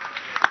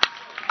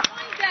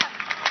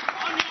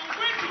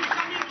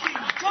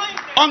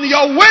 On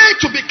your way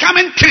to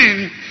becoming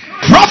king,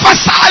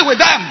 prophesy with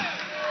them.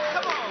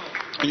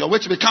 On your way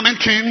to becoming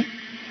king,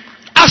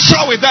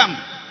 usher with them.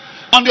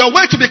 On your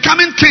way to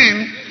becoming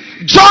king,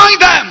 join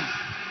them.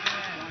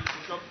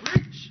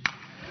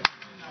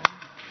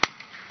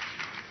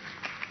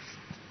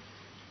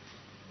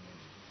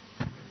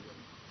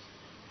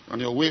 On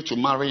your way to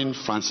marrying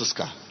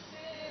Francisca,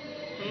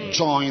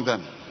 join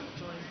them.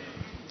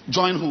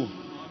 Join who?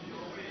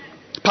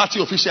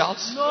 Party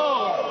officials?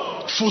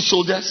 No. Foot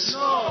soldiers?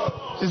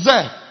 No. Is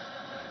there?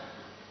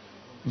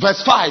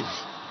 Verse 5.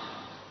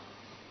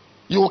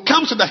 You will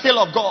come to the hill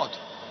of God.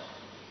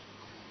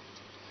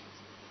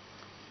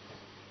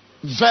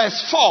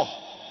 Verse 4.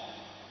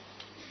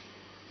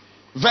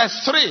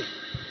 Verse 3.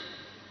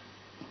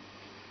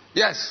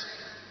 Yes.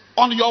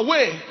 On your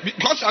way,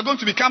 because you are going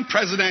to become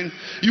president,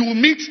 you will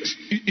meet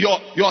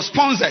your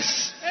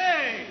sponsors.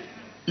 Hey.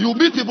 You will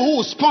meet people who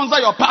will sponsor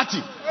your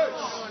party.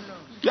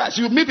 Yes,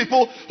 you meet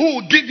people who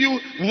will give you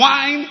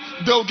wine,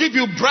 they'll give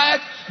you bread,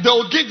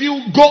 they'll give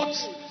you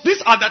goats. These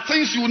are the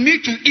things you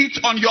need to eat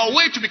on your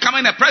way to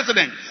becoming a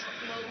president.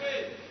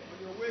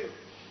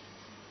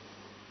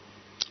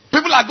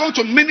 People are going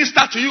to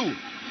minister to you.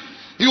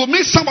 You will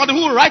meet somebody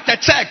who will write a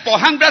check for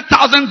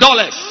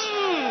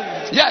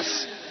 $100,000.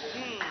 Yes.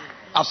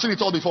 I've seen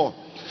it all before.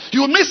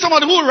 You will meet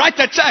somebody who will write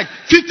a check,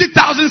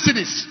 50,000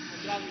 cedis.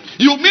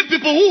 You will meet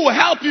people who will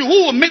help you,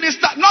 who will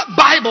minister, not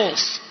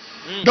Bibles.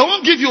 They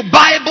won't give you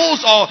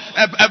Bibles or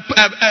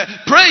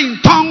pray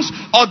in tongues,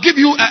 or give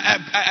you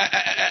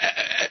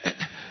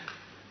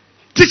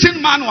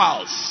teaching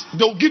manuals.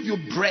 They'll give you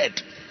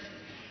bread.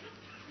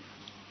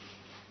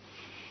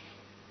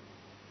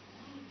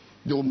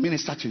 They will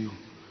minister to you.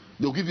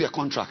 They'll give you a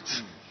contract.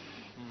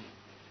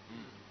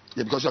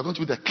 Yeah, because you are going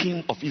to be the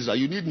king of Israel.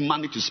 You need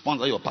money to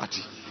sponsor your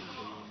party.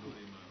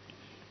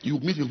 You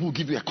meet people who will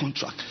give you a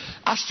contract.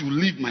 As you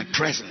leave my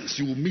presence,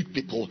 you will meet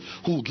people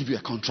who will give you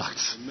a contract.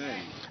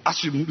 Amen.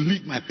 As you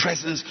leave my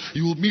presence,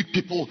 you will meet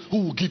people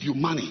who will give you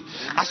money.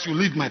 As you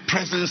leave my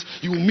presence,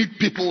 you will meet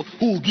people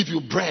who will give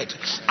you bread.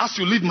 As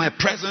you leave my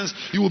presence,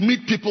 you will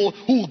meet people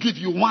who will give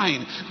you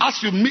wine.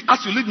 As you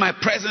leave my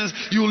presence,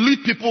 you will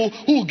meet people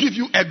who will give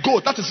you a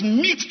goat. That is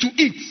meat to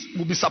eat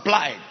will be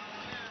supplied.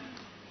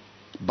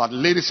 But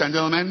ladies and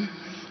gentlemen,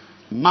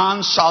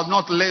 man shall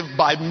not live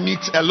by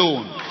meat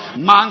alone.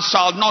 Man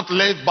shall not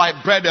live by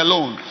bread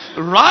alone.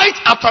 Right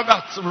after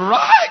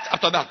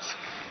that,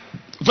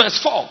 verse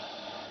 4,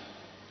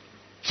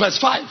 verse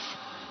 5.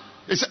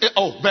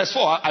 Verse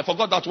 4, I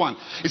forgot that one.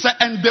 It said,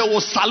 and they will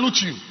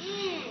salute you.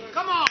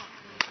 Come on.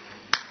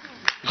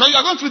 Because you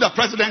are going to be the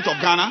president of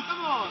Ghana.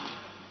 Come on.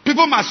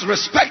 People must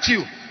respect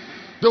you.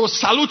 They will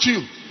salute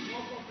you.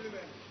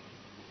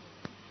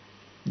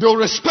 They will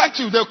respect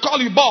you. They will call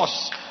you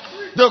boss.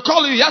 They will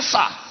call you yes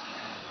sir.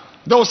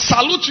 They will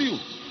salute you.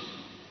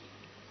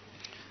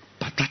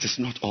 But that is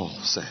not all,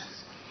 sir.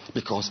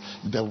 Because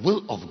the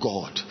will of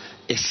God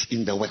is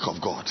in the work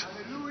of God.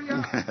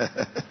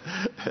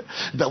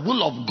 The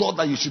will of God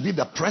that you should be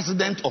the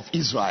president of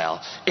Israel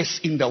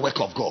is in the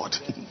work of God.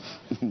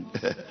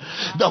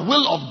 The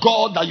will of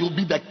God that you'll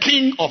be the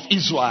king of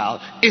Israel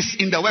is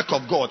in the work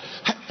of God.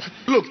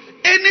 Look,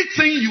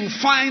 anything you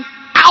find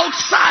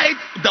outside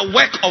the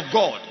work of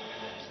God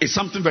is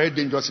something very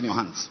dangerous in your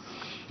hands.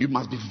 You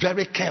must be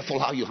very careful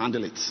how you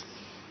handle it.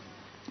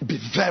 Be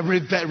very,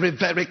 very,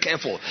 very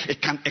careful.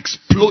 It can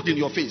explode in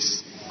your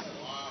face.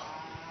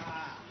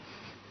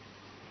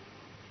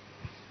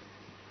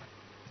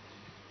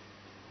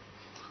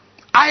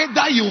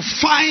 Either you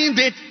find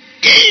it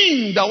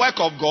in the work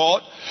of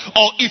God,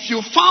 or if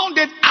you found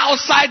it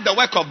outside the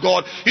work of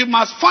God, you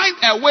must find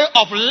a way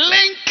of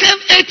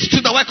linking it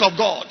to the work of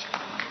God.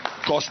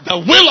 Because the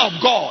will of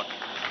God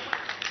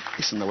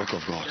is in the work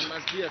of God. There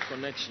must be a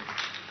connection.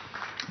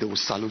 They will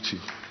salute you.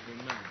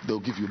 Amen. They will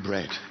give you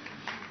bread.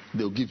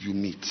 They will give you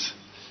meat.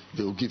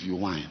 They will give you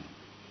wine.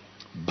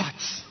 But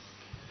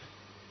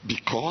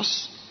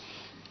because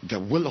the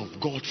will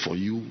of God for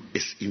you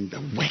is in the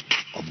work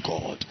of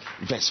God.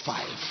 Verse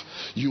 5.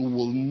 You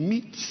will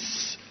meet.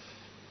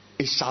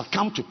 It shall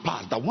come to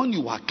pass that when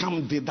you are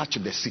come thither to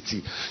the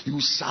city,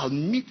 you shall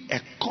meet a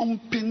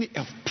company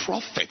of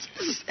prophets.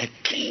 This is a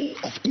king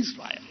of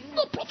Israel.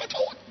 No prophet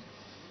for what?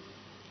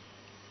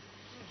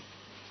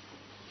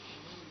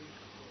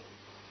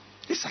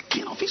 He's a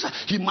king of Israel.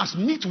 He must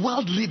meet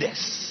world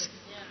leaders.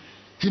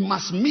 He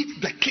must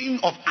meet the king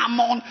of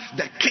Ammon,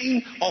 the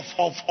king of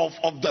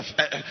the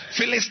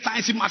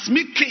Philistines. He must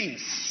meet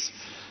kings.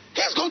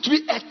 He's going to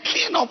be a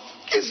king of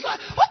Israel.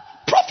 What?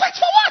 Prophets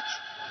for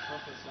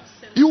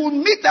what? You will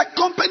meet a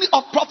company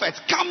of prophets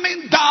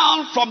coming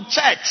down from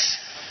church.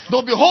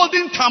 They'll be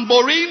holding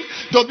tambourine,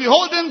 they'll be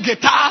holding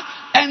guitar,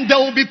 and they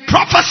will be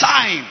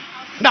prophesying.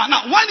 Now,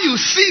 when you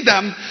see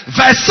them,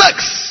 verse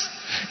 6.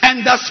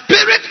 And the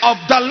Spirit of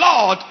the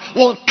Lord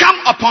will come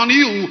upon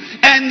you,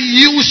 and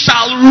you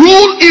shall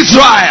rule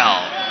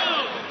Israel.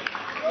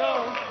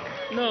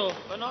 No,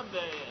 we're not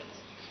there yet.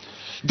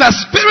 The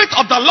Spirit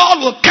of the Lord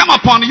will come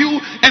upon you,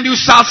 and you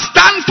shall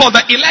stand for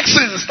the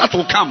elections that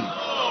will come.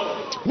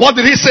 What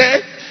did he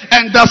say?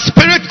 And the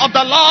Spirit of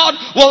the Lord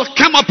will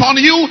come upon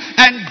you,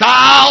 and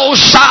thou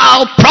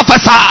shalt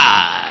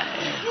prophesy.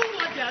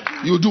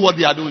 You do what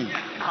they are doing.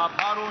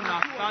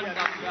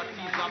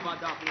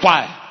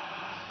 Why?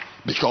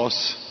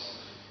 Because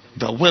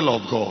the will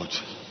of God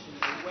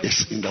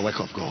is in the work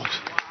of God.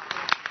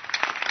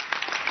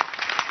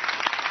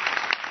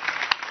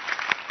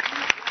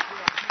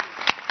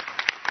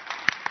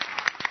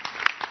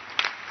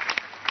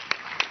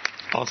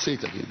 I'll say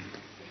it again.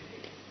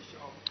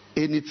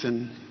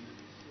 Anything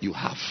you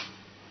have,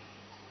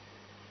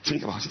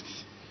 think about it.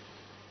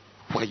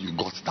 Where you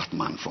got that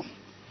man from.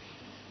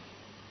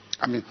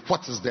 I mean,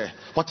 what is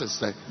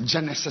the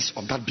genesis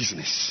of that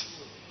business?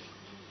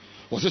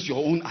 Was it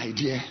your own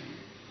idea?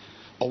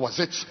 Or was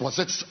it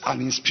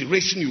an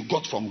inspiration you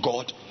got from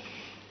God?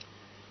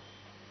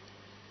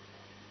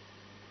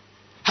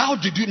 How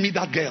did you meet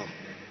that girl?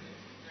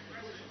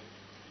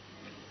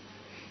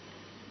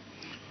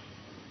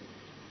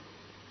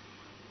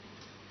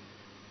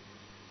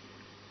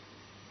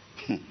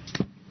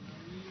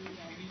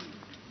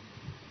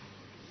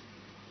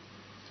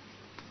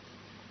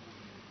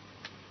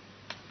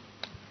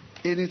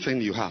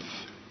 Anything you have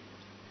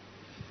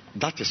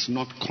that is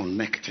not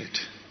connected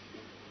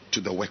to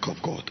the work of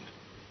God,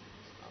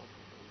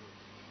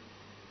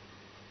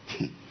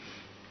 you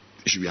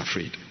should be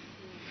afraid.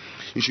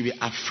 You should be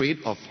afraid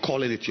of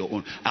calling it your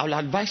own. I will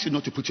advise you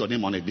not to put your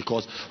name on it,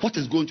 because what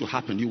is going to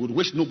happen, you would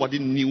wish nobody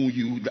knew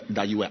you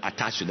that you were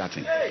attached to that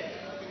thing.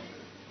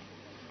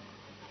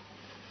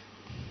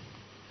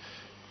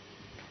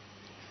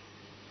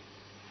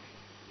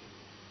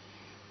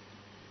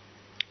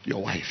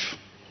 your wife,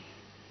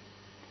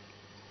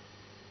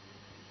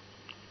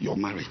 your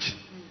marriage.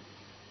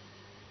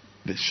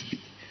 There should be,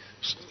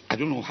 I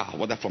don't know how,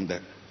 whether from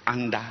the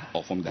under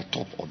or from the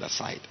top or the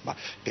side, but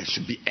there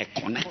should be a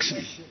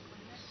connection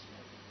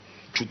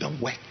to the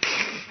work.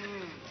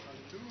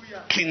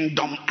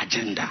 Kingdom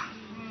agenda.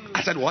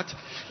 I said what?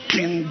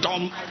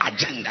 Kingdom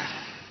agenda.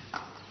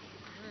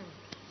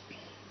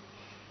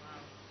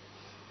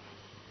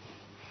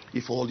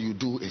 If all you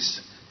do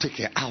is take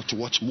her out to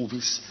watch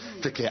movies,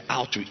 take her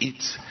out to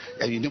eat,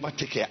 and you never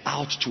take her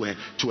out to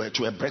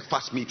a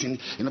breakfast meeting,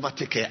 you never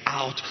take her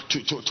out to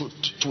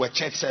a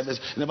church service,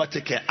 you never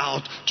take her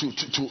out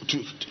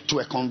to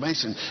a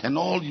convention, and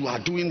all you are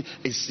doing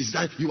is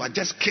that you are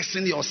just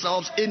kissing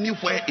yourselves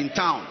anywhere in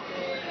town.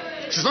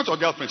 She's not your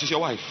girlfriend, she's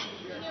your wife.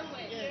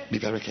 Be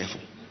very careful.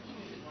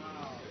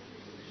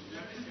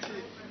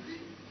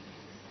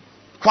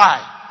 Why?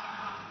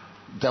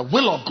 The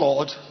will of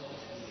God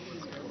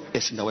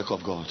is in the work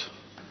of God.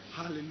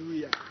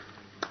 Hallelujah.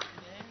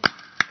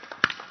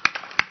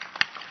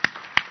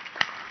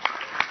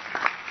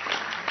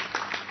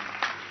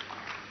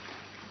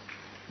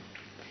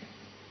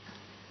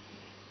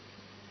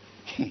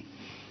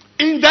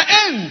 In the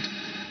end,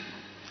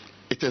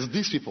 it is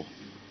these people.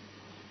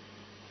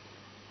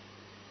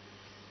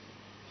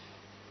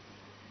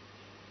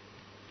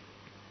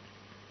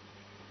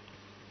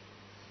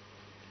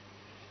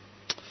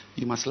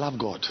 You must love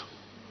God.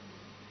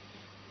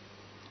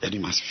 And you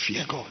must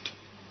fear God.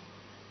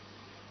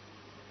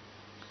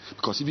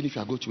 Because even if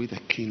you are going to be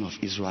the king of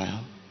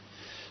Israel,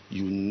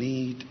 you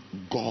need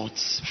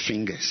God's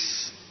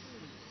fingers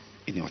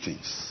in your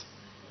things.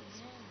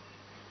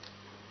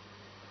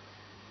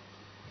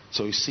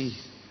 So you see,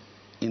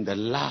 in the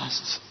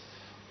last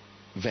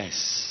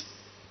verse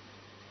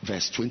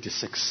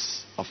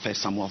 26 of 1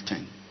 Samuel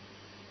 10,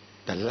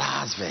 the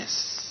last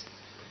verse,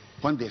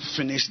 when they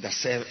finished the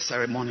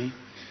ceremony,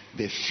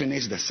 they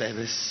finished the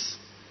service,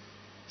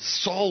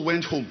 Saul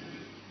went home.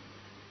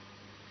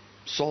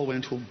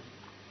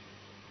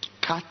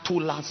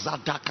 Katula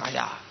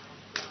Zadakaya.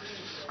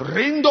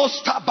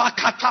 Rindos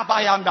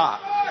Tabakatabayanda.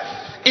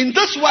 In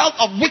this world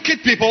of wicked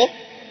people,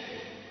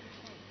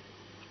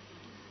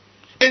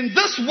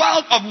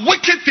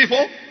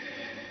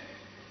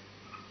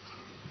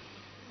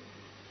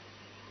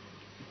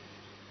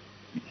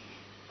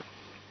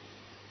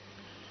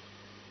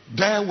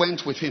 there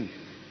went with him.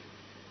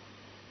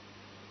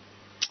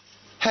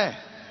 Hey,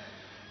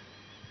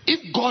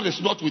 if God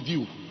is not with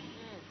you,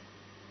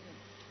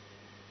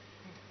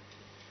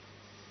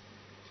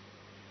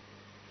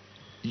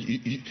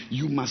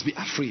 you must be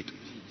afraid.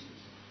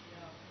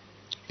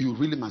 You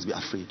really must be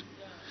afraid.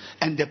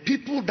 And the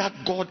people that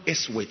God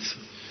is with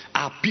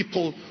are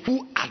people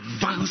who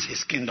advance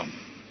his kingdom,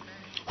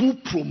 who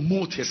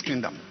promote his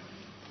kingdom.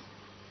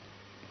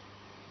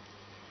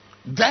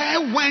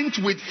 There went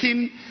with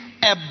him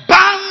a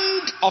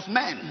band of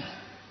men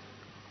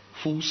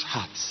whose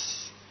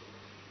hearts,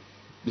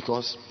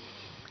 because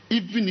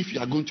even if you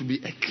are going to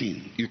be a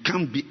king, you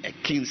can't be a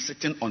king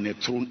sitting on a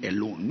throne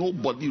alone.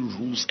 Nobody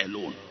rules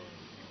alone.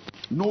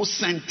 No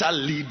center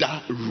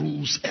leader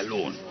rules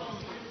alone.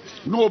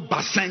 No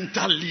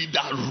bacenta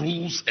leader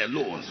rules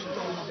alone.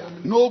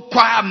 No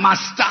choir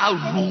master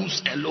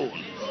rules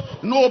alone.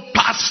 No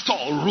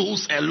pastor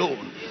rules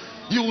alone.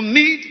 You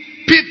need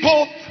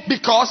people,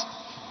 because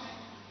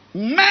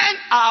men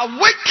are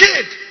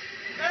wicked.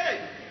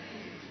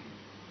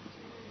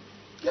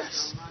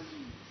 Yes.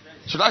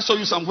 Should I show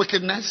you some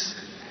wickedness?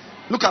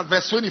 Look at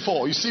verse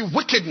 24. You see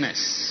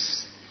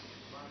wickedness.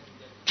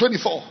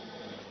 24.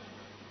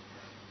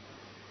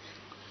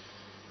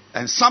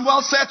 And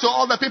Samuel said to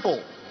all the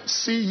people,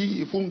 see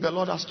ye whom the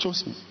Lord has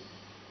chosen.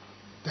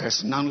 There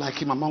is none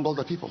like him among all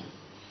the people.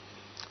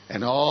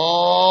 And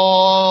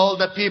all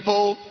the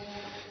people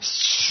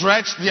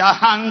stretched their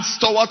hands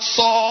towards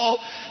Saul.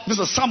 This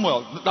is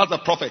Samuel, that's the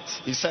prophet.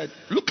 He said,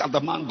 look at the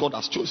man God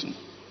has chosen.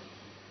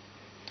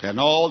 And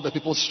all the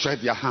people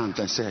stretched their hands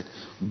and said,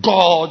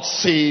 God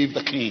save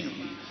the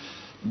king.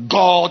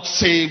 God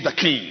save the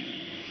king.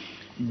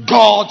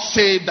 God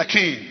save the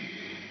king.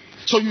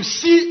 So you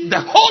see the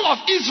whole of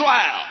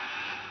Israel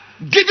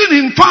giving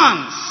him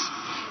thanks.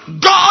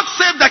 God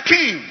save the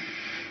king.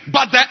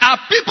 But there are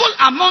people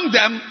among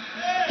them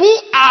who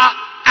are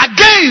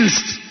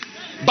against.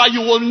 But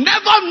you will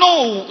never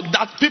know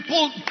that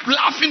people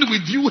laughing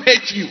with you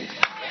hate you.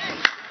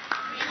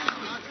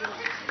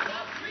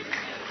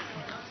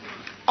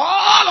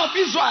 All of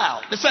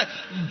Israel, they said,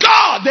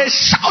 God, they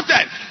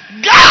shouted,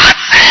 God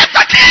save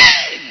the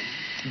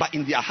king. But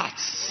in their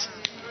hearts.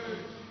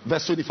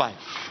 Verse 25.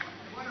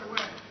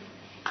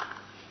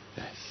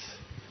 Yes.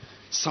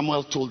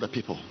 Samuel told the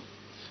people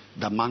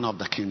the manner of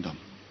the kingdom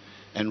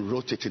and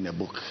wrote it in a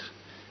book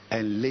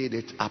and laid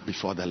it up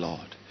before the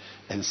Lord.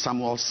 And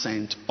Samuel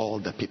sent all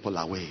the people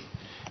away,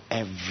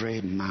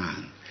 every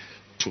man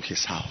to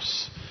his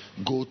house.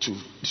 Go to,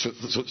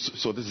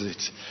 so this is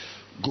it.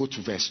 Go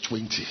to verse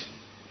 20.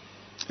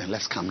 And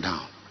let's come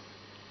down.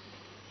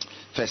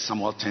 1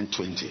 Samuel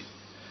 10:20.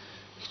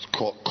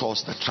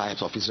 Cause the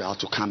tribes of Israel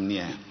to come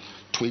near.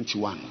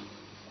 21.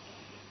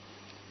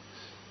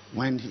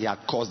 When he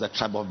had caused the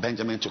tribe of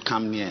Benjamin to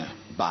come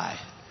nearby,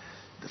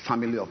 the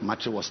family of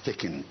Matri was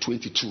taken.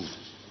 22.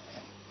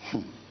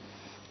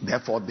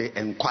 Therefore they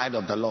inquired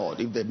of the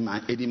Lord if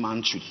any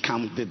man should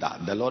come thither.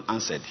 The Lord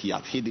answered, he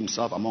hath hid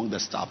himself among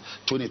the staff.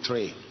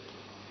 23.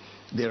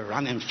 They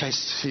ran and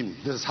fetched him.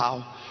 This is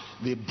how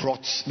they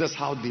brought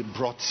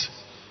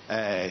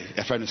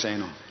a friend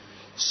saying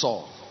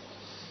Saul.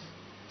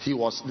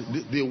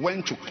 They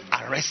went to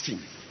arrest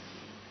him.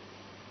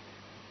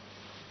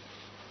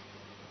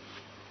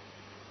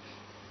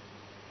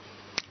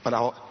 But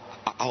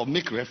I'll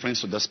make reference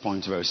to this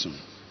point very soon.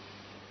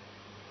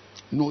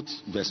 Note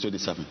verse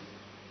 27.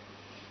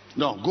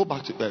 No, go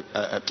back to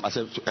I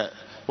said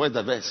where's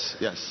the verse?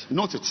 Yes,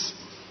 note it.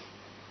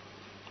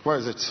 Where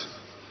is it?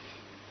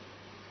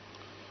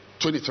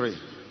 23.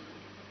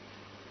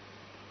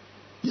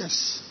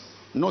 Yes,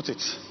 note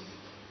it.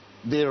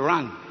 They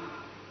ran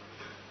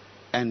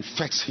and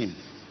fetched him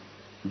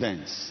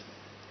thence.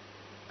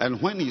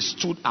 And when he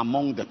stood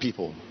among the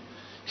people,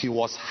 he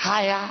was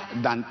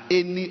higher than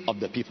any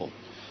of the people,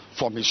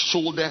 from his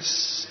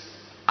shoulders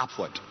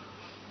upward.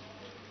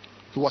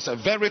 He was a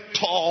very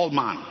tall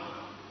man.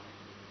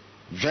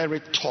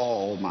 Very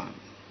tall man.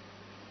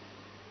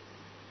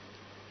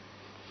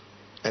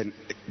 And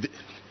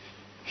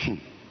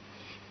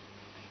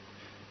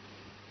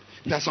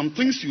there are some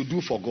things you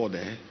do for God,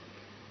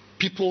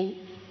 people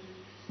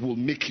will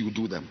make you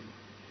do them.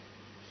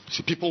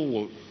 So people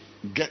will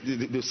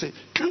they'll say,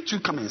 can't you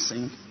come and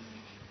sing?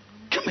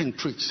 Come and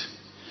preach.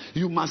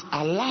 You must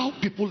allow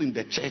people in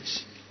the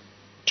church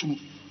to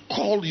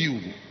call you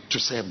to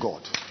serve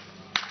God.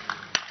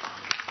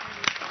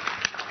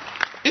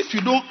 If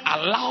you don't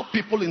allow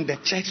people in the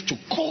church to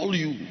call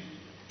you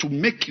to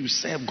make you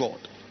serve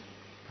God,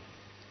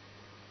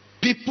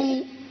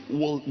 people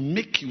will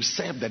make you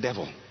serve the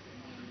devil.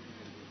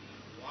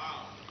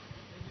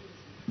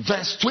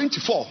 Verse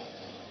 24.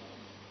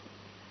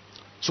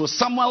 So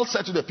Samuel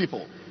said to the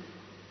people,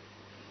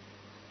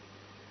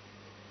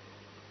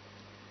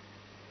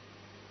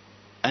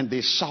 and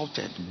they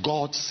shouted,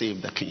 God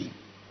save the king.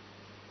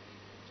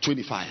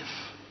 25.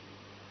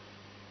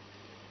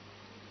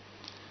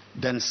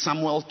 Then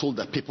Samuel told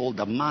the people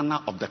the manner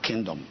of the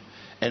kingdom,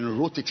 and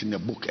wrote it in a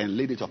book and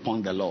laid it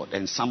upon the Lord.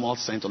 And Samuel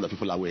sent all the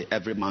people away,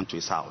 every man to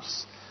his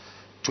house.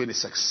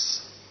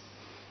 26.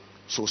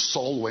 So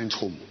Saul went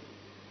home,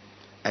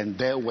 and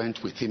there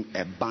went with him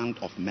a band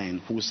of men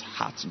whose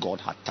hearts God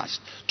had touched.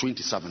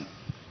 27.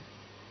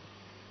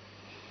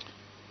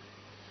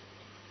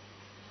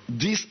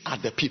 These are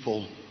the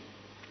people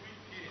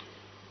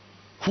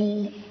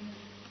who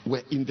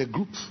were in the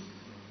group,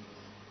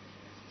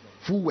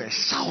 who were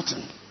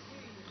shouting,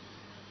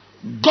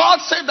 God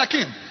save the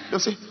king. They'll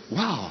say,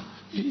 wow,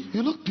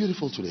 you look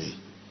beautiful today.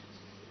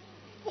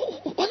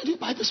 What did you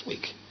buy this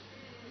week?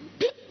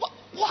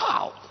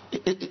 Wow.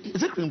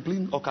 Is it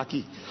Crimplin or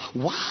khaki?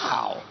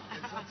 Wow.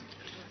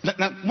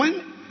 Now,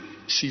 when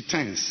she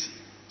turns,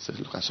 says,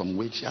 look at some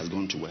weight she has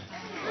gone to wear.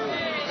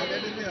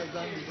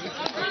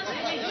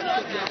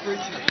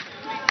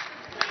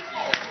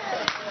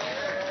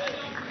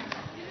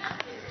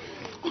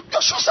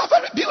 Your shoes are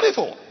very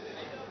beautiful.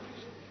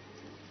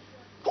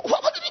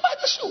 What did you buy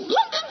the shoe?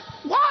 London?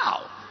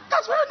 Wow.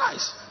 That's very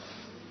nice.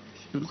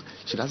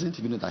 She doesn't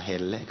even know that her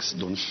legs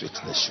don't fit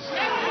the shoe.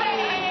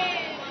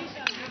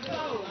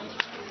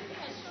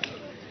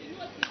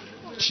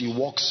 She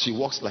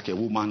walks like a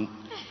woman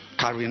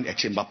carrying a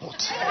chamber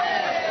pot.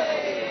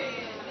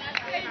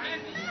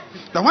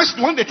 Now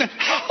when they think,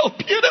 how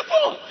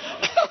beautiful!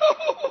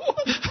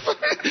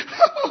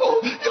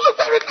 You look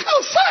very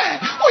close, sir.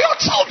 Oh, your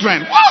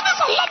children. Wow,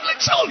 these are lovely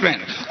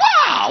children.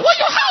 Wow, well,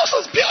 your house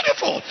is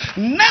beautiful.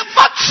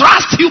 Never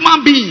trust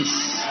human beings.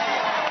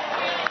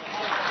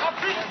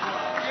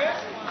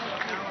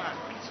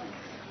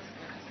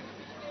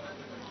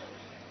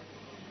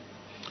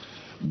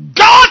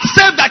 God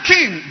saved the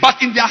king,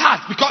 but in their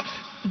heart, because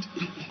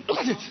look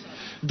at it.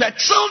 The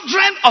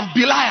children of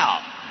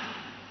Belial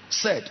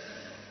said,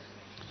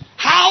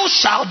 how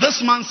shall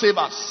this man save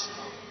us?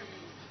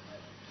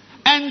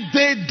 And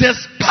they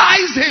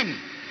despised him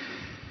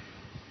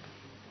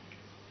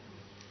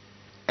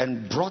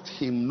and brought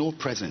him no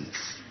presents.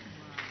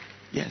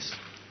 Yes.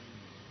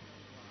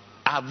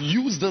 I've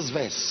used this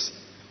verse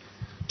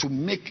to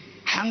make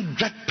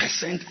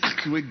 100%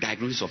 accurate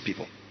diagnosis of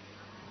people.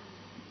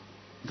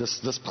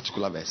 This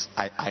particular verse.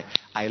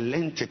 I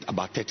learned it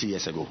about 30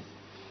 years ago.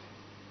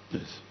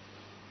 Yes.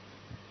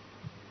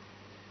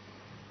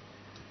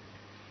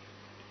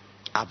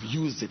 I've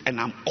used it and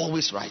I'm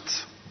always right.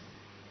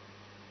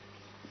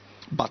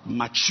 But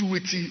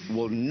maturity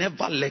will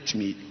never let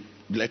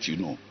you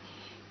know.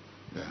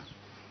 Yeah.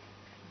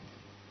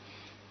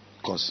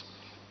 Because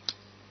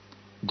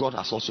God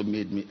has also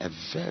made me a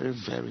very,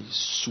 very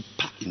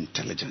super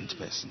intelligent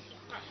person.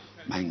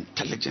 My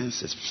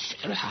intelligence is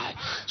very high.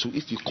 So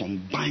if you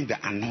combine the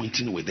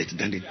anointing with it,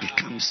 then it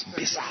becomes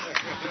bizarre.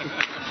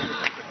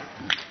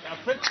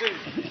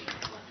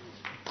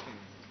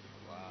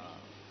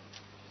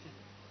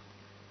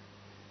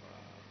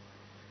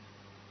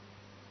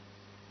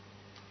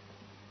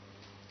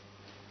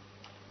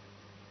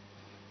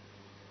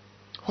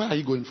 Where are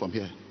you going from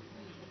here?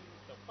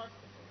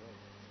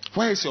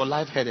 Where is your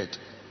life headed?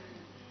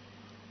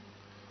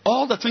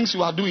 All the things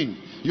you are doing,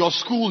 your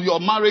school, your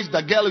marriage,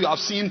 the girl you have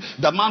seen,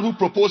 the man who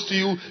proposed to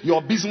you,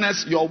 your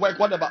business, your work,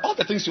 whatever, all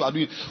the things you are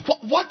doing.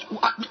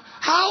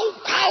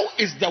 How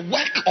is the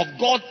work of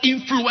God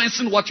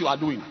influencing what you are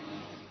doing?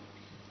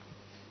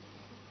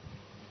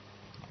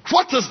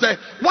 What is the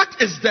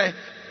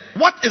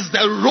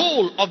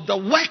role of the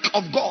work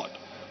of God?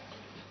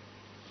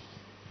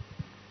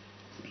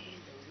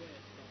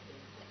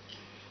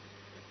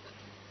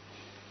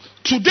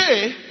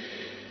 Today,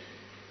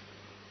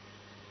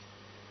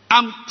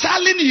 I'm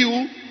telling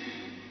you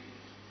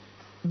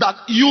that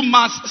you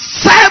must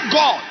serve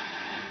God.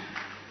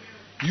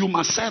 You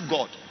must serve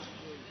God.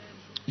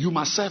 You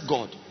must serve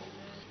God.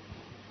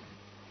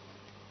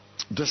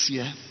 This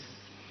year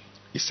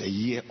is a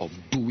year of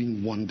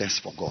doing wonders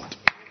for God.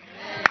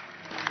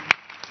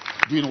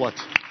 Doing what?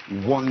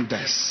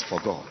 Wonders for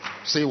God.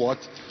 Say what?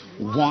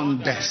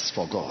 Wonders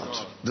for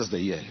God. This is the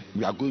year.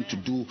 We are going to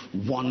do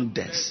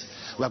wonders.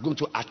 We are going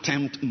to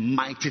attempt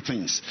mighty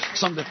things.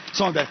 Some of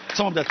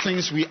the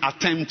things we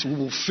attempt, we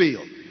will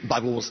fail,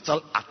 but we will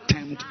still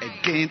attempt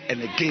again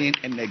and again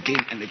and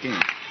again and again.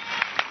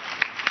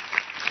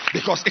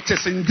 Because it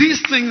is in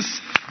these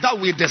things that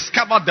we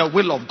discover the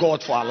will of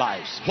God for our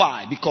lives.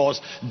 Why?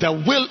 Because the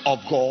will of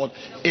God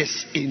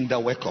is in the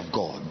work of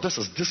God. This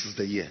is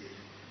the year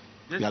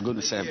we are going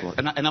to serve God.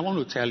 And I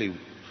want to tell you,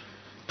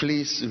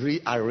 please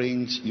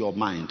rearrange your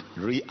mind,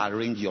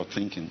 rearrange your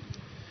thinking,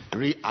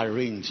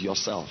 rearrange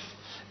yourself,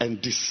 and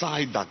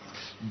decide that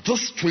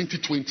this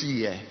 2020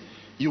 year,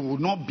 you will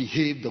not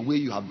behave the way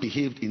you have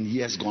behaved in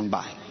years gone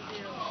by.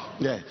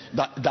 Yeah,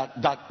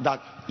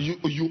 that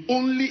you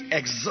only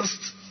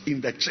exist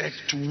in the church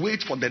to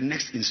wait for the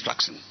next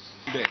instruction.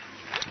 Yeah.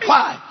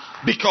 Why?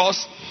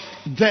 Because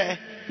the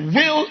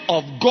will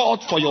of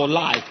God for your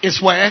life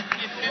is where?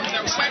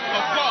 It's the work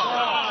of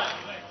God.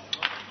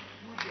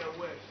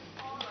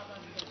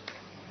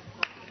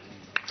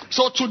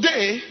 So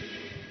today,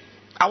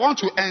 I want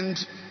to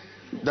end.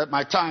 That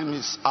my time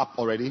is up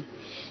already.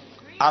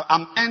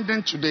 I'm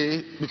ending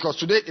today because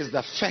today is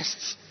the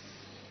first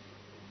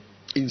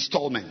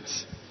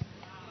installment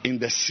in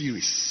the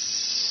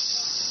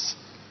series.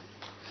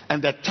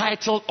 And the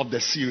title of the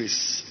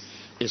series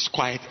is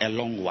quite a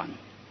long one.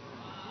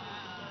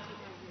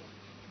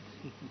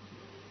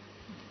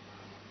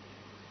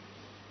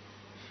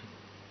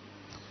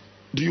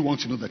 Do you want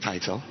to know the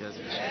title? Yes.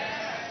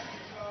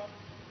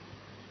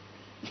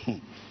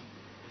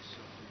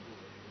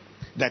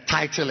 The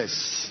title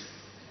is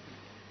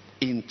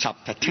in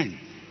chapter 10.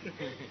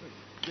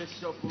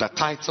 The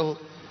title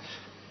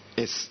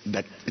is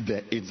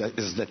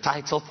the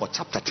title for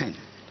chapter 10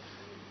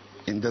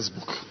 in this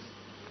book.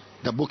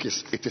 The book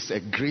is "It is a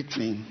great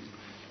thing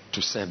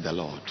to serve the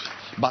Lord."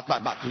 But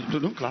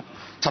don't clap.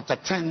 Chapter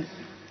 10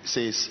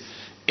 says,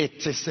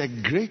 "It is a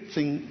great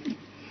thing."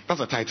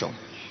 That's the title.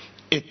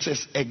 It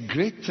is a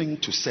great thing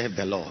to serve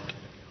the Lord.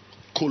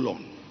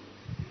 Colon.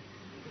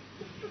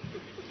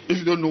 If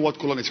you don't know what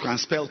colon is, you can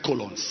spell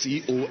colon.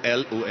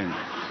 C-O-L-O-N.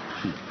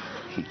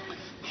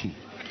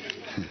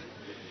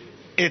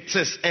 It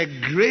is a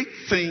great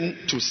thing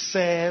to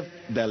serve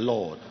the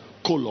Lord.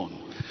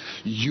 Colon.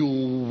 You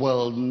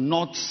will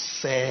not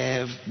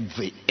serve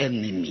the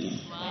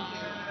enemy.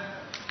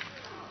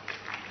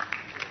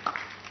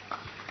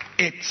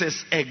 It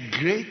is a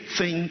great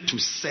thing to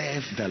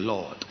serve the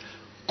Lord.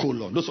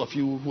 Colon. Those of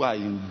you who are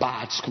in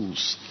bad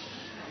schools,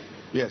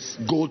 yes,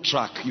 go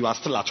track. You are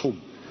still at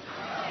home.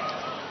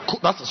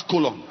 That is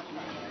colon.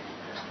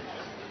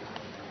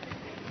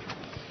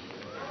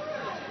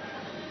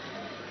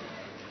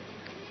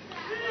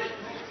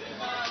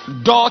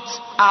 Dot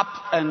up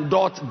and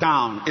dot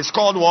down is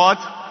called what?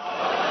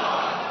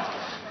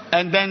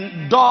 And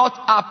then dot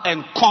up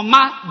and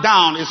comma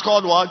down is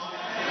called what?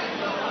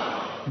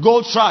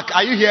 Go track.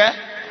 Are you here?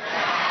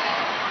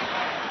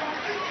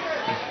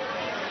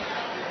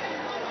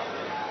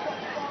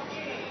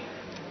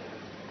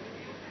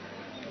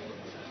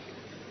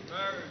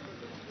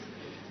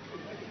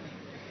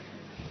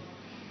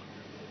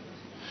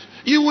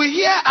 You will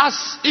hear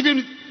us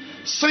even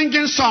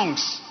singing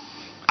songs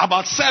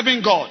about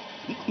serving God.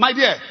 My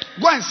dear,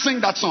 go and sing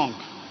that song.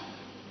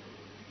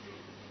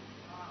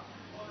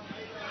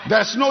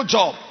 There's no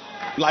job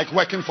like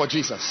working for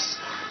Jesus.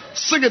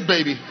 Sing it,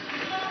 baby.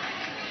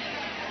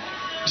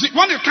 See,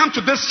 when you come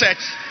to this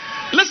church,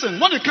 listen,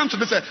 when you come to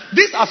this church,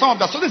 these are some of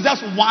the songs. This is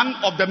just one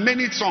of the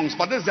many songs,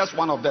 but this is just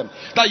one of them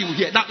that you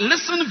hear. Now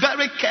listen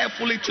very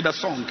carefully to the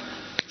song.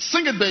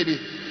 Sing it, baby.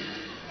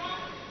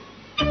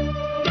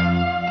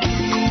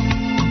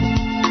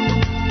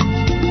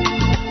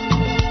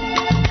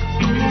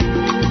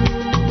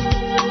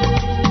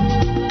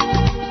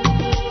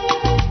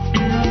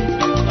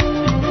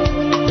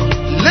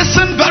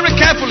 Listen very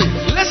carefully.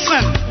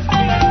 Listen.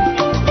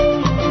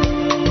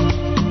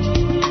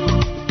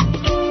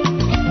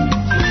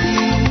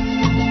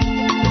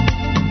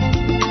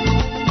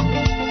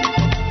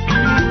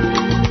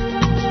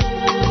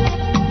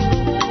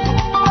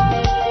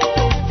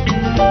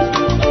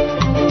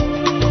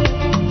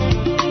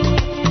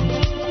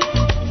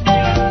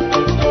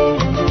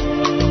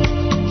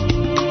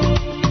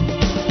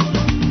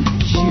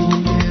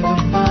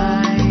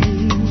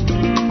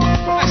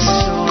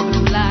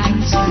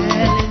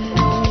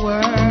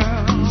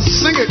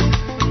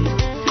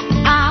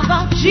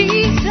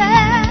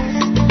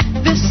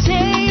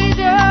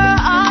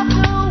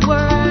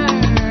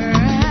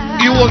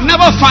 will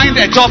never find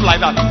a job like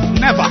that.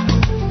 Never.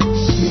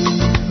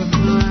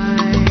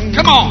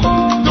 Come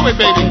on, do it,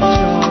 baby.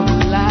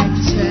 Like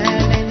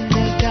telling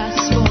the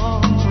gospel,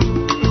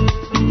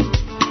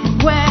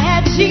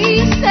 where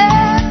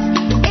Jesus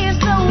is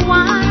the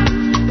one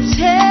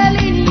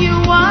telling you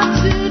what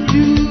to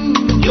do.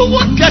 You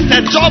won't get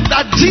a job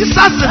that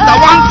Jesus is the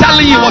one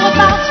telling you what to do.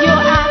 About your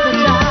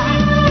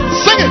appetite.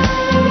 Sing it.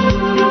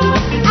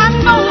 I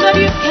know that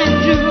you can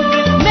do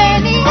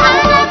many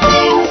other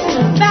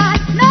things that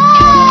no.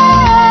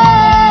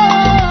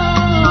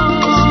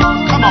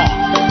 Come on.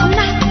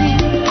 Nothing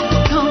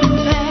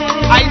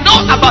compares. I know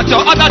about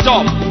your other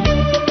job.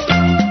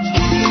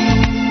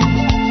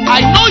 I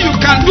know you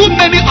can do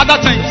many other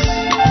things,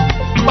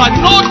 but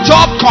no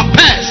job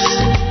compares.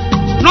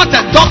 Not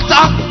a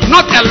doctor,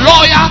 not a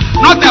lawyer,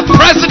 not a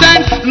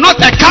president, not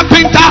a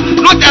carpenter,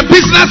 not a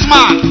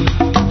businessman.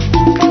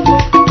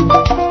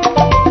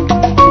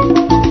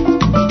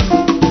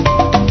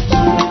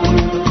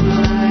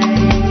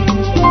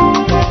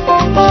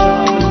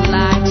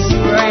 Like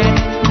spreading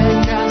the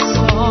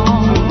gospel.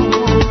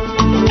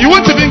 You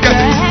won't even get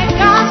it. The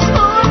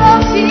gospel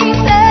of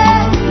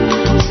Jesus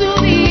to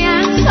the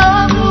ends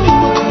of the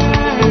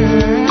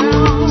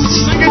world.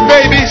 Sing it,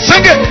 baby,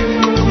 sing it.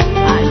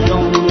 I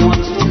don't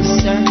want to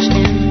search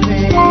in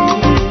vain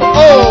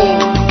Oh,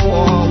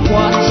 for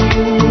what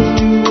you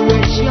do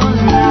with your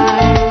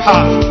life. ha.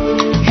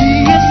 He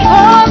is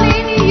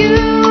calling you.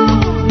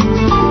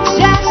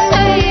 Just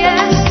say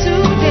yes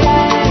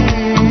today.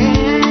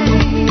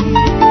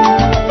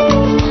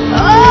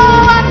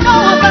 Oh, I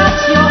know about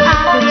your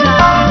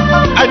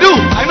appetite. I do,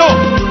 I know.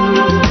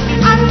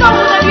 I know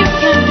that you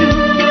can do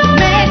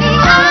many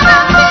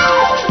other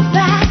things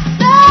that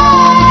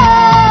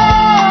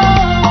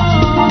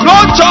No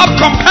job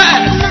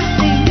compares.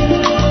 nothing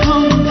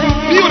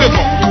compares.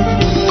 Beautiful.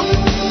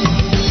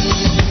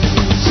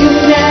 You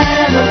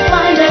never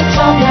find a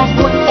job like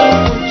working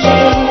for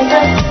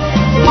Jesus.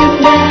 You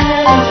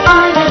never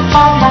find a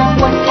job like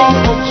working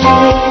for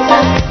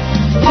Jesus.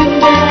 You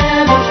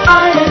never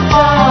find a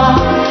job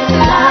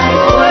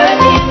like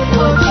working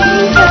for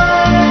Jesus.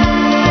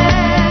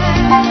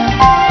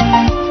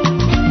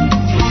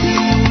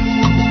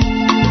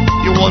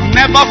 You will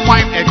never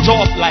find a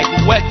job like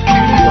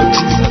working for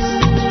Jesus.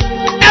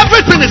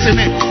 Everything is in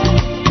it.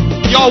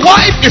 Your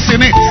wife is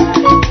in it.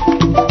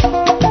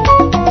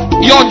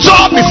 Your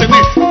job is in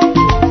it.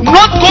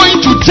 Not going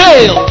to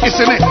jail is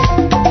in it.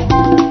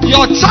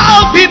 Your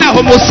child being a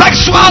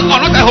homosexual or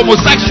not a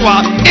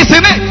homosexual is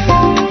in it.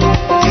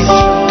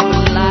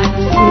 Like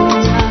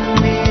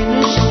full-time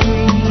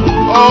ministry.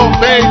 Oh,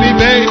 baby,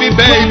 baby,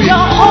 baby. Your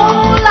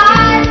whole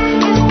life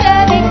is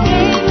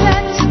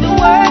dedicated to the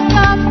work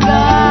of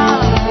God.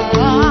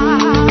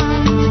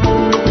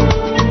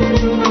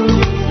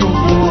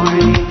 From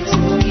morning to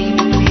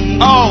evening.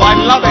 Oh, I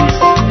love it.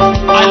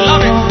 I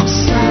love it. From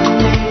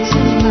Sunday to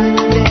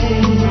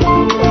Monday.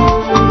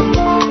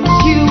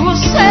 You will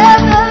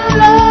serve the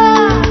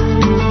Lord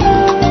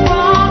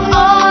from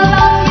all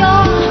of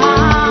your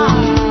heart.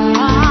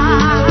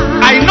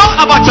 I know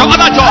about your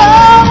other job. Oh,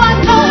 I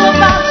know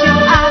about your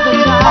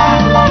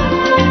appetite.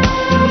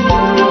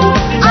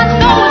 I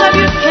know that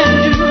you can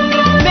do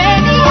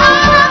many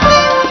other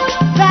things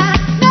that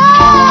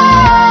nothing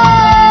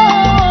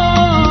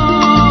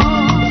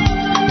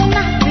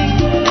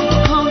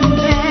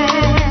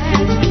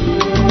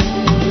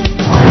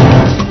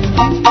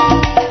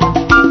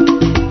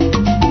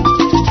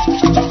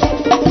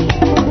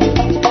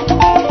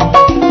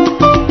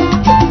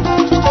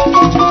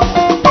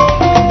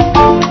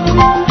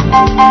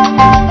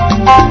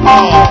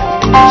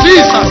Oh,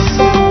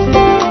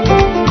 Jesus.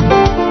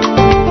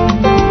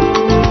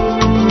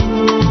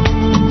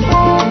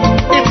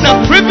 It's a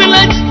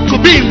privilege to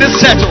be in this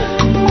settle.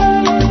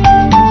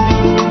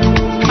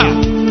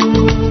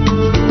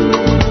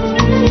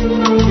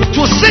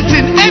 To sit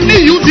in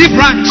any UD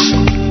branch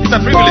is a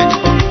privilege.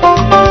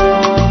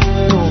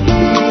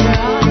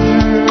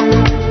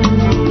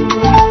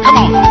 Come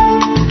on.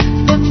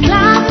 The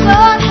plan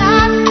God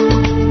has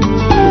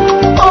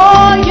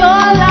for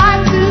your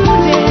life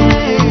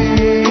today.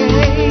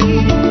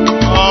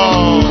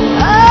 Oh,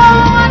 I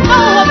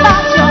know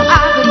about your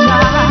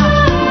appetite.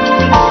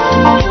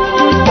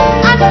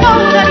 I know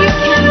that you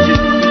can do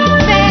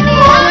many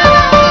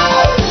other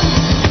things.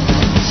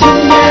 You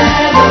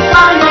never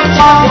find a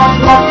job like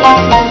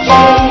working for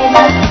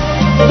Jesus.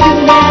 You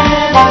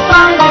never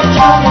find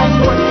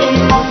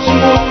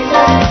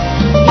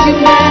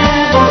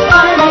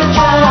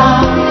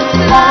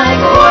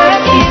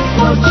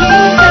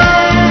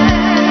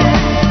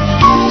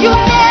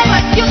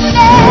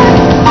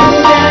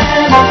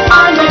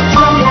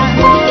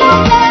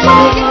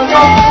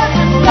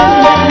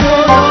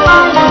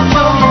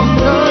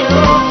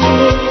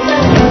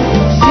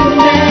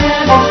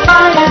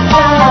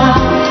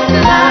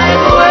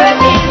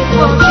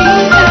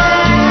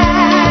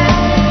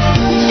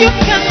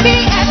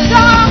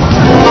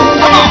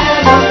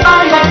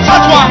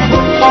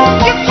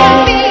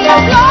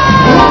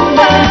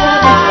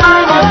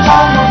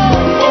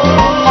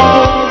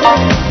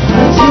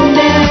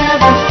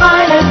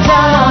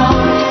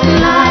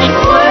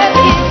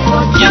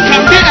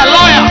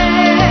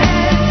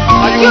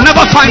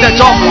find a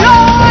job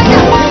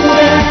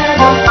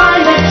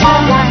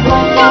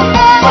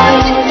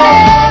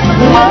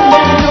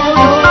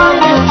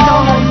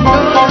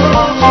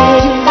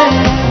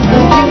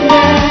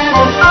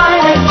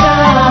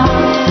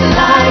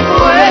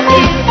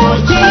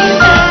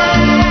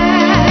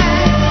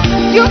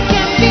You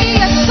can be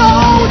a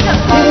soldier.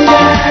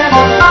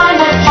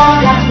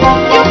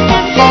 You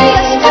can be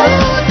a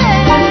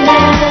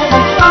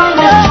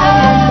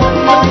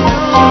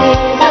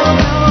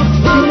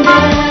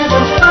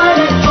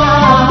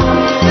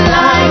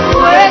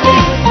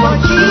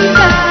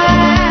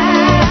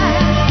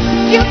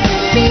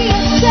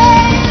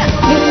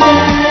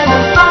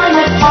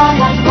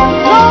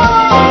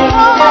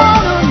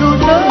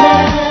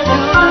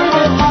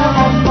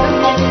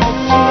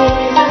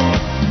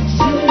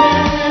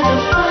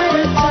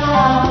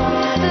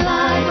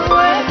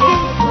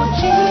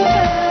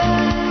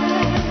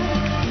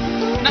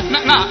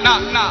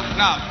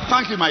Now,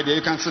 thank you, my dear.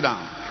 You can sit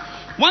down.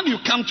 When you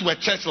come to a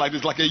church like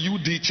this, like a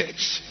UD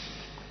church,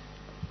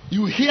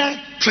 you hear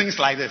things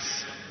like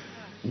this: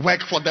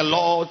 work for the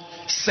Lord,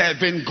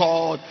 serving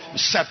God,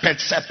 shepherd.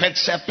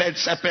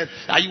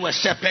 Are you a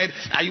shepherd?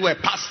 Are you a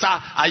pastor?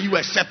 Are you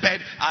a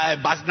shepherd?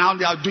 But now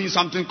they are doing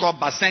something called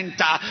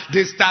Basenta.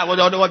 This time,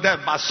 whatever,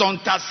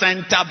 Basonta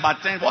Center,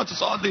 Batent. What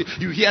is all the?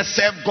 You hear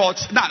serve God.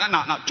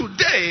 No.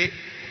 Today,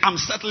 I'm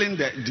settling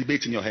the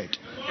debate in your head.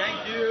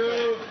 Thank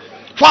you.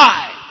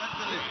 Why?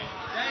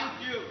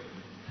 Thank you.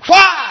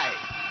 Why?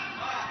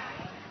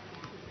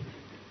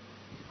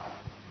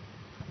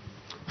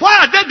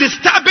 Why are they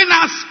disturbing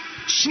us?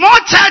 Small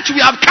church,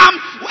 we have come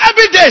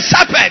every day,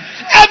 shepherd.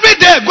 Every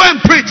day, go and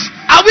preach.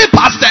 Are we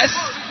pastors?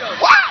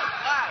 Why?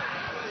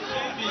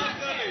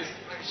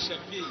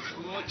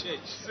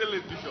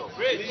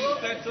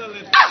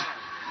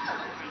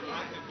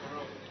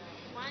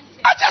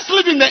 I just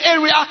live in the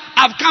area.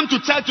 I've come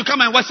to church to come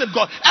and worship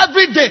God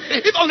every day.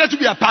 If I wanted to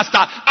be a pastor,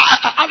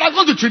 I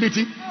go to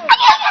Trinity.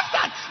 What's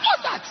that?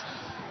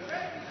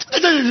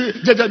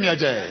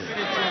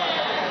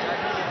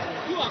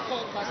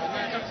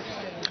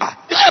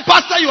 You're a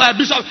pastor, you are a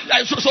bishop.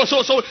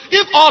 So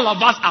if all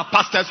of us are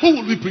pastors, who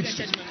will we preach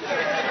to?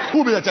 Who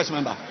will be the church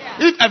member?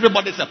 If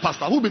everybody is a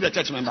pastor, who will be the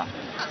church member?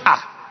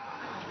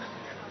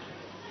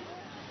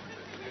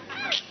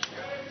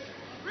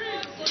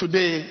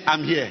 Today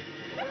I'm here.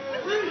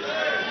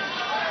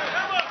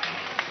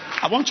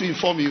 I want to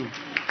inform you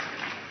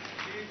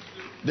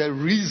the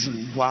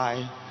reason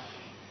why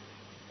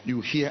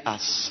you hear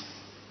us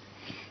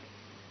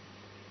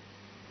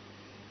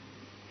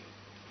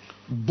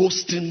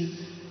boasting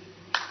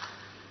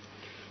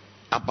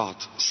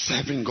about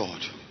serving God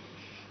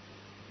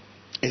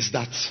is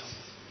that,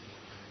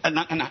 and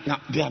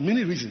now there are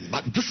many reasons,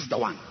 but this is the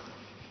one,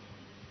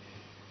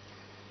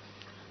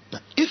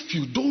 that if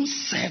you don't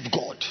serve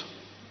God,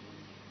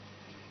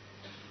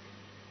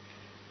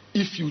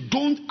 if you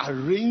don't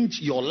arrange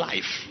your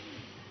life,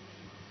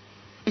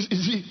 you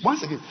see,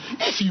 once again,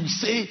 if you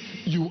say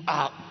you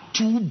are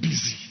too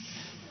busy,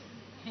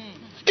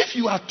 if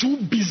you are too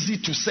busy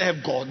to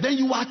serve God, then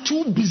you are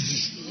too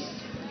busy.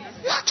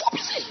 You are too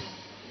busy.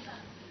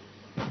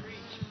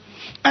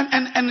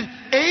 And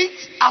 8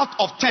 out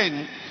of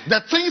 10,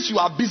 the things you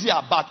are busy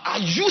about are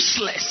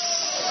useless.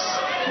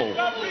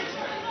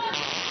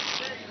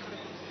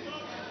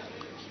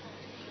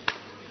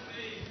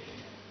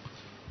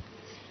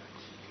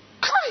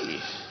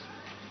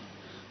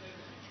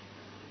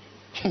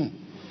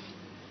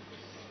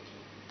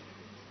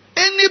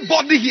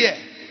 Anybody here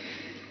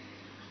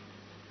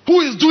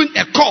who is doing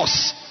a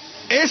course,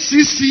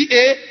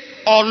 ACCA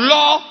or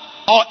law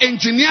or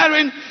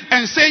engineering,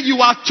 and say you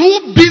are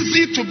too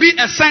busy to be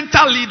a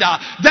center leader,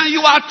 then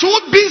you are too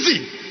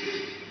busy.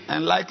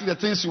 And likely the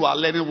things you are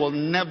learning will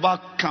never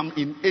come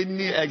in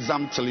any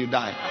exam till you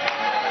die.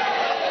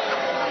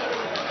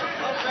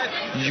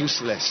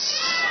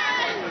 Useless.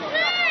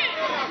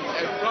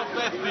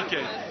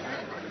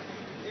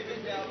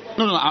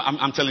 No,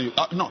 I'm telling you.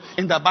 No,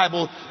 in the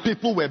Bible,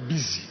 people were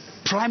busy.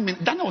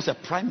 Daniel was a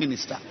prime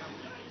minister.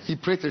 He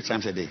prayed 3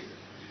 times a day.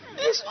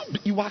 It's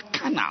not, you are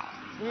carnal.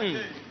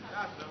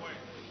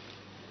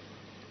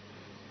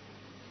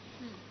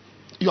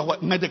 You are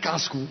what, medical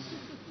school.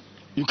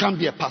 You can't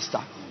be a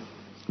pastor.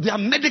 There are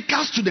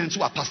medical students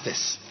who are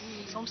pastors.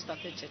 Some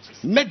started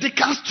churches.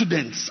 Medical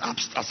students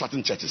are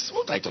certain churches.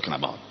 What are you talking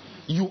about?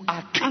 You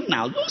are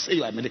carnal. Don't say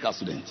you are a medical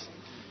student.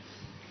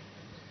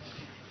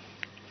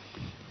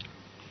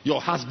 Your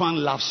husband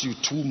loves you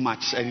too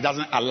much and he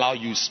doesn't allow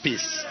you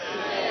space.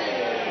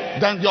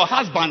 Then your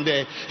husband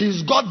there,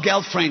 he's got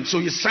girlfriend, so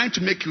he's trying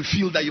to make you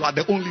feel that you are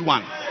the only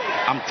one.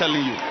 I'm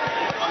telling you,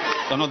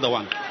 you're not the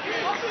one.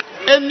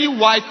 Any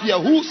wife here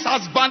whose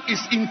husband is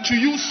into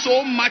you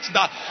so much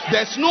that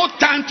there's no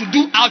time to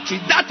do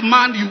outreach, that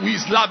man who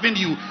is loving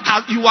you,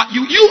 you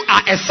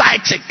are a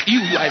side chick.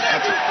 You are a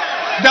side chick.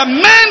 The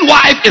main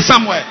wife is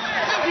somewhere.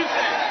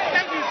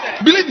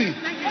 Believe me.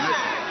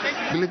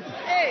 Believe me.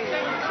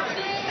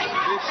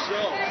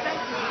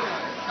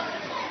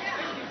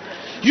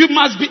 You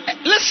must be,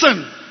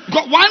 listen,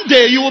 one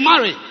day you will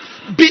marry.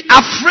 be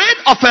afraid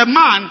of a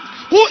man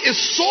who is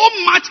so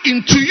much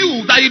into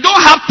you that you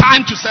don't have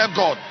time to serve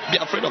God. Be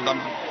afraid of that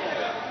man.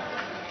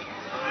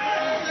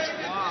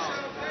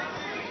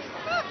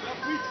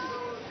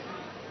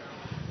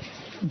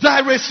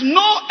 There is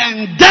no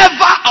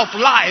endeavor of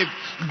life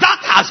that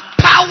has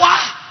power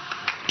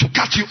to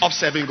cut you off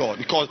serving God,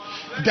 because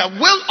the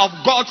will of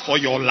God for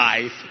your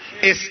life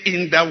is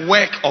in the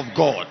work of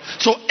God.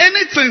 So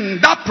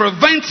anything that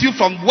prevents you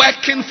from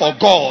working for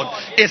God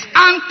is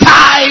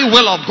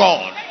anti-will of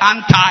God,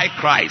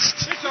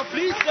 anti-Christ. Bishop,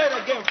 please say it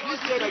again. Please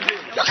say it again.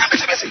 You can't be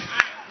busy.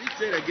 Please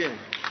say it again.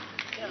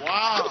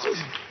 Wow.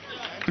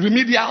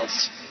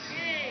 Remedials.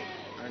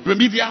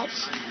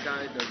 Remedials.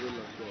 Anti the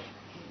will of God.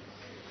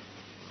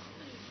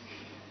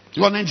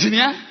 You are an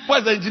engineer?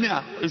 Where's the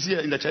engineer? Is he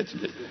here in the church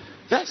today?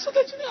 Yes, the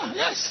engineer.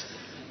 Yes.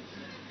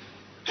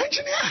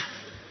 Engineer.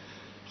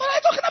 What are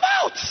you talking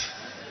about?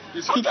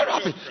 I'm very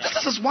happy.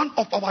 This is one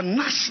of our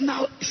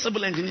national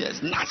civil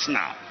engineers.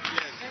 National.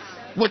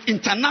 With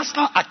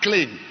international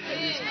acclaim.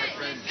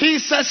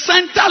 He's a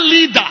center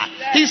leader.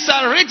 He's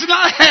a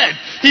regional head.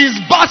 He's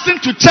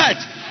busing to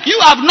church. You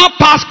have not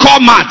passed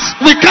core maths.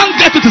 We can't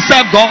get you to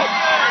serve God.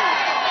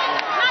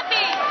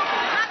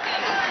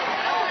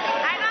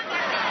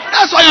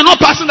 That's why you're not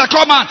passing the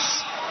core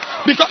maths.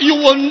 Because you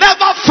will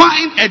never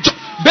find a job.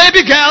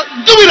 Baby girl,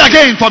 do it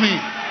again for me.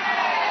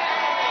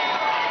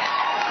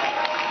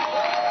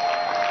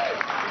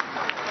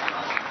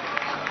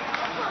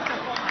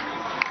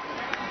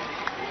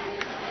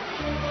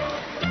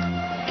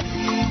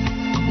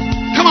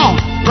 Come on,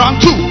 round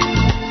 2.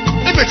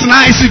 If it's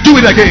nice, you do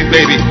it again,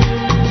 baby.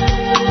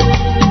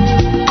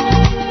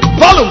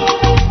 Volume.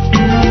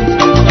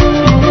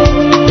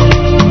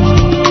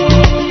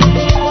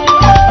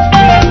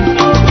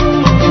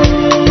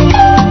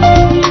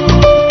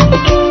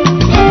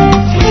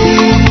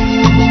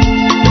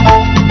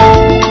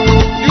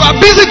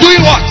 Busy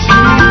doing what?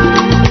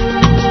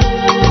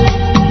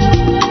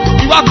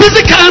 You are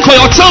busy caring for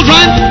your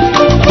children.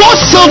 Those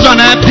children,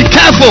 be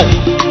careful.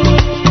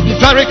 Be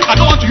very. I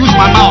don't want to use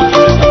my mouth.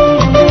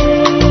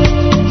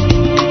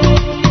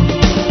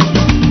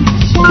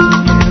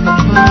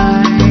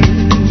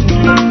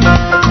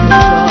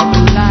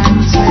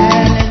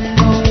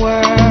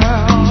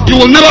 You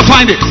will never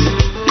find it.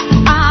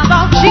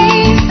 About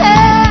Jesus,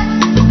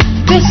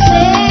 the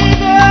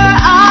Savior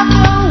of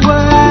the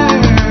world.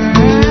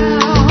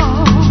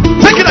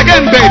 Take it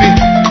again, baby.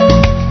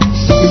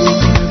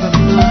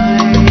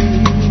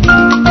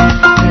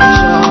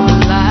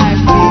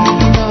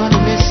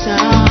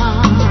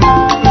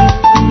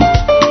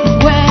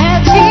 Where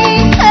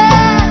Jesus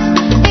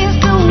is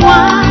the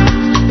one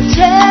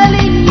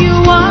telling you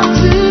what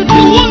to do.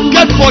 You won't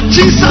get for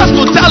Jesus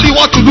to tell you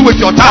what to do with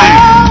your time.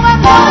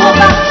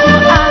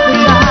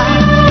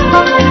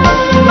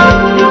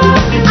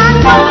 I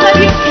know that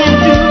you can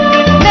do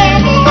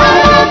many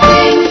other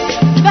things,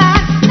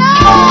 but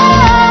nothing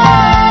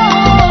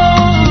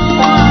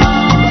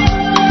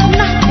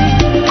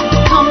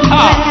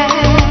compares.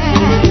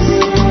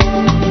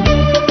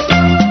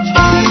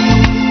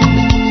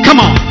 Come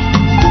on.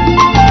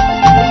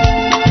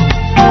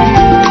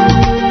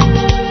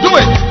 Do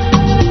it.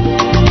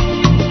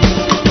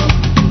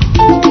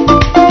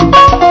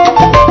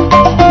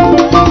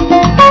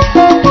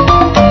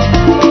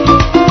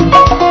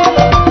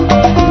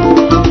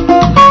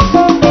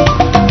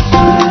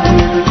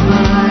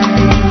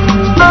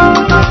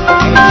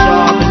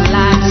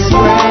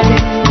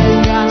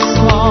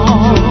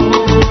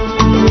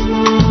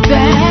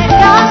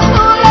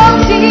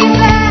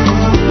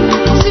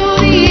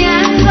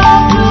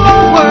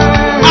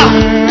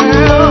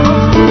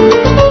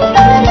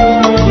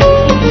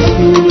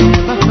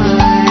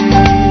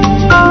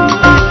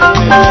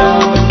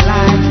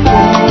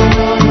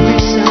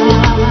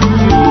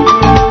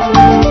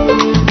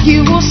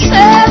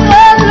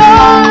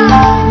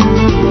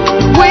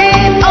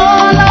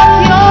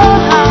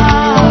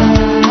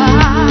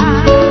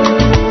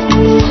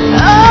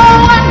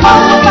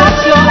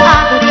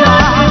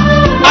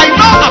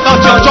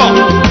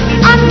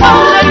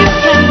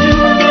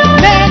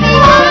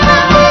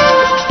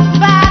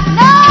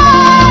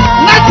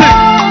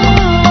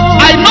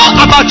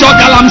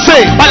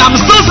 But I'm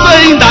still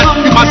saying that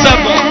you must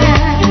serve God.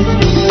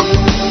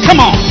 Come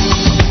on.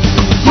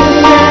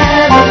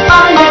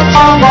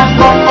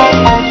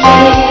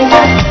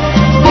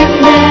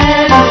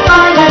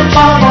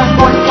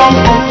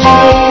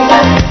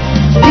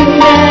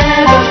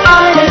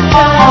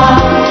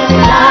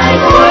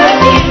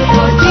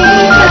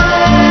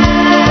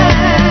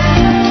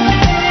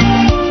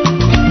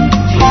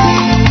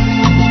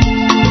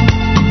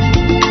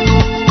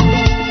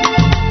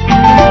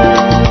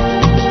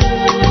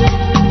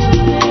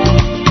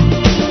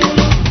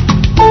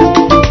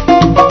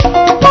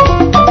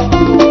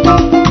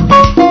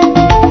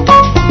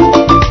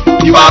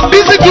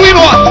 Doing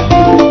what?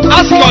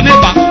 Ask your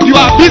neighbor. You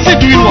are busy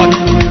doing what?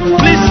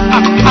 Please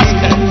ask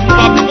her.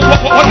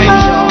 What are you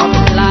doing?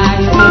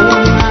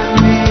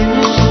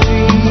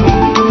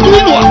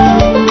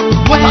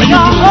 What are you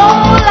doing?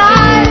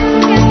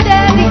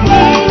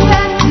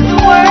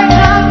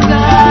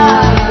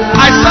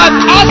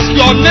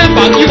 your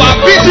neighbor, you are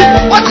busy.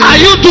 What are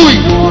you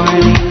doing?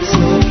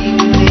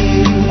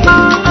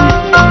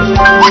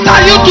 What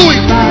are you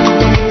doing?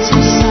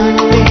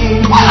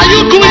 Why are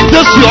you doing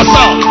this to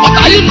yourself? What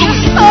are you doing?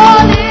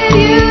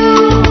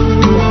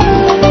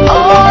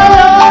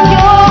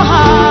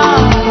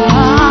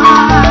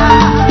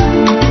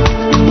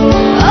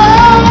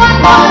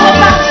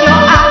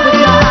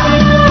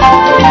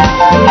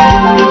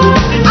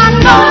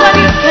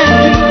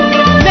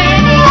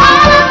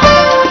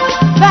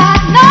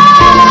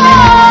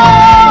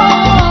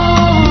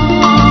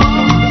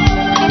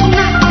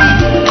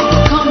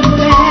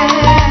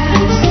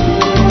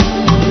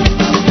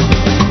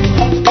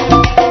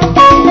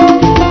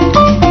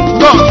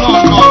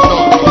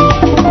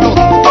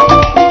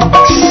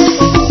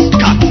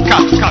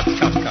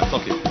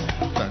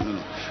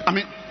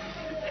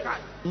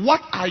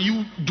 What are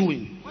you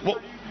doing?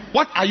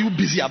 What are you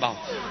busy about?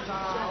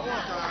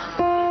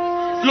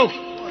 Look,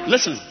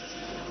 listen.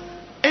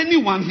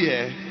 Anyone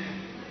here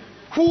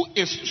who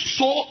is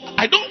so,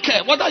 I don't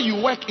care whether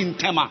you work in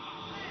Tema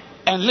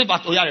and live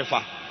at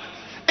Oyarefa.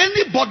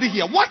 Anybody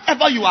here,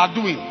 whatever you are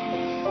doing,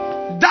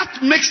 that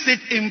makes it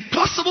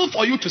impossible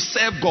for you to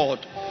serve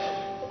God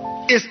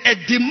is a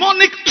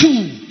demonic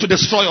tool to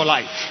destroy your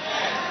life.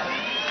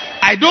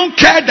 I don't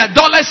care the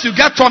dollars you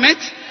get from it.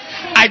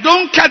 I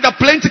don't care the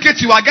plane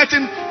tickets you are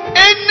getting.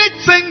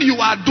 Anything you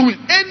are doing,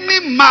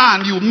 any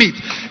man you meet,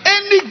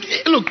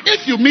 look,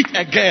 if you meet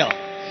a girl,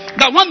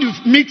 that when you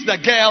meet the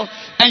girl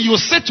and you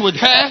sit with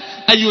her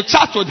and you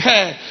chat with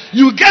her,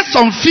 you get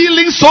some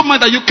feelings so much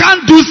that you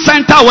can't do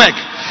center work.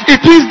 It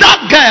means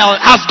that girl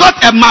has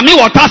got a mommy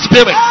water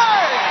spirit.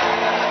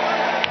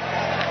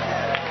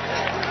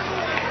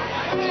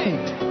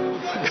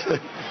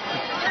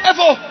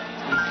 Therefore,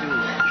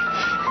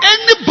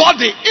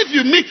 anybody, if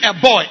you meet a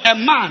boy, a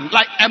man,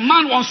 like a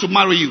man wants to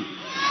marry you,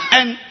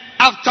 and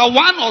after 1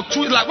 or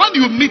 2, like when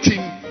you meet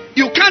him,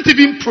 you can't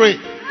even pray.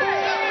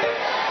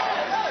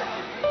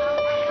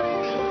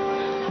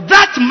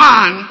 That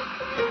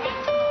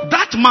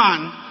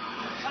man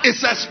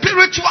is a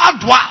spiritual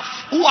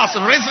dwarf who has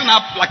risen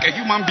up like a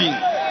human being.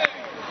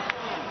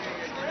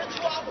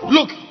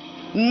 Look,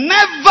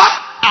 never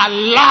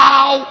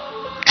allow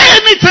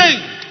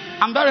anything.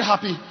 I'm very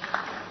happy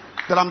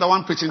that I'm the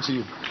one preaching to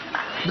you.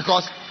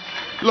 Because,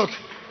 look,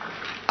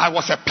 I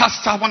was a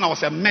pastor when I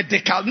was a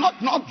medical, not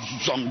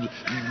some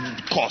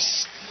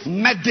course,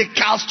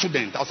 medical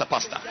student. I was a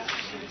pastor.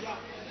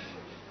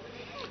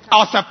 I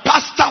was a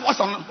pastor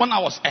when I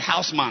was a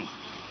houseman. I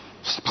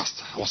was a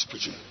pastor. I was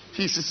preaching.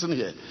 He's sitting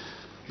here.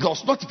 There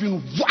was not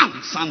even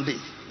one Sunday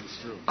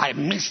I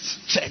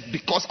missed church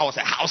because I was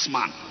a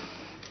houseman.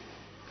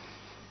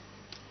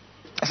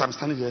 As I'm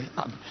standing here,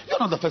 you're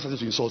not the first person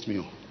to insult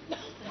me.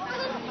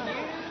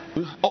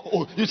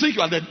 Oh, you think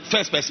you are the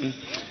first person?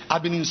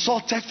 I've been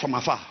insulted from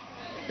afar.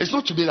 It's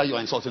not today that you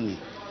are insulting me.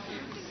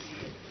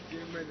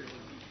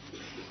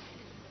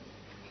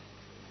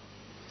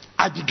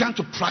 I began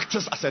to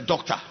practice as a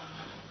doctor.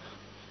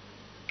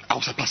 I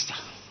was a pastor.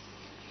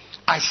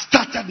 I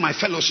started my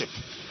fellowship,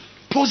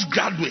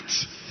 postgraduate,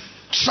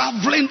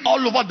 traveling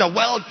all over the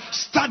world,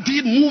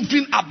 studying,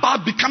 moving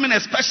about, becoming a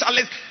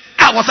specialist.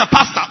 I was a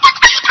pastor.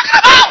 What are you talking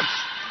about?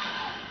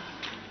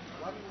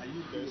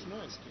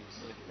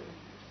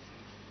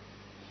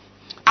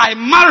 I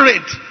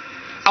married.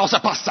 I was a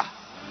pastor.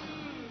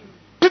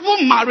 People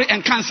marry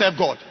and can't serve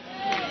God.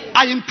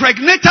 I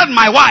impregnated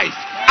my wife.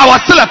 I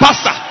was still a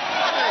pastor.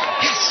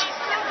 Yes.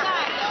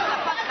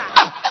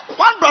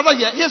 One brother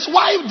here, his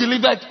wife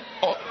delivered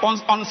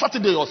on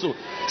Saturday or so.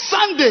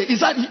 Sunday, he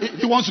said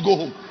he wants to go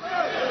home.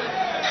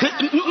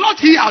 Not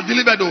he has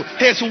delivered though.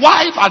 His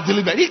wife has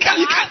delivered. He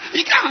can't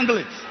handle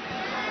it.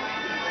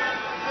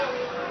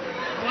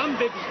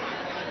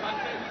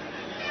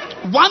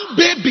 One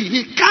baby,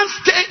 he can't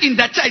stay in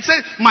the church. He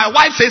said, my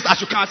wife says I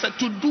should come. I said,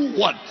 to do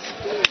what?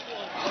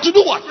 To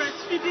do what?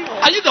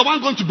 Are you the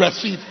one going to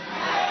breastfeed?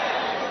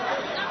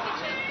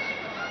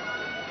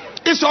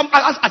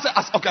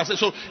 I said,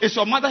 so is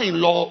your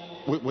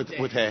mother-in-law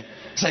with her?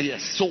 I said,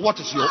 yes. So what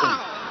is your own?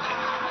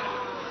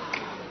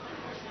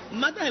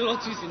 Mother-in-law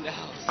too is in the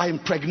house. I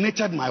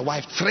impregnated my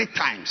wife 3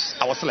 times.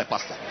 I was still a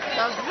pastor.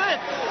 That's it.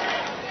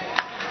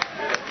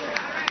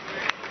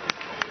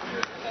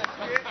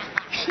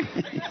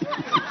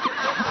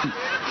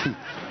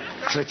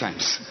 3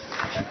 times.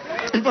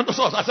 Even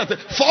so, I said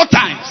 4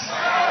 times.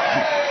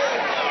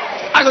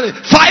 I got it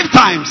 5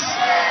 times.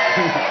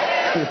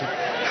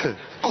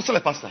 I was still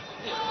a pastor.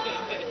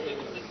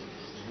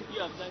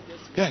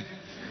 Yeah.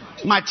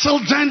 My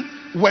children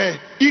were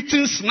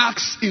eating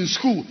snacks in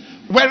school,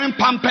 wearing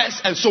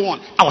pampers and so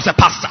on. I was a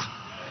pastor.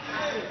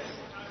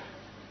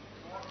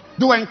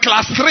 They were in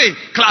class 3,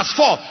 class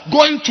 4,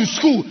 going to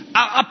school,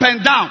 up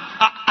and down.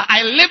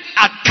 I lived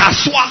at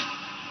Kaswa,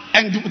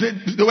 and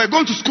they were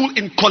going to school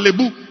in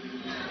Kolebu.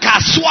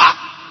 Kaswa,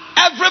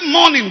 every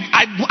morning,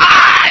 I was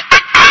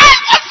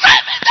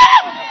serving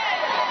them.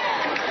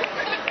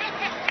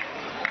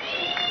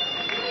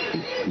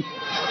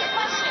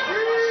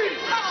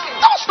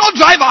 I was no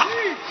driver.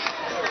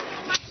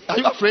 Are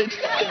you afraid?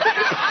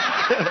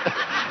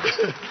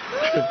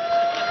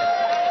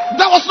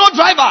 was no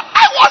driver.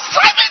 I was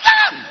driving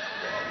them.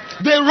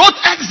 They wrote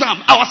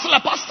exam. I was still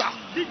a pastor.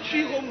 Did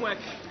tree homework.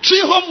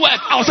 Tree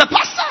homework. I was a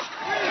pastor.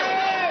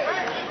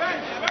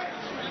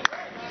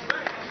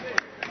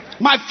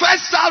 My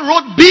first child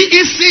wrote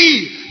BEC.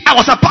 I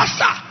was a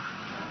pastor.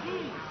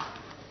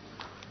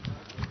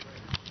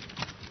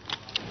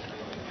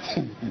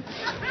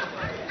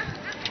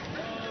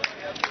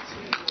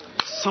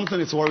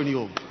 Something is worrying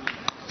you.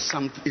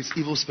 It's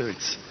evil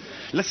spirits.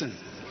 Listen.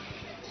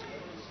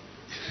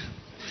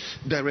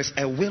 There is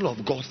a will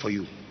of God for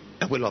you.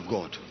 A will of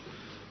God.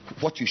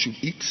 What you should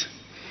eat,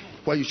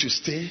 where you should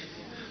stay,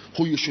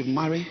 who you should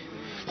marry,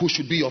 who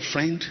should be your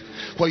friend,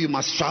 where you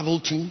must travel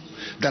to,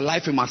 the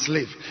life you must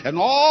live, and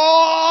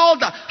all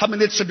that. How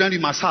many children you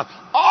must have.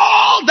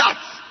 All that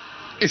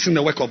is in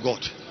the work of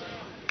God.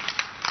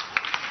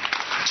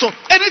 So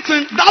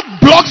anything that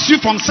blocks you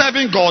from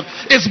serving God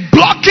is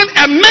blocking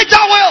a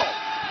major will.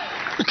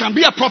 You can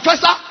be a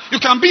professor, you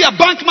can be a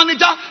bank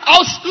manager.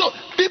 Look,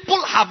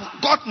 people have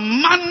got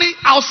money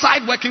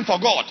outside working for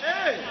God,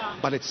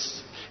 but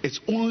it's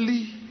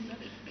only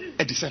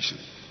a deception.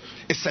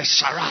 It's a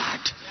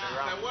charade.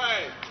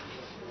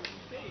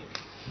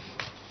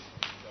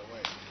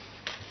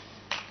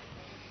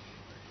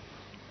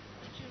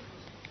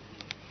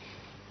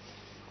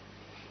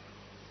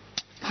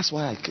 That's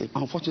why I came.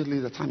 Unfortunately,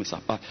 the time is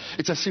up. But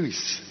it's a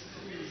series.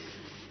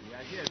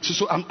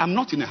 So I'm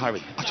not in a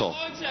hurry at all.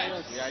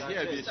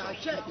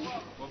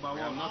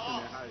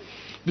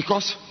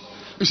 Because,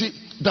 you see,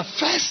 the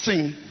first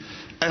thing,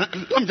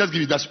 and let me just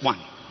give you just one.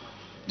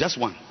 Just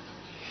one.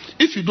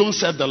 If you don't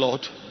serve the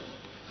Lord,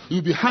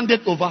 you'll be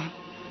handed over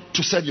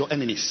to serve your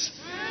enemies.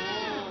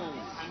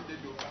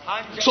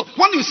 So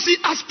when you see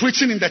us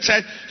preaching in the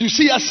church, you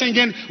see us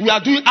singing, we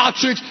are doing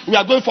outreach, we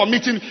are going for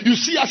meeting, you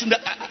see us in the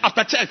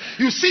after church,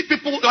 you see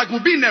people like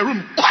we'll be in a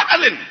room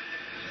quarreling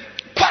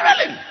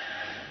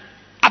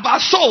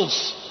about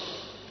souls,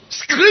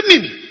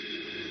 screaming.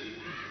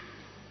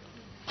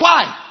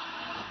 Why?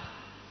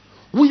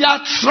 We are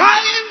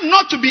trying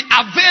not to be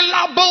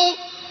available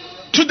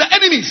to the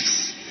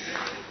enemies.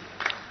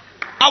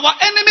 Our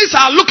enemies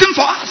are looking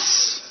for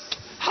us.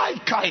 Hi,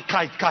 Kai.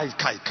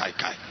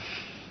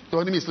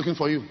 Your enemy is looking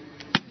for you.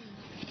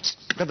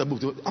 Get the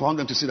book. I want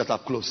them to see that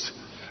I've closed.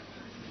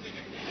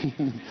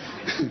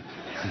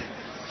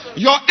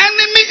 Your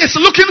enemy is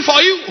looking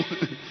for you.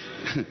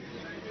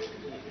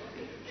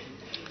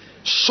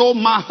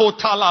 Shoma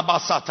hotala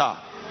basata.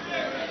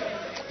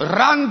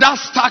 Randa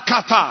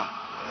stakata.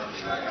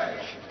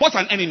 What's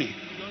an enemy?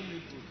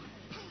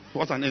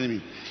 What's an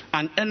enemy?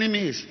 An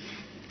enemy is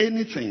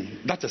anything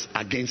that is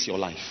against your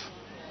life.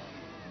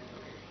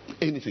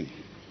 Anything.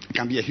 It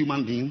can be a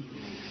human being.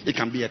 It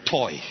can be a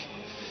toy.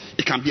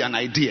 It can be an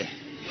idea.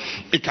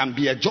 It can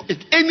be a job.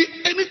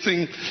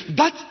 Anything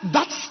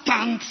that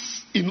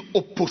stands in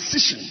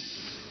opposition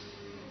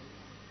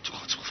to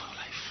God's will for your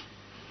life.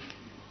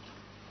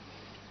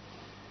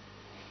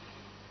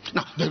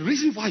 Now, the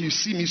reason why you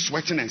see me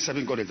sweating and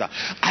serving God is that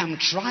I am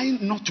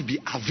trying not to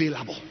be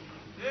available.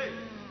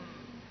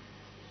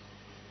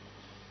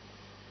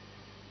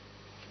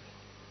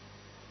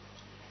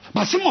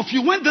 But some of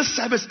you, when this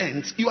service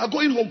ends, you are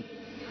going home.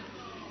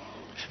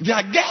 There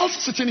are girls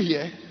sitting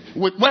here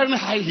with wearing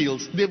high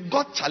heels. They've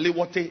got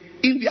chaliwote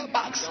in their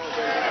bags.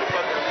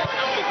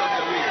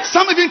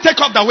 Some even take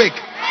off the wig.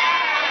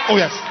 Oh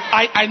yes,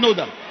 I know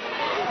them.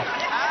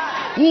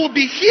 We will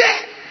be here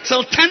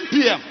till 10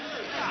 p.m.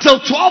 till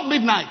 12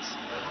 midnight.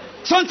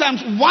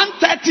 Sometimes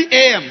 1:30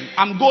 a.m.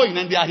 I'm going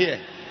and they are here.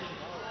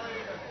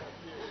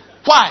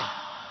 Why?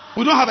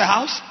 We don't have a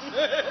house.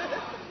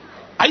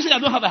 Are you saying I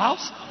don't have a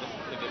house?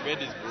 The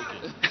bed is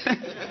broken.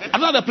 I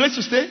don't have a place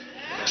to stay.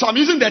 So I'm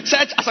using the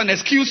church as an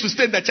excuse to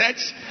stay in the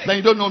church. Then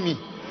you don't know me.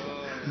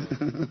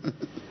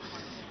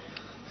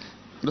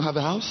 You don't have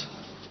a house?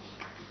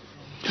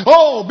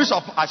 Oh,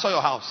 Bishop, I saw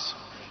your house.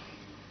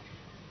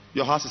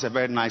 Your house is a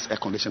very nice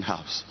air-conditioned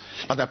house.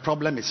 But the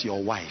problem is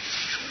your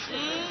wife.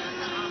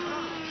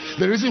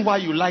 The reason why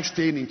you like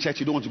staying in church,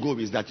 you don't want to go,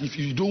 is that if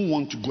you don't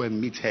want to go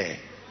and meet her,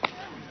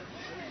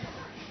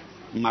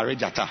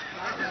 marriage atta.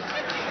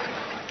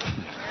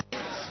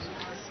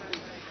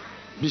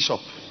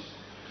 Bishop,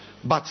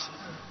 but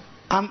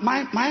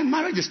my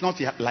marriage is not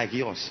like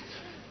yours.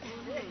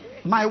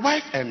 My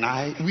wife and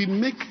I, we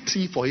make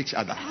tea for each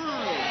other.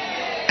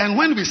 And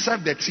when we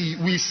serve the tea,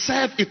 we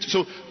serve it.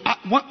 So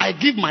I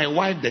give my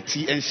wife the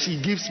tea and she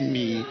gives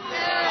me.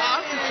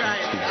 I'll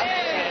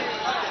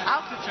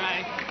have to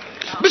try.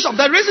 Bishop,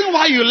 the reason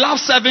why you love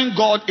serving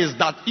God is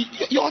that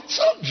your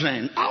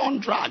children are on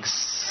drugs.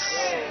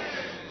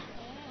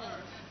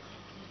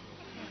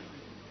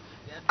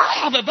 I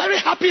have a very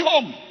happy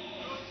home.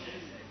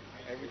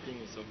 Everything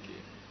is okay.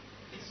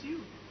 It's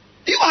you.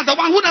 You are the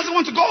one who doesn't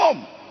want to go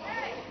home.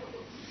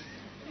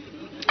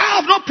 I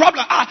have no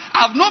problem. I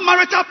have no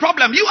marital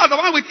problem. You are the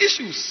one with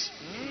issues.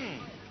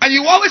 And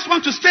you always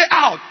want to stay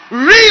out.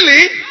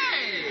 Really?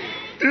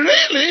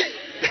 Really?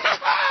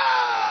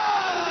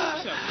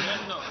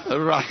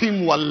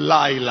 Rahim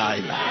wallahi la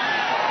ilaha.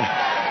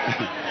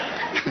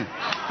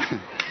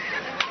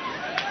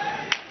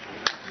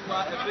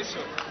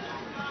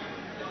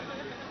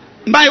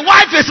 My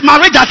wife is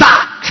married,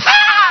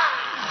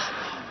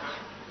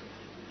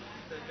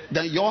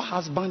 then your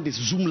husband is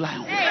Zoom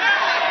Lion.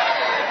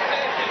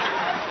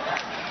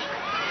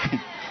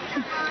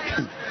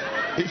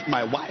 If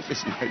my wife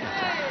is married,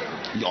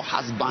 your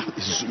husband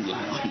is Zoom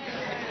Lion.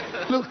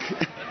 Look,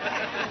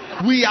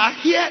 we are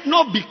here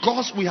not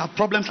because we have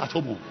problems at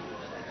home,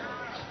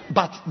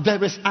 but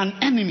there is an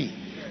enemy.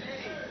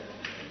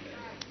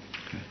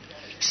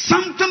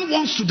 Something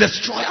wants to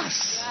destroy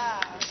us.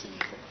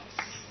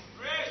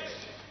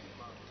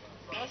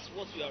 That's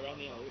what we are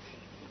running away from.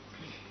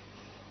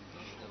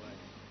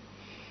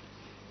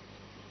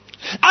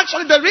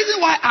 Actually, the reason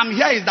why I'm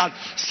here is that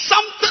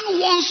something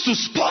wants to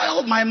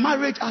spoil my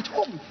marriage at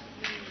home.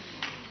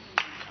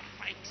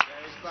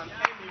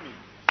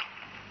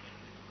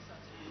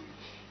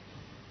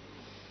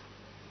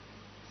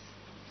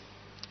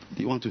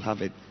 Do you want to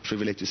have a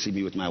privilege to see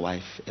me with my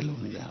wife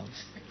alone in the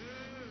house?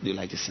 Do you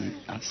like to see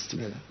us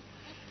together?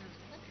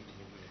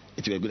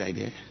 It would be a good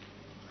idea.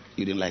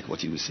 You didn't like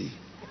what you will see.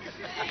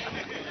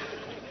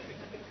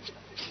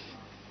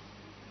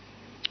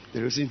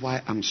 The reason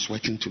why I'm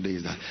sweating today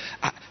is that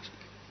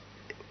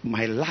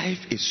my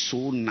life is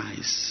so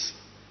nice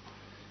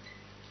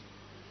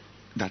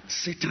that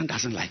Satan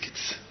doesn't like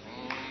it.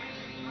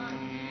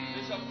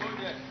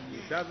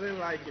 He doesn't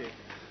like it.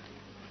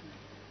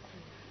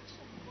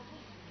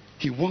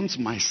 He wants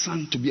my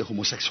son to be a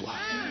homosexual.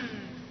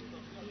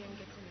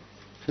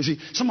 You see,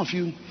 some of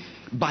you,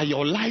 by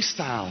your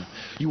lifestyle,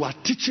 you are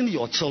teaching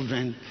your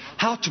children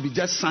how to be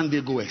just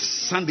Sunday goers,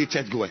 Sunday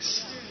church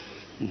goers.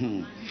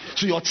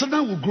 So your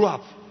children will grow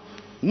up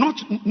not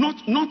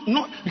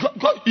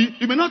because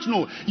you may not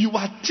know, you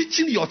are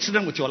teaching your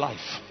children with your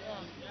life.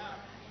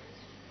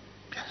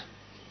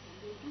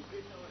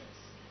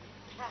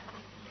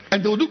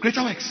 And they will do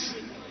greater works.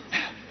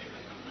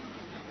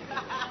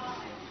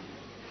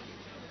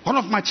 One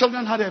of my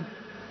children had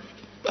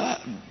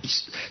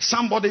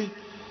somebody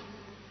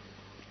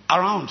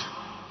around.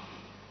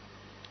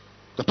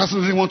 The person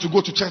didn't want to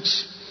go to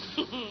church.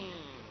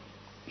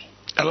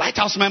 A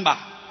lighthouse member.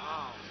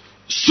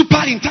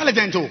 Super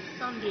intelligent.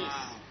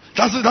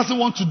 Doesn't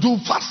want to do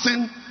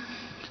fasting.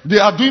 They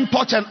are doing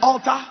porch and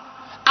altar.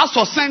 As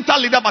for center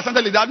leader,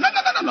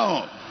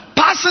 no.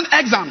 Passing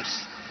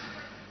exams.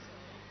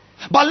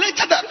 But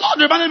later the Lord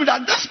reminded me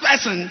that this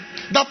person,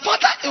 the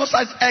father, it was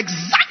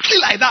exactly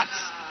like that.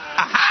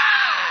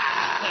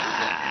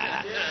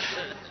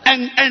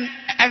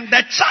 And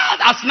the child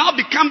has now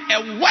become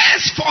a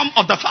worse form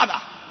of the father.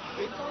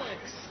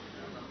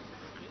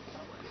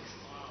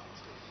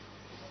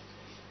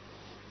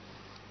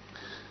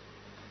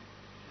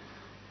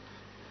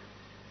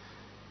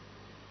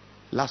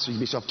 Last week,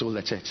 Bishop told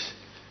the church,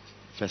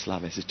 First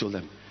Lovers, he told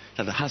them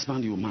that the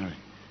husband you marry,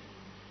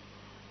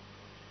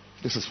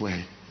 this is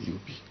where you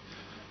will be.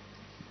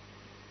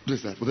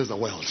 This is the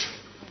world.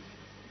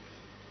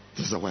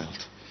 This is the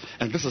world.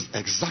 And this is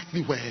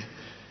exactly where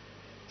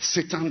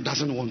Satan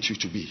doesn't want you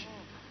to be.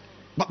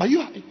 But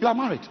you are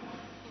married.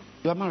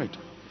 You are married.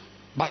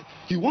 But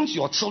he wants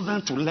your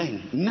children to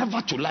learn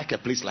never to like a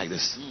place like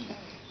this.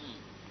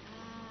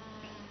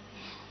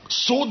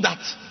 So that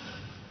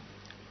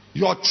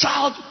your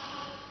child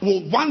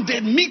will one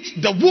day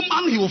meet the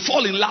woman he will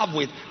fall in love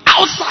with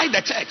outside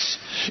the church,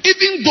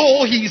 even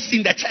though he is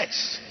in the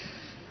church,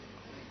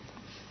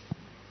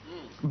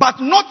 but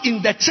not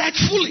in the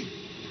church fully.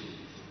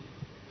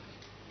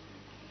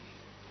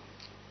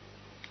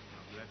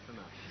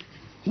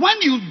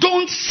 When you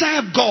don't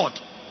serve God,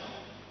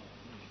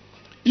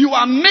 you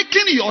are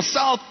making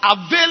yourself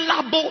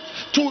available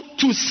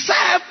to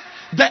serve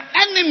the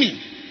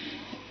enemy.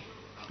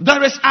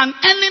 There is an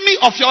enemy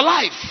of your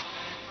life.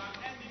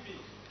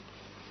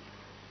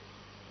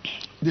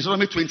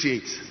 Deuteronomy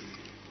 28.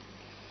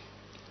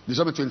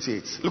 Deuteronomy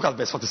 28. Look at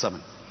verse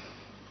 47.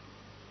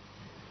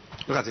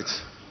 Look at it.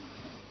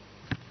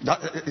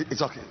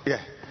 It's okay.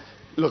 Yeah.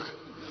 Look.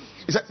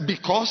 It said,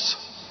 because.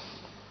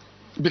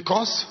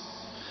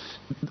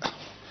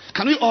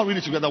 Can we all read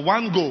it together?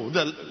 One go.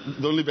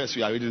 The only verse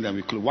we are reading, then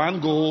we close.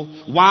 One go.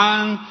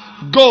 One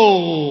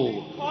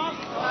go.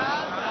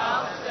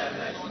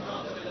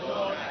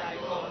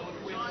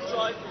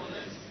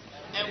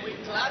 And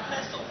with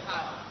gladness of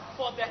heart,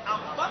 for the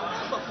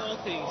abundance of all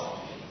things.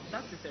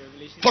 That is a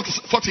revelation.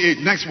 48.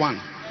 Next one.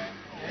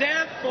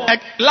 Therefore,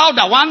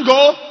 louder. One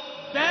go.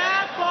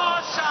 Therefore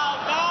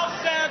shalt thou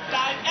serve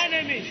thine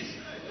enemies,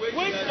 which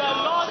the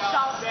Lord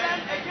shall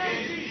send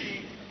against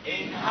thee,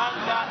 in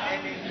hunger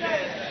and in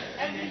thirst,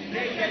 and in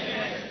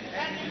nakedness,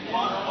 and in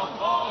want of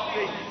all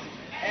things.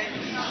 And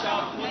he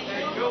shall put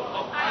a yoke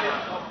of iron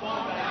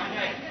upon thy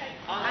neck,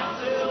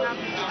 until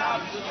he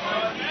have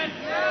destroyed.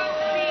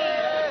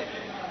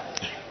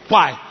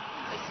 Why?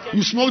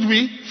 You smoked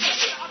weed?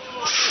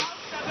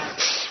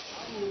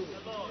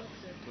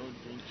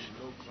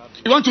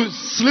 You want to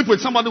sleep with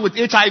somebody with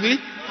HIV?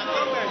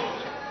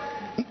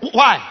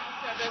 Why?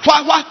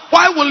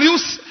 Why will you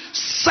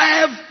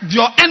serve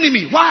your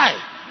enemy? Why?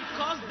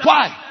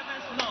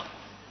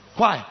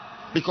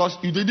 Because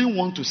you didn't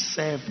want to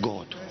serve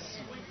God.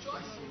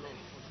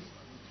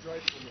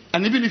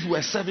 And even if you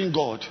were serving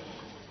God,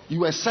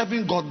 you were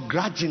serving God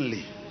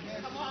grudgingly.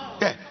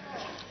 Yeah.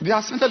 There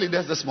are center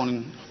leaders this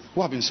morning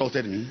who have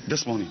insulted me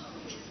this morning.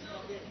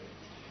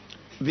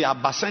 There are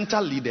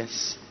Bacenta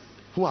leaders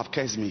who have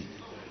cursed me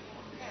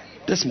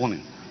this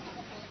morning.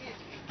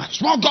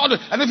 Small God,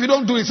 and if you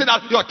don't do it, say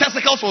that your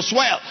testicles will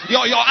swell,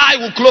 your eye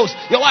will close.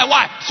 Your eye,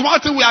 why? Small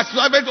thing we are.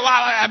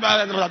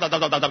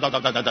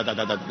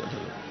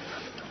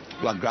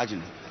 You are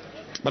grudging,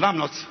 but I'm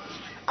not.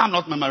 I'm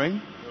not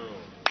murmuring.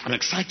 I'm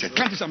excited.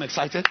 Can't you say I'm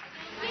excited?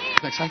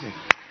 I'm excited.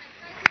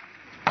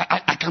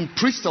 I can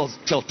preach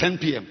till 10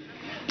 p.m.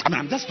 I mean,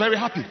 I'm just very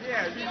happy.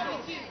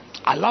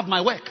 I love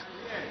my work.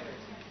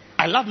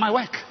 I love my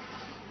work.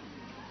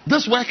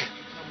 This work,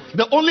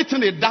 the only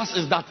thing it does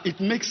is that it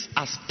makes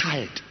us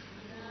tired.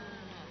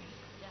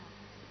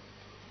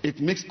 It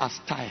makes us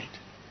tired.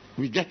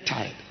 We get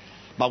tired,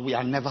 but we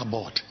are never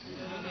bored.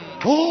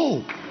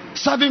 Oh,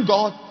 serving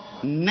God,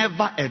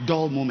 never a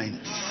dull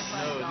moment.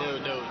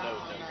 No.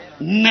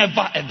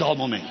 Never a dull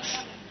moment.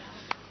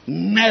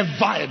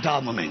 Never a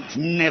dull moment.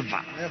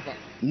 Never.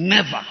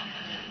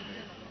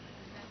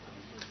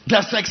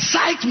 There's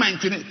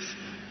excitement in it.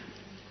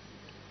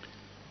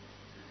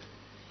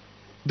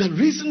 The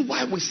reason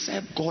why we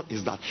serve God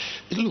is that,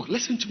 look,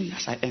 listen to me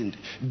as I end.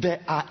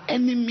 There are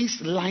enemies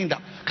lined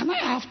up. Can I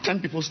have 10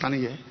 people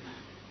standing here?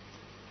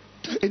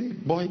 Any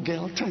boy,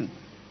 girl, 10.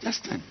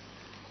 Just 10.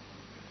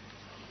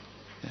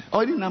 Yeah.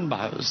 Or any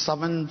number,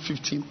 7,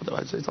 15,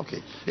 whatever. It's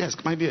okay. Yes,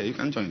 my dear, you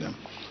can join them.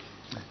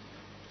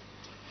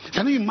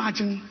 Can you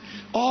imagine?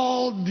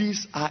 All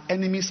these are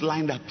enemies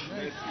lined up.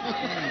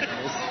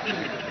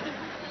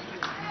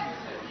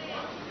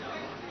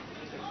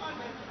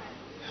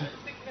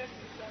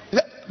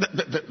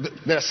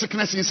 There's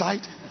sickness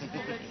inside.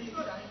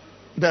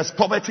 There's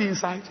poverty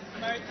inside.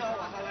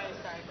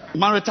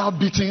 Marital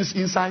beatings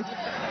inside.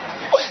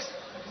 Oh,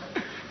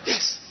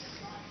 yes.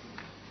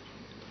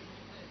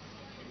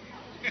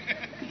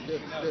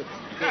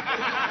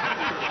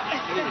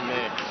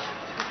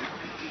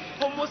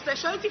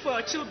 Homosexuality for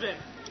your children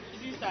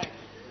is inside.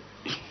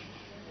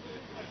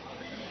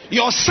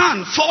 Your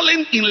son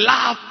falling in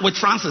love with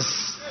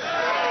Francis. I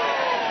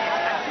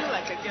feel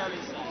like a girl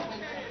inside.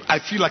 I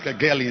feel like a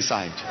girl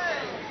inside.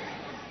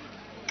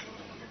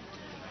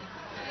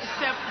 It's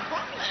a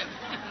problem.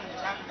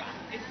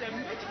 It's a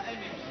major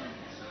enemy.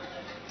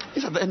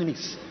 These are the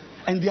enemies.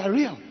 And they are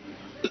real.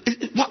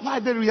 Why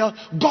are they real?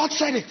 God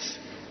said it.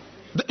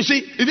 You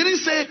see, he didn't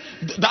say,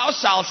 thou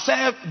shalt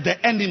serve the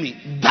enemy.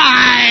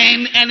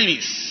 Thine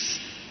enemies.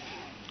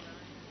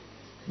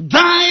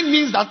 Thine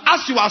means that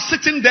as you are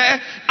sitting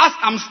there, as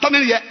I'm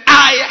standing here,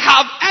 I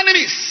have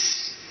enemies.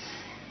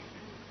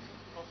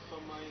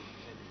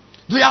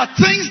 There are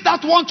things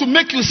that want to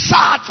make you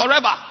sad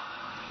forever.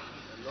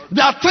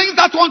 There are things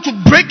that want to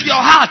break your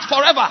heart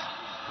forever.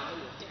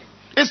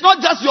 It's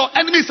not just your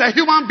enemy is a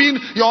human being,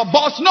 your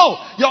boss. No,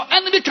 your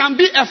enemy can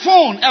be a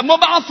phone, a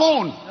mobile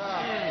phone.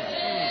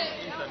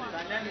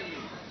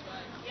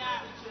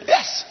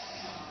 Yes.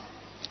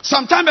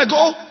 Some time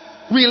ago,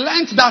 we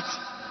learned that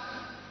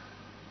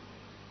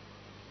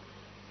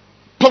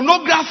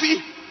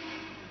pornography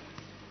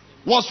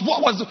was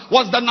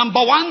the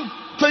number one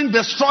thing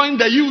destroying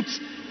the youth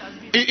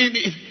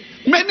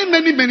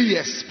in many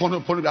years.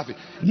 Pornography.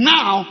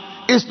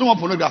 Now it's no more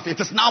pornography. It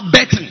is now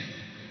betting.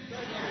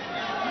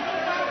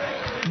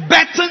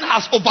 Betting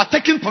has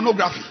overtaken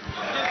pornography.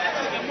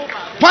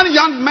 When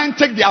young men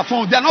take their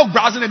phone, they are not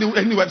browsing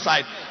any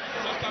website.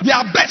 They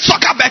are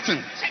soccer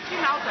betting.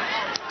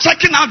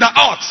 Checking out the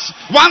odds.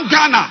 1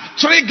 Ghana,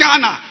 3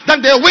 Ghana.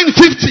 Then they win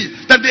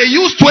 50. Then they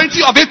use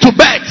 20 of it to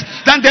bet.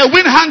 Then they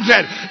win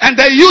 100. And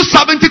they use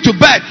 70 to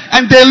bet.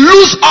 And they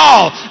lose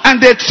all.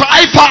 And they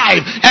try 5.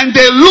 And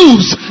they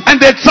lose.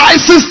 And they try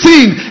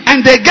 16.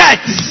 And they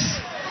get.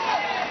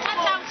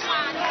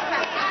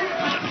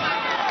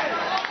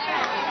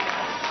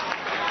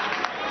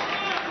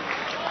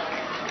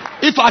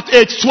 If at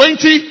age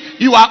 20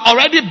 you are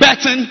already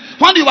betting,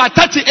 when you are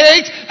 38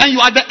 and you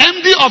are the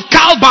MD of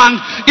Cal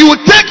Bank, you will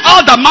take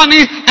all the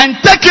money and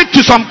take it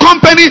to some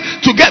company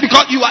to get,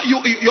 because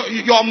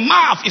your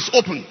mouth is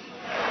open.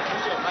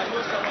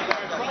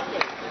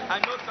 I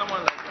know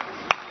someone like that.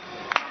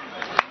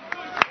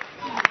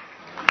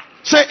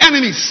 Say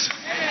enemies.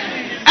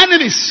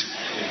 Enemies.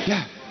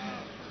 Yeah.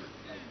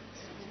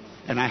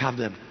 And I have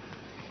them.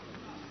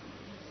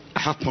 I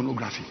have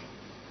pornography.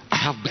 I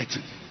have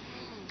betting.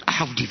 I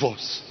have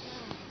divorce.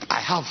 I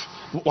have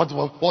what's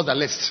the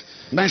list?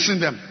 Mention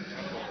them.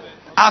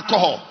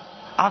 Alcohol.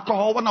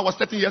 When I was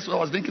 13 years old, I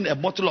was drinking a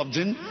bottle of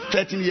gin.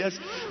 13 years.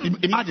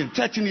 Imagine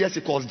 13 years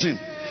equals gin.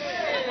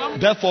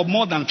 Therefore,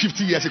 more than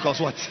 50 years equals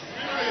what?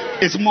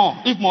 It's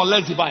more. If more,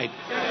 let's divide.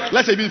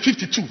 Let's say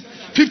 52.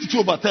 52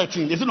 over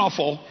 13. Is it not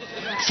 4?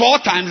 4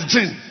 times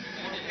gin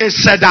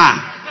is sedan.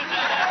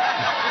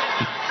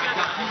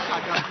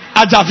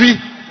 Ajafi.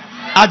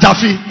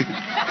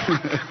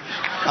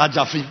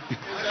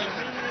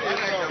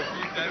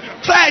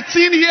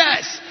 13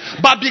 years.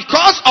 But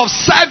because of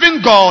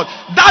serving God,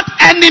 that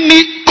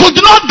enemy could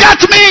not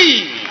get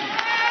me.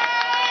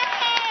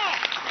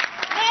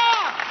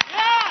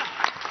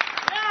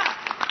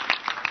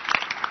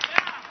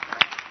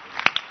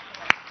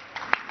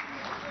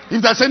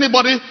 If there's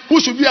anybody who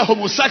should be a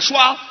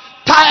homosexual,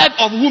 tired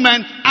of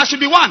women, I should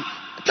be one.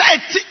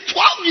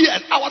 12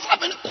 years, I was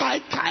having a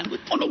quiet time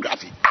with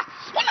pornography.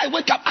 When I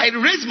wake up, I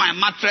raise my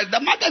mattress. The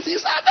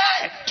magazines are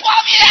there.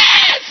 12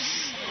 years.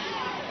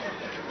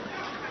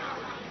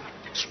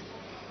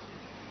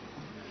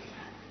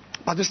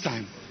 But this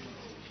time,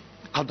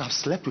 I would have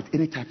slept with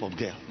any type of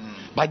girl.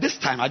 By this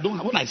time,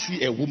 when I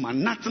see a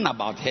woman, nothing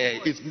about her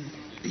is,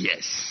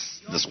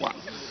 yes, this one.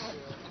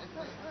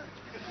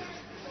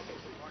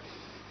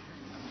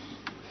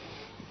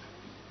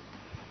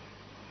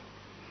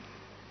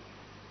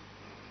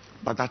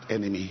 But that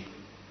enemy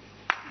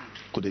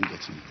couldn't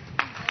get me.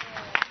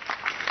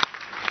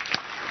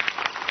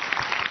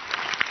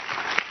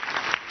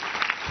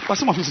 But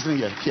some of you sitting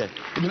here,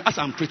 even as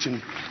I'm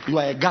preaching, you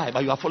are a guy,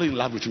 but you are falling in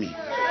love with me.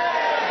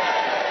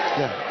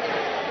 Yeah.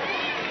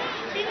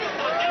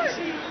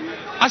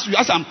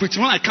 As I'm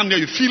preaching, when I come there,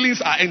 your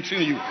feelings are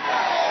entering you.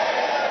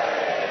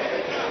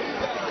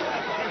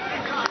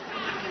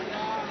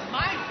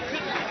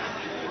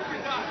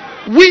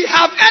 We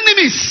have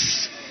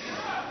enemies.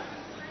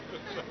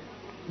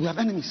 We have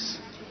enemies.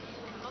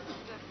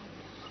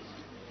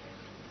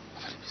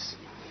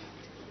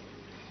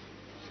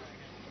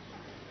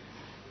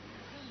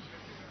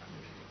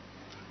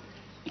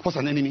 What's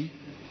an enemy?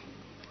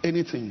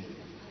 Anything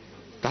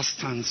that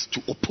stands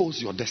to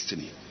oppose your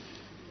destiny,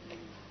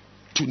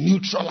 to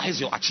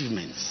neutralize your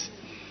achievements.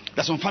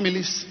 There's some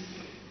families,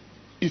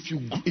 if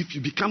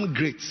you become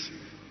great,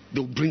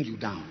 they'll bring you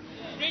down.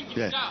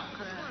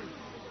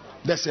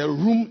 There's a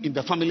room in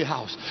the family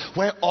house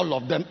where all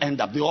of them end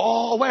up.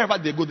 Wherever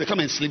they go, they come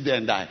and sleep there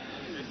and die.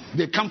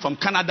 They come from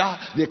Canada,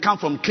 they come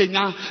from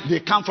Kenya, they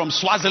come from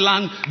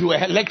Swaziland, they were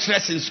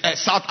lecturers in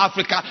South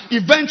Africa.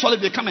 Eventually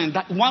they come and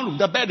die. One room,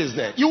 the bed is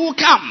there. You will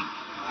come.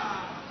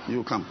 You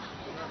will come.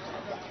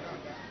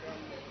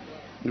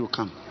 You will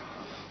come.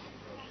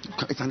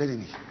 It's an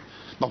enemy.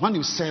 But when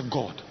you serve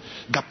God,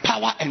 the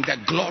power and the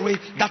glory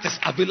that is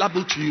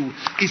available to you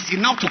is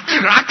enough to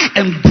crack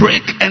and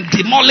break and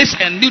demolish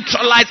and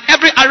neutralize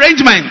every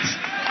arrangement.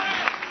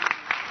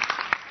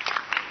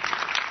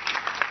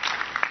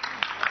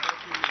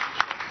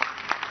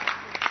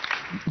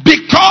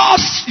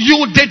 Because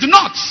you did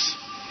not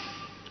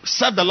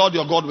serve the Lord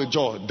your God with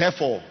joy,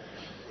 therefore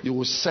you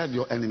will serve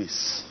your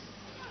enemies.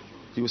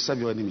 You will serve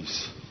your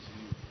enemies.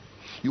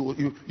 You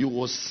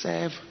will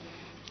serve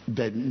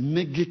the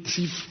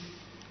negative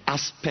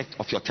aspect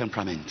of your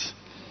temperament.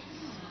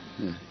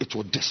 It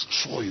will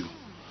destroy you.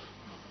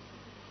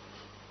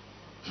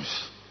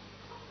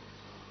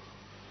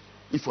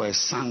 If you're a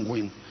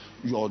sanguine,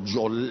 your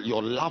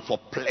love for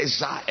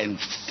pleasure and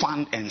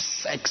fun and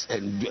sex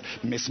and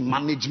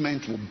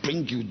mismanagement will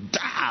bring you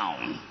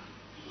down.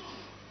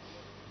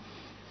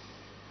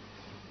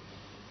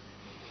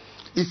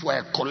 If you're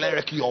a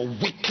choleric, your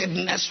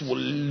wickedness will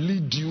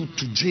lead you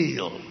to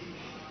jail.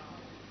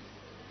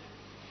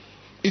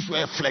 If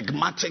you're a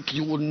phlegmatic,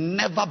 you will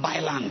never buy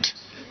land.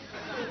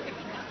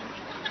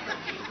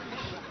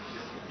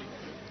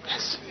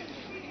 Yes.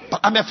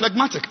 But I'm a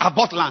phlegmatic. I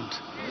bought land.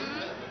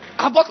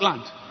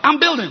 I'm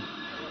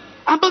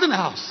building a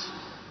house.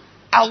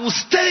 I will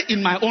stay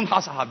in my own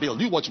house I have built.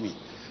 You watch me.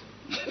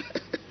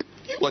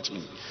 You watch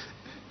me.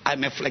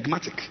 I'm a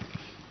phlegmatic.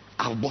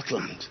 I've bought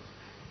land.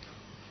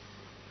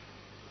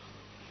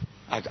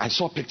 I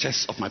saw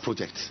pictures of my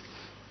project.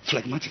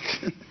 Phlegmatic.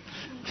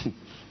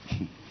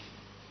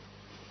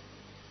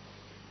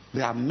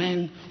 There are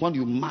men, when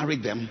you marry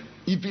them,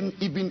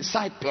 even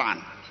side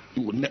plan,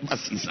 you will never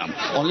see some.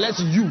 Unless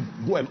you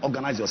go and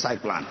organize your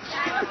side plan.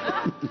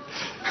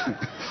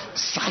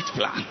 Side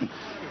plan.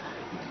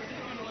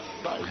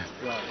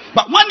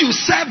 But when you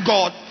serve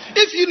God,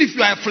 even if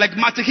you are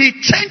phlegmatic, He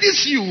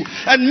changes you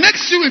and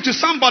makes you into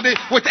somebody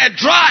with a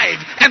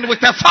drive and with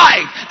a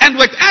fight and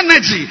with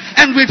energy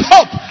and with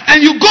hope.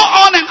 And you go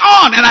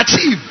on and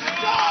achieve.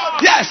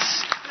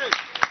 Yes.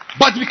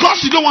 But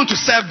because you don't want to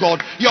serve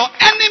God, your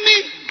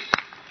enemy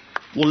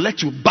will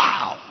let you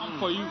bow.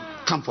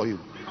 Come for you.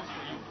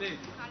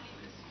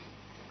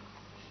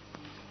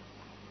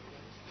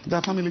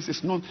 Their families,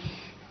 it's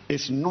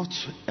not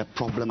a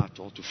problem at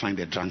all to find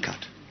a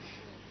drunkard.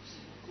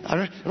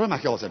 I remember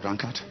I was a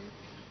drunkard.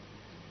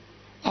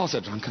 I was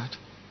a drunkard.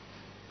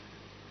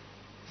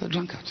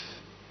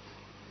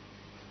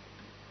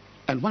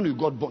 And when we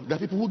got born, there are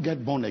people who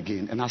get born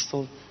again and are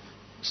still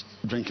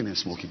drinking and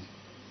smoking.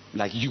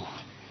 Like you.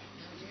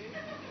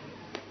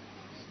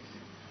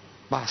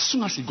 But as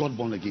soon as he got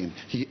born again,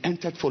 he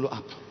entered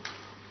follow-up.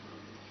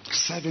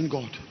 Serving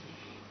God.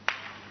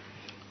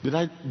 Did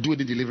I do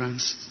any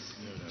deliverance?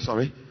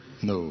 Sorry?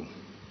 No.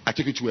 I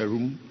took you to a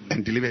room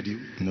and delivered you?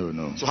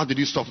 No. So how did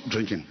you stop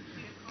drinking?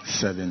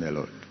 Serving the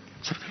Lord.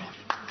 Serving the Lord.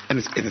 And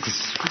it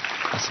is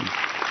awesome.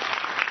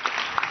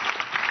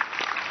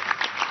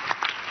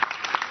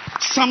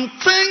 Some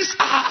things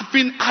have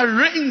been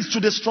arranged to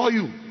destroy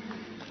you.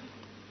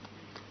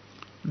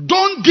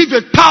 Don't give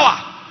it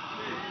power.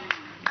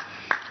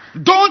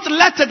 Don't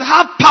let it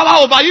have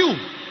power over you.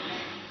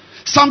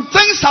 Some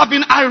things have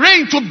been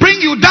arranged to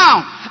bring you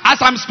down. as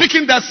I'm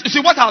speaking this, you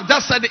see what I've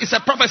just said is a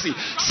prophecy.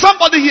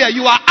 Somebody here,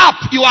 you are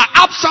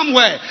up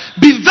somewhere.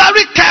 Be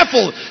very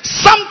careful.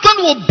 Something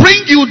will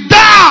bring you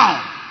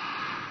down.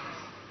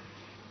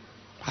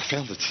 I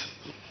felt it.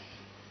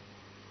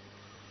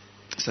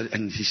 He said,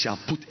 and he shall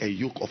put a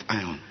yoke of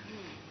iron.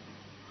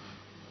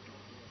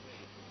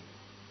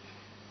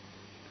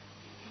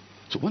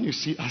 So when you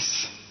see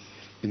us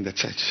in the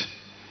church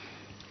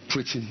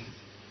preaching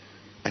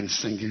and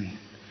singing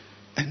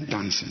and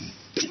dancing,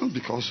 it's not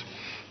because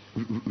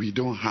we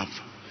don't have.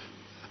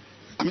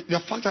 I mean, the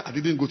fact that I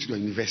didn't go to the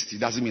university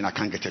doesn't mean I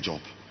can't get a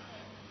job.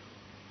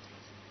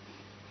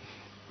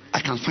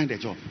 I can find a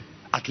job.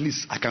 At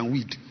least I can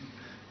weed.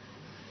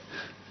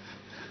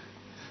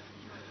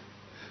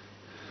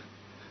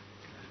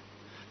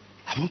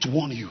 I want to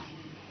warn you.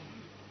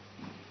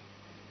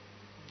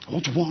 I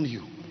want to warn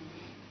you.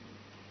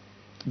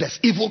 There's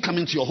evil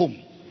coming to your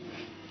home.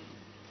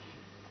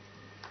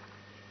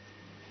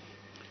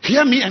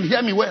 Hear me and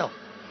hear me well.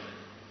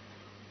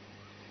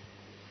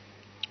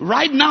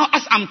 Right now,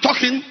 as I'm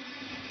talking,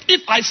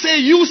 if I say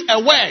use a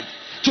word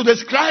to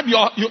describe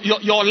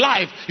your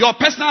life, your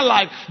personal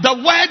life, the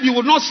word you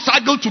will not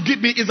struggle to give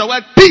me is the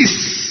word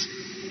peace.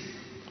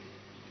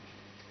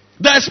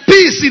 There's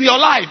peace in your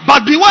life,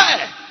 but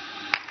beware.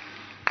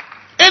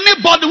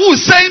 Anybody who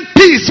is saying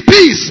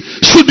peace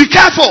should be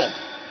careful.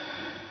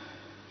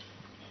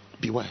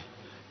 Beware.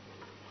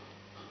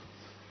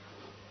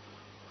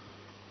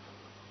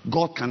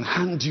 God can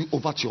hand you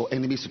over to your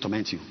enemies to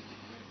torment you.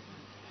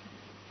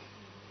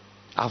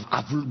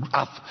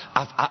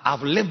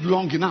 I've lived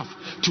long enough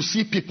to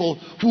see people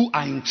who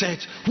are in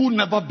church who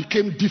never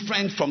became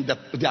different from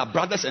their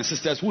brothers and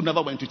sisters who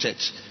never went to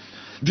church.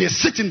 They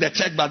sit in the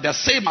church, but they're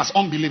same as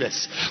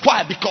unbelievers.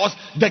 Why? Because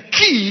the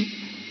key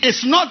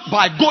is not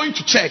by going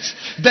to church.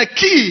 The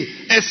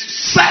key is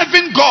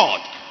serving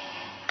God.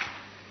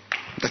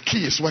 The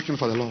key is working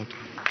for the Lord.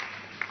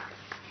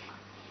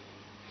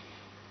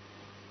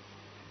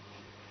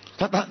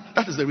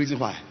 That is the reason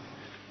why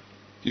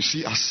you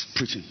see us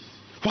preaching.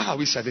 Why are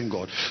we serving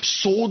God?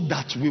 So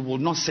that we will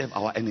not serve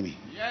our enemy.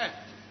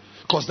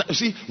 Because you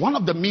see, one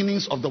of the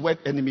meanings of the word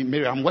enemy,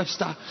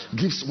 Merriam-Webster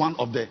gives one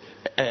of the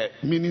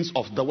meanings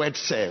of the word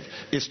serve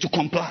is to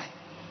comply.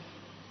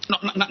 No,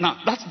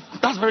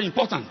 that's very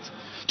important.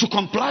 To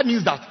comply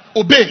means that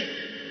obey.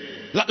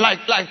 Like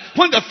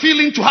when the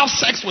feeling to have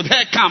sex with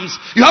her comes,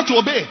 you have to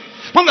obey.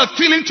 When the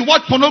feeling to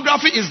watch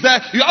pornography is there,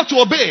 you have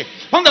to obey.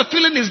 When the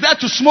feeling is there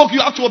to smoke,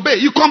 you have to obey.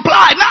 You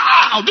comply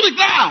now. Do it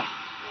now.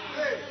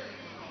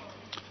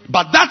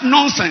 But that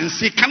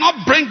nonsense, he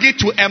cannot bring it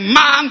to a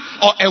man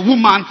or a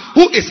woman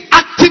who is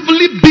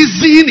actively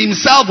busying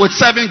himself with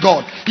serving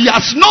God. He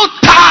has no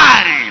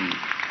time.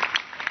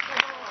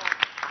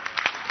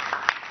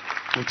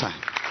 No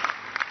time.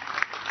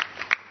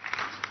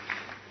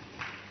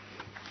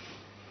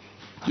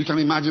 You can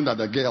imagine that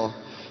the girl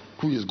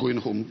who is going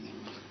home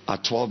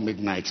at 12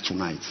 midnight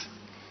tonight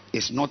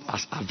is not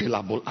as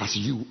available as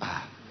you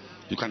are.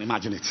 You can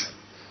imagine it.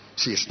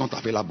 She is not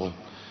available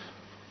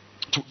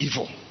to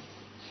evil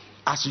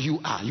as you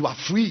are. You are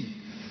free.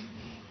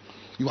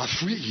 You are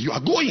free. You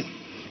are going.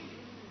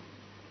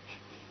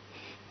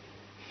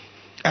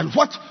 And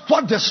what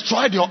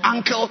destroyed your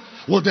uncle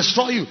will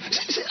destroy you.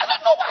 See, I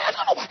don't know why.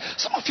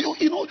 Some of you,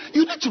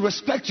 you need to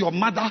respect your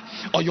mother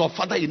or your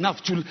father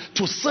enough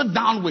to sit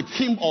down with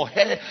him or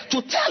her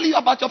to tell you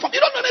about your family.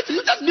 You don't know anything.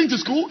 You just been to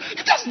school.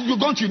 You've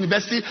gone to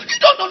university. You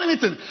don't know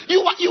anything.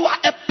 You are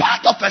a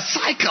part of a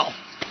cycle.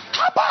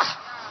 Haba.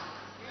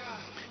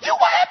 You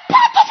are a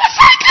part of a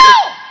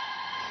cycle.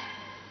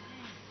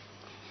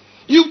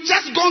 You've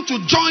just gone to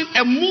join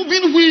a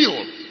moving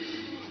wheel.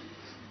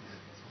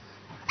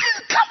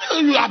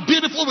 You are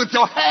beautiful with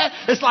your hair.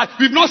 It's like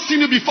we've not seen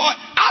you before.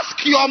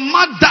 Ask your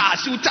mother.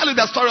 She will tell you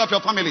the story of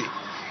your family.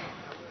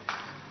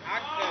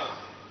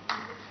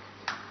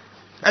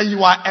 And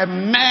you are a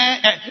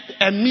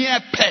mere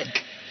peg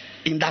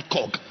in that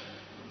cog.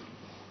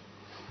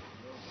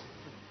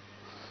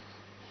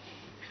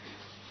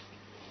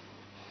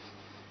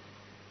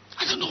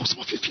 I don't know. Some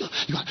of you feel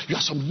you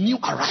are some new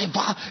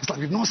arrival. It's like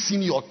we've not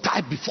seen your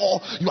type before.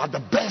 You are the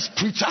best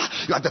preacher.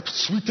 You are the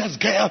sweetest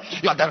girl.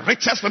 You are the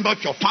richest member of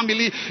your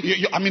family.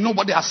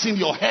 Nobody has seen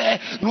your hair.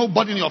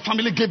 Nobody in your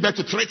family gave birth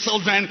to 3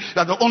 children.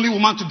 You are the only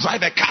woman to drive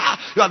a car.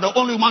 You are the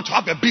only woman to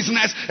have a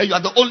business. And you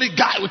are the only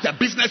guy with a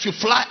business. You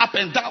fly up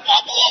and down.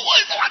 Who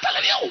is the one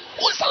telling you?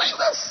 Who is telling you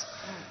this?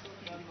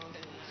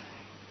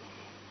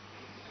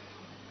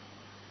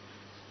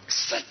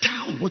 Sit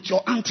down with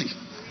your auntie.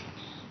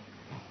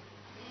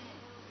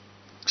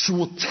 She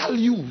will tell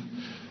you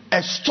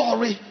a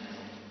story.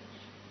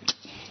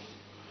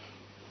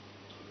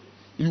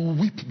 You will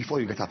weep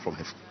before you get up from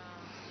heaven.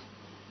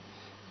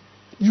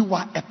 You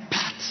are a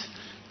part.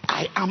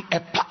 I am a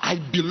part. I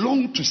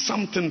belong to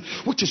something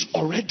which is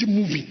already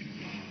moving.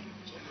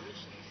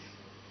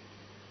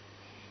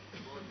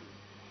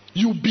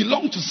 You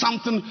belong to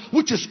something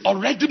which is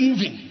already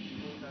moving.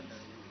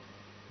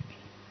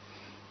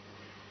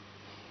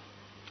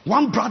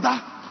 One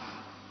brother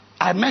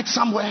I met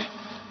somewhere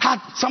had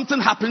something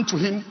happen to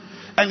him,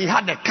 and he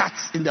had a cut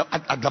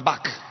at the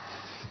back.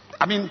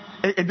 I mean,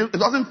 it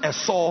wasn't a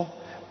sore.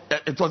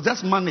 It was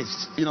just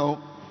managed, and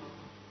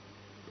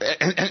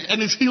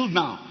it's healed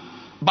now.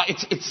 But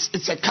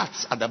it's a cut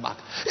at the back.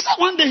 He said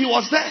one day he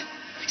was there.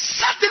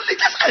 Suddenly,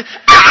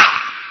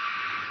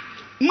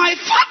 my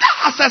father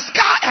has a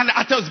scar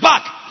at his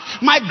back.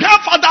 My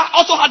grandfather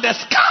also had a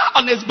scar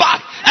on his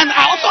back. And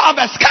I also have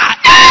a scar.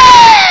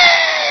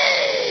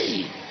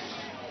 Hey!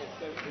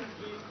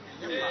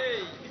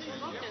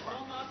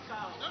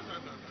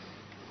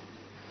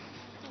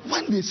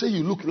 When they say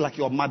you look like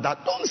your mother,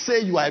 don't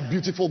say you are a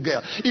beautiful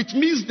girl. It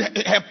means that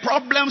her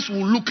problems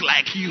will look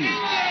like you.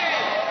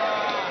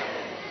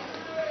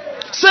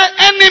 Say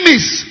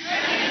enemies.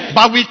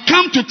 But we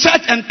come to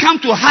church and come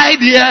to hide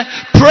here,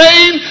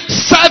 praying,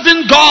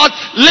 serving God,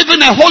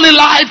 living a holy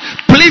life,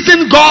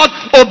 pleasing God,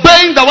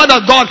 obeying the word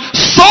of God,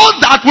 so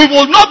that we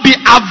will not be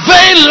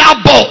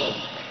available.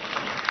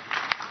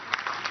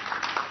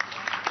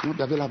 Not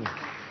be available.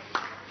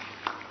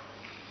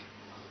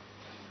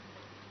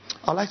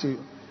 I'd like to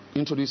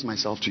introduce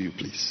myself to you,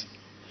 please.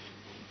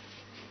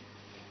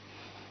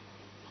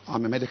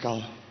 I'm a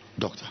medical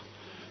doctor,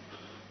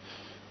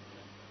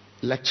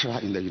 lecturer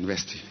in the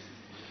university.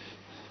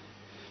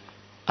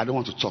 I don't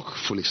want to talk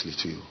foolishly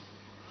to you.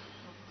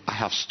 I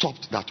have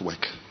stopped that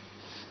work,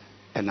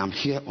 and I'm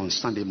here on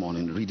Sunday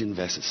morning reading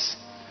verses.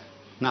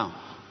 Now,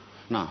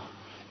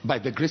 by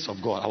the grace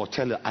of God, I will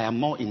tell you, I am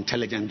more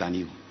intelligent than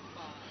you.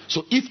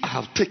 So if I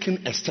have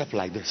taken a step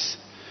like this,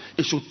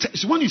 it should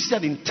so when you see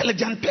an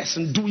intelligent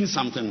person doing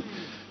something,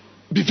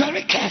 be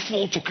very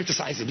careful to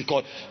criticize it,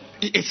 because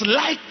it's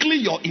likely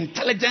your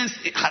intelligence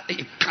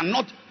it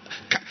cannot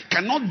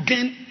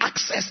gain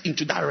access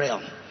into that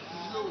realm.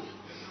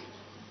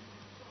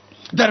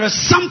 There is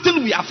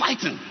something we are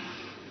fighting.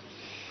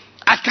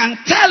 I can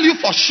tell you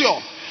for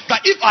sure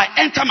that if I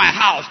enter my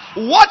house,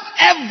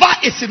 whatever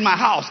is in my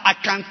house, I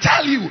can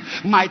tell you,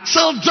 my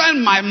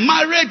children, my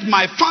marriage,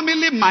 my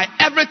family, my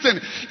everything.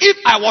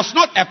 If I was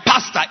not a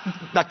pastor,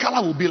 the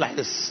color would be like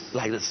this,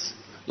 like this,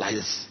 like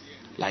this,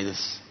 like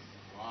this,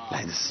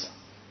 like this.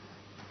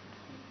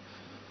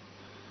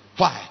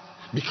 Why?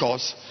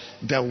 Because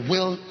the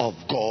will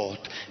of God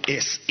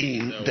is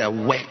in the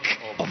work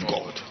of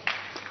God.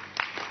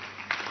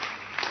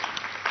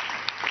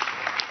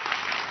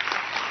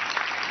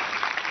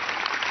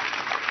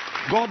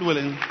 God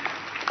willing,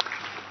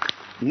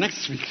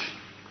 next week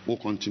we'll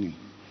continue.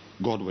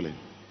 God willing.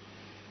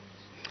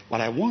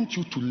 But I want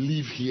you to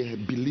leave here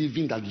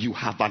believing that you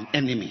have an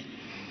enemy.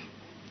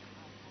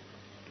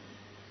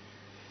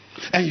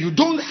 And you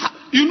don't have,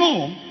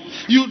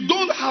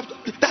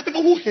 there are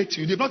people who hate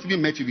you. They've not even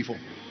met you before.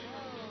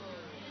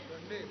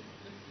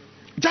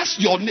 Just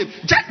your name.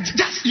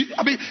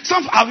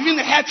 I've even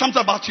heard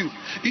something about you.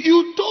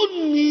 You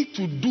don't need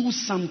to do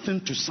something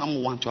to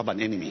someone to have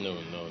an enemy. No.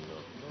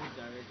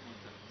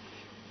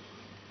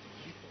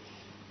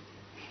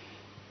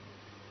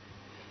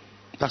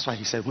 That's why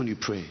he said, when you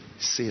pray,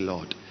 say,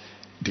 Lord,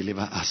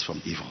 deliver us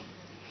from evil.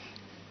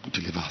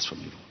 Deliver us from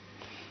evil.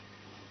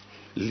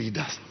 Lead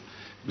us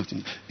not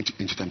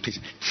into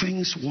temptation.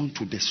 Things want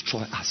to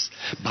destroy us.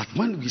 But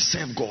when we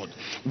serve God,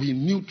 we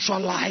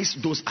neutralize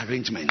those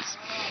arrangements.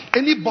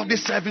 Anybody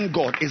serving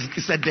God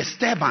is a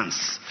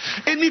disturbance.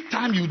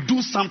 Anytime you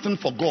do something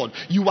for God,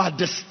 you are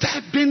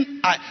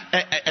disturbing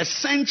a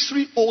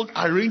century-old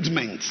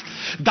arrangement.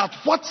 That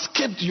what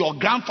skipped your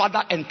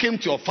grandfather and came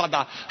to your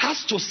father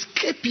has to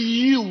skip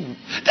you.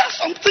 There are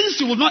some things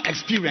you will not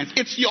experience.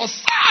 It's your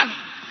son.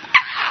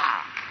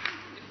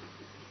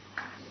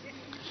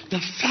 The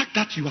fact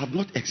that you have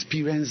not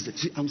experienced it.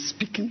 See, I'm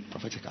speaking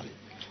prophetically.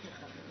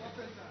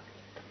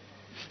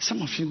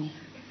 Some of you,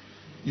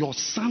 your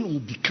son will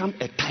become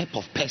a type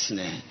of person.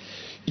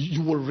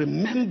 You will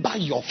remember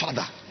your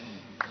father.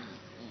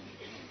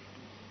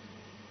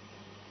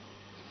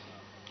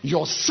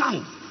 Your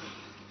son.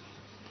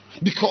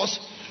 Because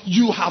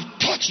you have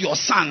taught your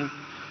son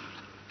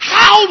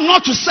how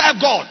not to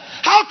serve God.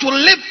 How to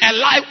live a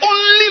life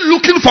only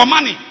looking for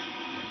money.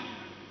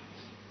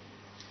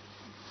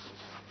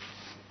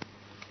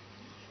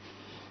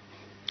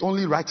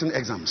 Only writing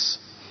exams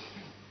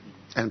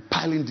and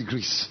piling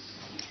degrees.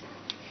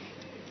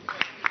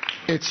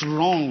 It's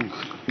wrong,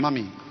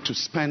 mommy, to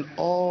spend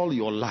all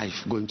your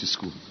life going to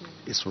school.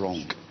 It's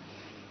wrong.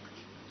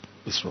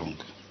 It's wrong.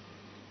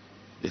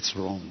 It's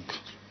wrong.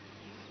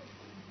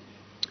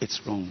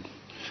 It's wrong.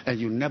 And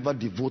you never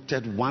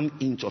devoted 1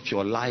 inch of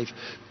your life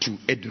to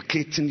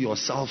educating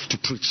yourself to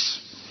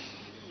preach.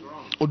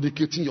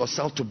 Educating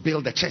yourself to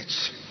build a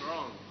church.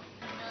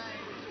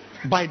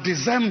 By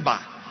December,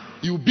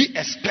 you'll be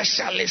a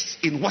specialist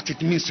in what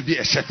it means to be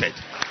a shepherd.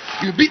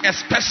 You'll be a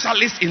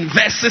specialist in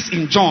verses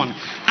in John.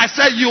 I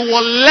said you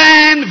will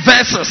learn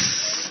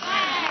verses.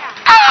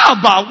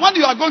 But when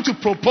you are going to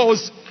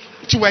propose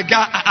to a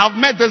guy, I've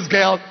met this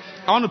girl.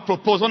 I want to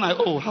propose.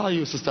 How are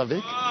you, Sister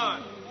Vic?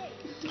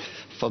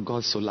 For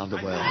God so loved the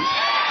world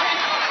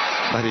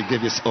that he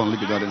gave his only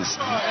begotten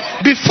son.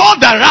 Before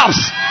the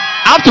rouse,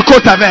 I have to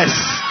quote a verse.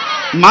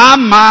 Ma.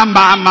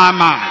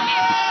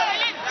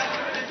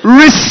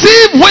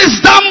 Receive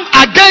wisdom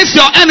against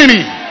your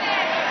enemy.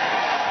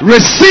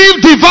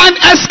 Receive divine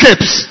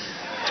escapes.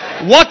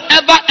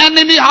 Whatever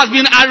enemy has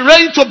been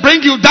arranged to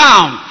bring you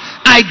down,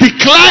 I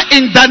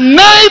declare in the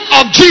name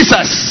of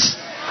Jesus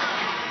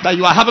that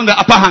you are having the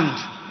upper hand.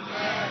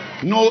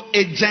 No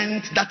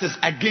agent that is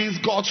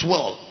against God's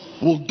will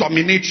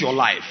dominate your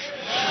life,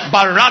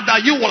 but rather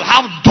you will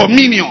have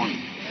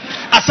dominion.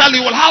 I said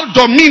you will have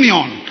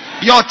dominion.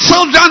 Your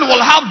children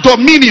will have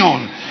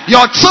dominion.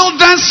 Your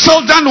children's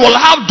children will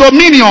have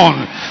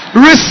dominion.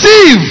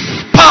 Receive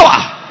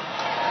power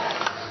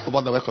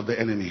over the work of the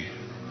enemy.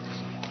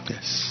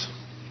 Yes.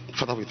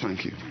 Father, we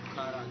thank you.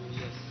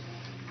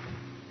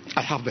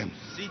 I have them.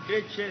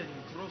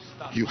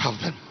 You have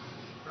them.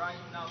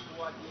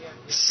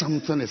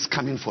 Something is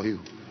coming for you.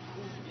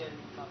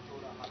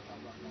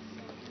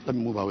 Let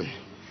me move away.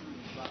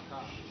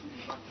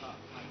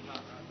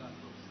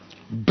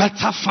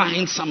 Better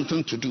find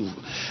something to do.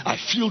 I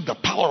feel the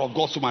power of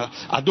God. So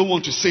I don't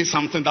want to say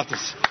something that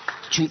is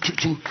too.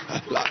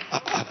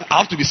 I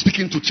have to be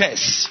speaking to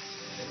chess.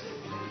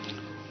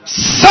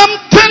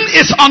 Something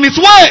is on its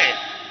way.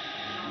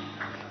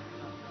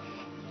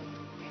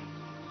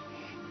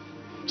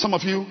 Some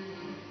of you,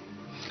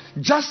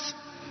 just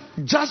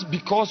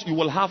because you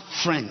will have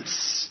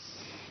friends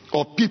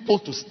or people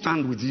to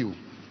stand with you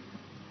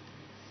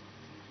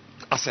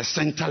as a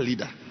center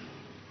leader,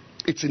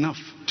 it's enough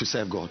to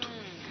serve God.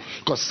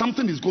 Because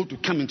something is going to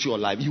come into your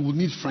life. You will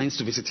need friends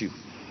to visit you.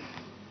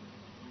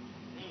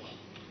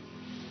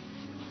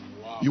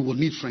 You will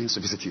need friends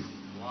to visit you.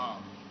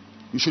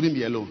 You shouldn't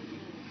be alone.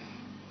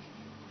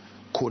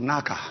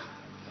 Konaka,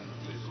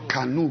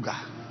 Kanuga,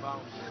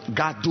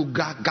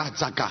 Gaduga,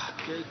 Gadzaga.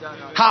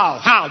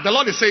 How? The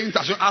Lord is saying,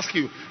 I should ask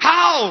you,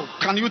 how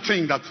can you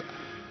think that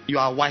you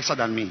are wiser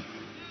than me?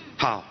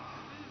 How?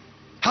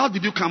 How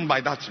did you come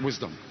by that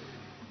wisdom?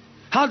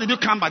 How did you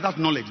come by that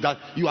knowledge that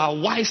you are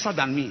wiser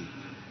than me?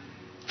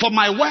 For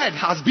my word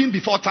has been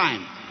before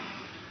time.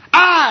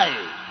 I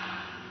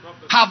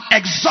have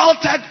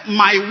exalted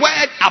my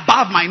word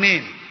above my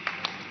name.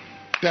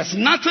 There's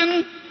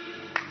nothing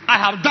I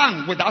have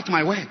done without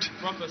my word.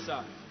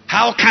 Professor.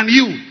 How can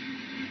you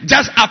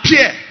just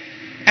appear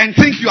and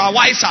think you are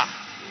wiser?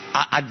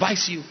 I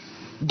advise you,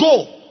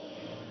 go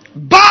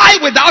buy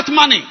without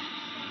money.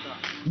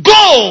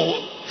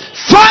 Go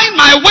find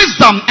my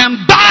wisdom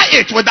and buy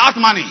it without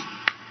money.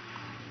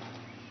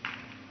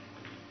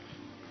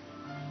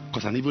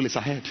 Because an evil is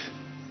ahead.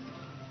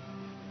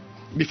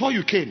 Before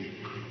you came,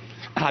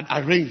 I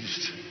had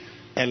arranged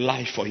a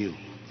life for you.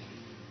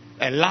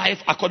 A life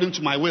according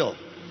to my will.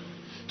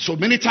 So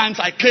many times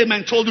I came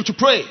and told you to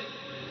pray.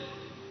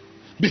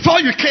 Before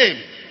you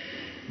came,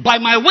 by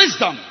my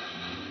wisdom,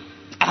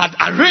 I had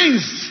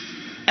arranged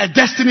a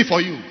destiny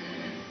for you.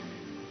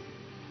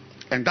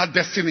 And that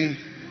destiny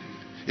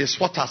is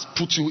what has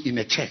put you in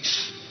a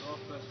church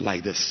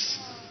like this.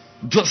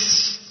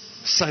 This,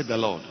 said the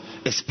Lord,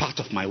 is part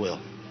of my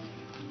will.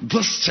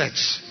 This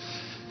church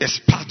is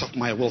part of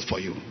my will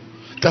for you.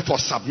 Therefore,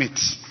 submit.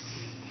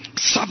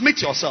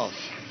 Submit yourself.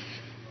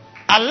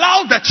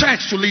 Allow the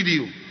church to lead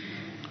you.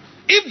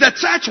 If the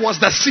church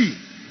was the sea,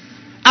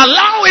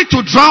 allow it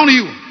to drown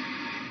you.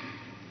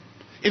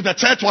 If the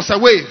church was a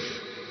wave,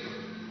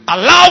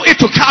 allow it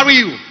to carry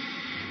you.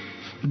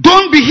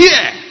 Don't be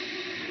here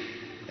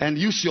and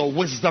use your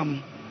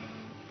wisdom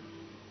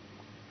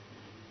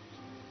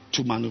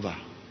to maneuver.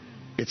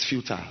 It's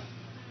futile.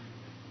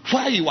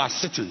 Where you are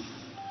sitting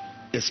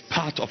is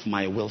part of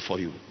my will for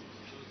you.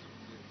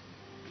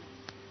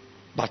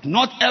 But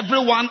not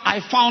everyone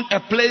I found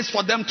a place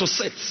for them to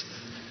sit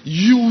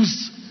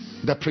use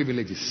the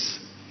privileges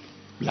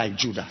like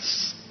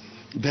Judas.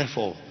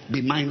 Therefore,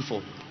 be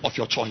mindful of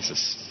your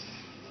choices.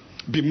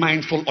 Be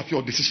mindful of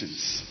your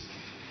decisions.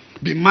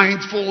 Be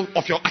mindful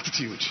of your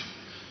attitude.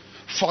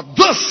 For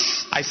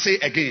this, I say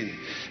again,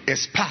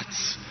 is part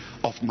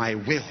of my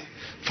will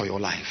for your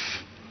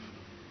life.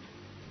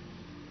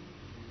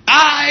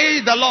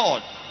 I, the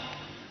Lord,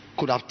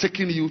 could have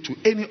taken you to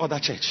any other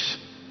church.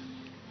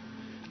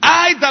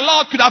 I, the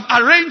Lord, could have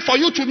arranged for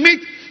you to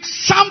meet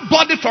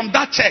somebody from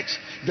that church.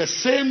 The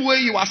same way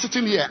you are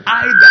sitting here,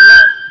 I, the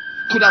Lord,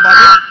 could have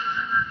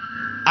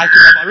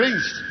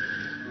arranged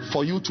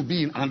for you to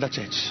be in another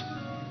church.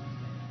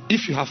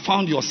 If you have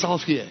found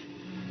yourself here,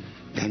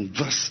 then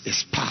this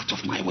is part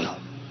of my will.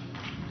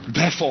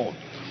 Therefore,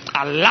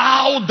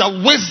 allow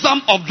the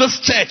wisdom of this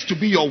church to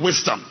be your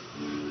wisdom.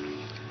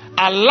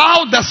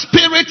 Allow the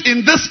spirit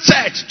in this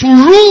church to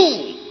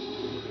rule.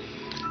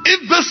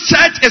 If this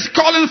church is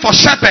calling for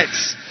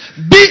shepherds,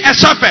 be a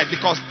shepherd,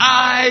 because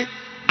I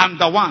am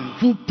the one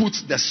who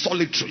puts the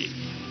solitary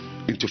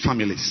into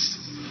families.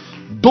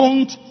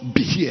 Don't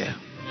be here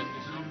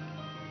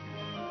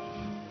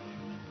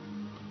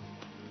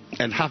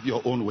and have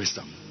your own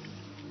wisdom.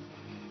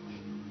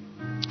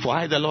 For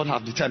I, the Lord,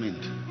 have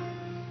determined.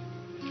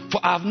 For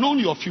I have known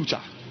your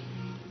future.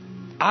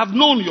 I have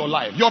known your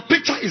life. Your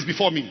picture is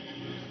before me.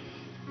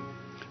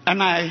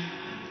 And I,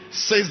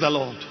 says the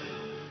Lord,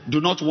 do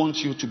not want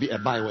you to be a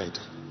byword.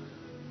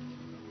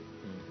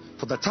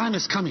 For the time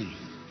is coming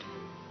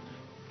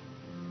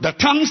the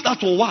tongues that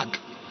will wag,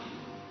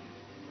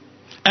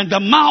 and the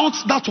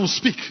mouths that will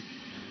speak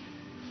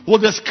will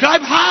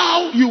describe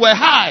how you were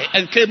high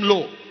and came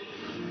low.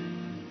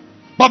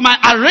 But my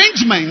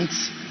arrangement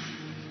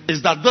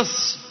is that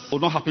this will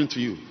not happen to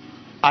you.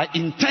 I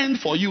intend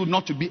for you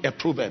not to be a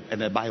proverb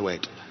and a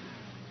byword.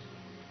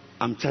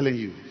 I'm telling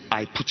you,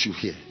 I put you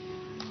here.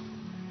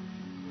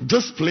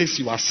 This place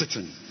you are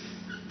sitting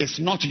is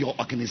not your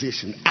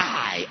organization.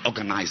 I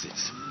organize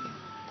it.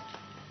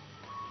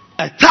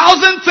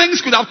 1,000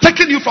 things could have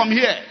taken you from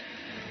here,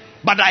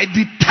 but I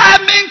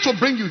determined to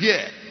bring you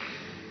here.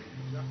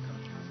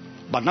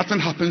 But nothing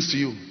happens to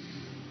you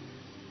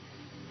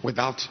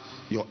without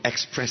your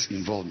express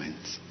involvement.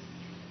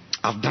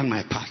 I've done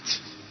my part.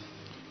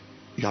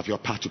 You have your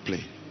part to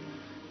play.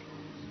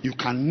 You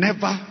can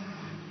never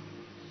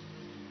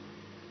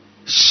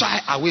shy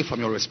away from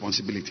your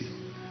responsibility.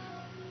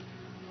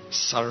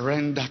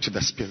 Surrender to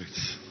the Spirit.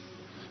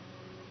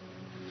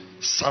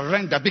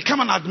 Surrender.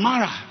 Become an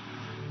admirer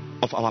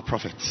of our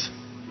prophets.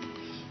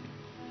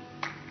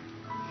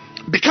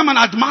 Become an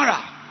admirer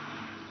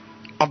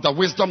of the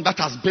wisdom that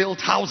has built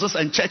houses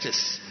and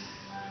churches.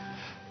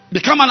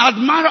 Become an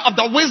admirer of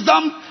the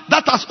wisdom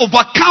that has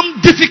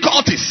overcome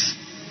difficulties.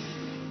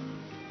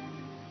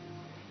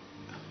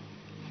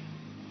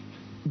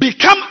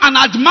 Become an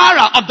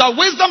admirer of the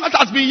wisdom that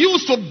has been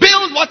used to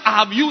build what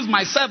I have used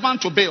my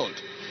servant to build.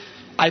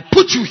 I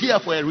put you here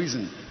for a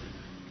reason.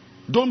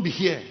 Don't be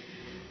here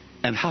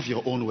and have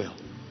your own will.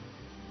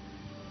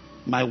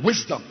 My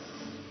wisdom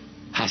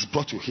has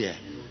brought you here.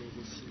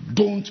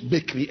 Don't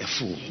make me a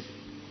fool.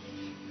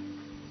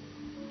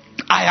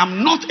 I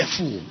am not a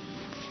fool.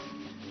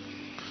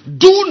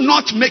 Do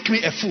not make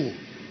me a fool.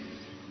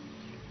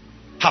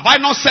 Have I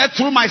not said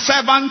through my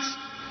servants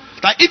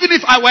that even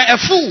if I were a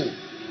fool,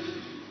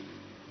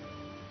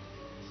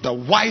 the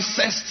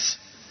wisest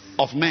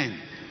of men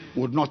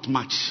would not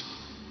match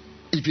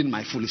even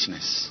my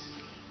foolishness?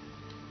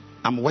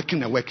 I'm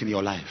working a work in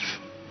your life.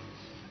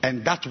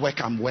 And that work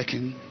I'm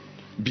working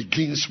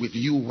begins with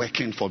you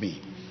working for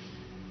me.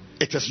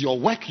 It is your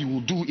work you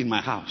will do in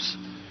my house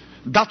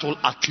that will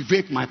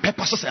activate my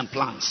purposes and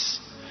plans.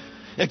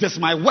 It is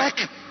my work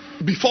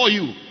before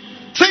you.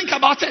 Think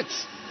about it.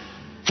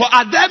 For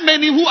are there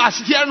many who are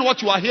hearing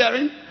what you are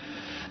hearing?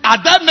 Are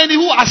there many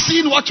who are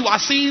seeing what you are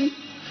seeing?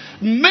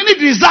 Many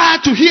desire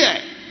to hear.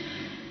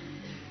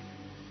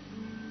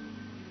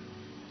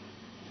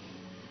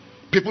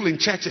 People in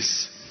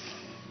churches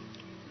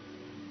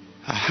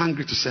are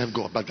hungry to serve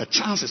God, but the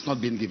chance is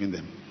not being given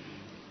them.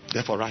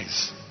 Therefore,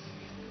 rise.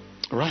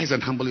 Rise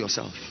and humble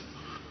yourself.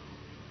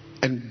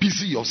 And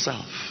busy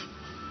yourself.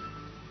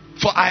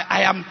 For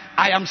I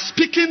am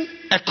speaking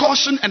a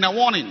caution and a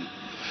warning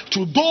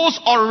to those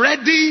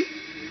already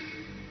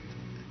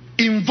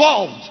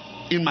involved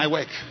in my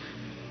work,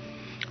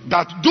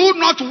 that do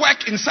not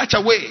work in such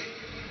a way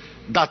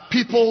that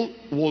people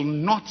will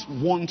not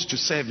want to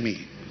serve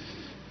me,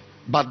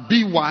 but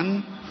be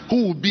one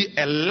who will be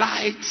a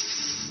light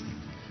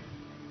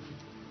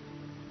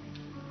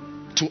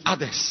to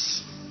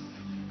others.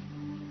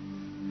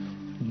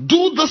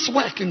 Do this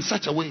work in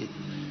such a way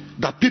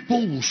that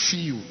people will see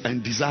you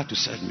and desire to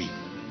serve me.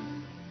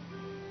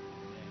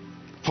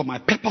 For my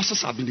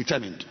purposes have been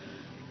determined.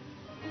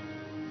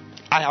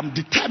 I am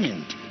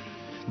determined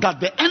that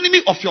the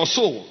enemy of your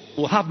soul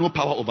will have no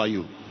power over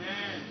you.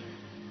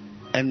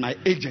 And my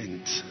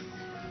agent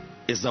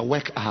is the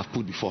work I have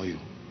put before you.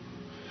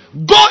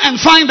 Go and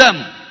find them.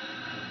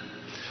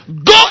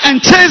 Go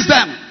and chase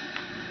them.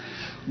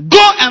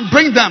 Go and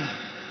bring them.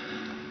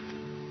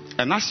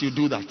 And as you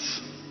do that,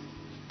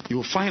 you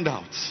will find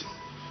out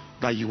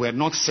that you were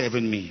not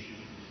serving me,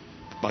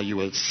 but you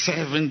were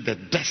serving the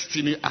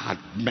destiny I had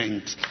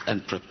meant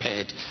and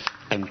prepared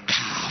and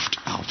carved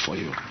out for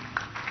you.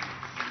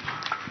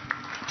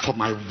 For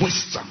my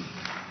wisdom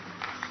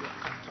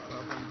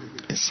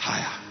is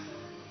higher,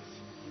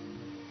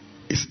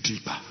 is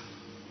deeper.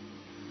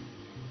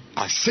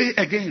 I say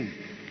again,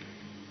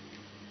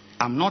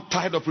 I'm not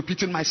tired of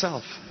repeating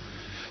myself.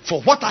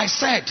 For what I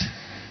said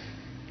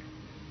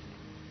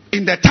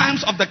in the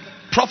times of the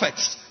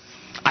prophets,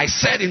 I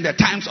said in the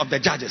times of the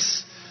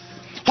judges.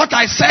 What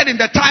I said in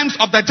the times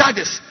of the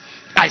judges,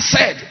 I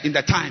said in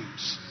the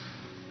times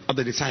of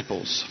the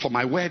disciples. For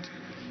my word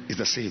is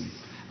the same.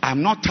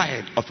 I'm not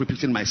tired of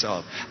repeating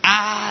myself.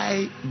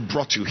 I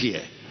brought you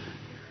here.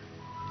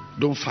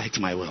 Don't fight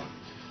my will.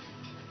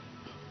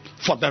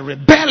 For the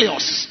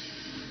rebellious,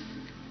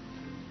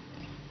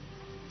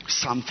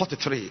 Psalm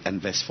 43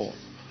 and verse 4,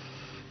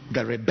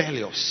 the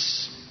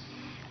rebellious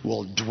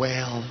will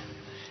dwell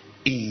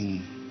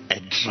in a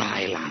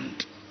dry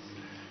land.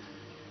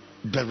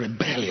 The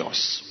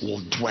rebellious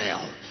will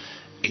dwell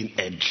in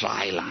a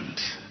dry land.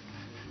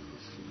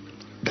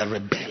 The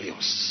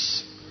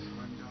rebellious.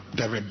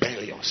 The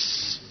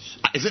rebellious.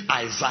 Is it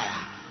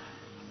Isaiah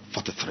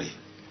 43?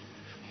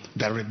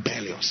 The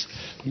rebellious.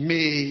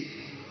 May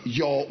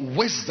your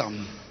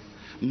wisdom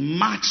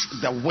match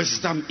the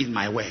wisdom in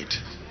my word.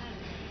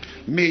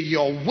 May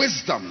your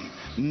wisdom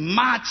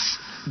match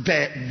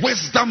the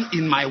wisdom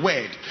in my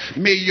word.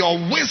 May your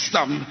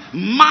wisdom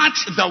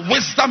match the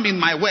wisdom in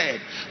my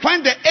word.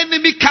 When the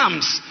enemy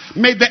comes,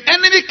 may the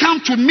enemy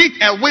come to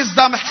meet a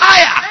wisdom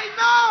higher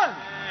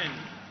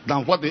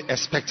than what they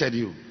expected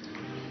you.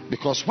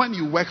 Because when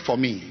you work for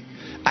me,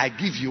 I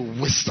give you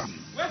wisdom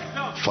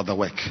for the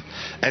work.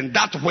 And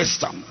that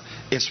wisdom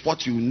is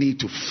what you need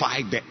to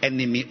fight the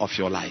enemy of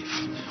your life.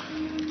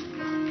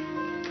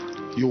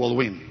 You will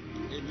win.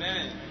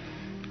 Amen.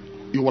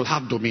 You will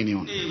have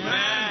dominion.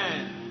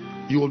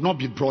 Amen. You will not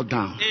be brought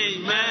down.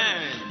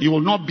 Amen. You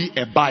will not be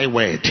a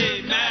byword.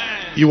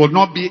 Amen. You will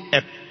not be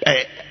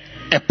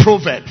a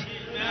proverb.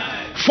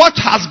 Amen. What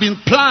has been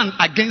planned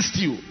against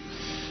you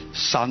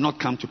shall not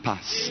come to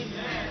pass.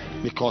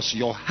 Amen. Because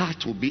your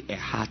heart will be a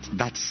heart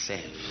that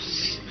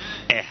serves.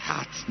 A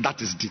heart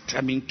that is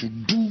determined to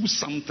do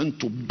something,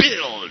 to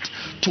build.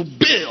 To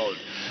build.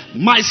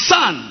 My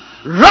son,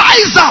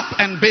 rise up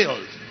and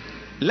build.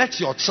 Let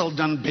your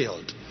children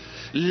build.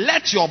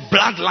 Let your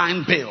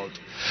bloodline build.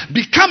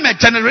 Become a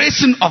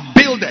generation of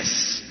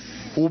builders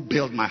who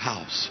build my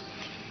house.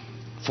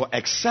 For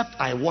except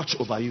I watch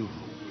over you,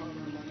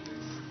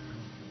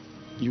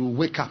 you will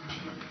wake up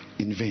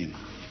in vain.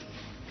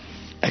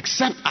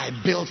 Except I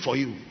build for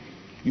you,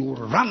 you will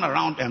run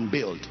around and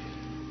build,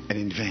 and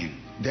in vain.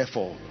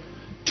 Therefore,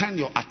 turn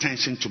your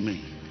attention to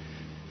me.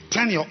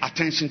 Turn your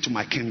attention to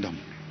my kingdom.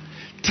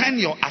 Turn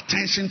your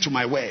attention to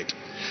my word.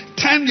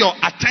 Turn your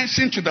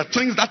attention to the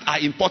things that are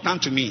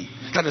important to me.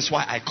 That is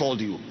why I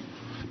called you.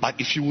 But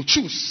if you will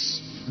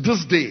choose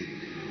this day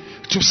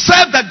to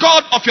serve the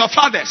God of your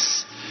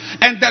fathers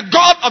and the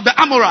God of the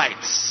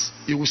Amorites,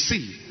 you will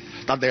see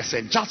that there's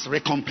a just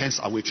recompense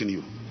awaiting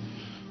you.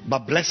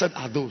 But blessed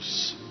are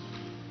those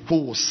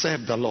who will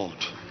serve the Lord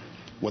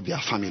with their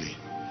family.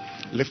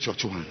 Lift your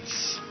two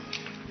hands.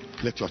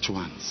 Lift your two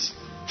hands.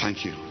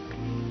 Thank you.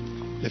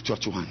 Lift your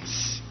two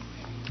hands.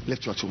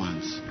 Lift your two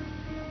hands.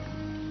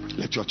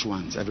 Lift your two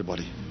hands,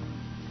 everybody.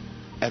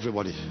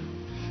 Everybody.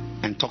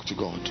 And talk to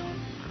God.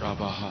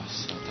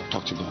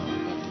 Talk to God.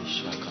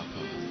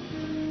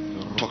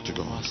 Talk to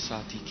God.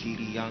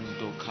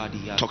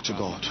 Talk to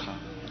God.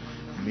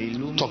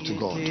 Talk to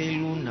God.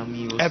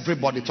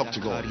 Everybody talk to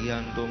God.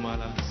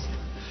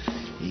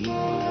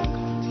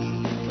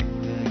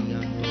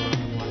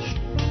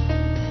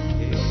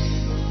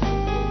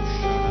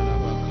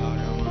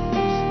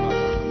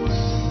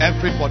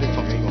 Everybody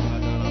talk to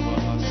God.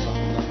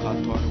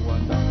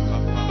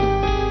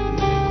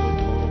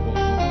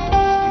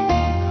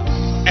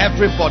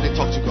 Everybody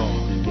talk to God.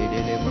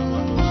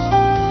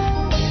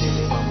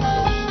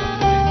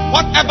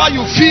 Whatever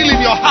you feel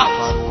in your heart,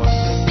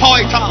 pour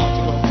it out.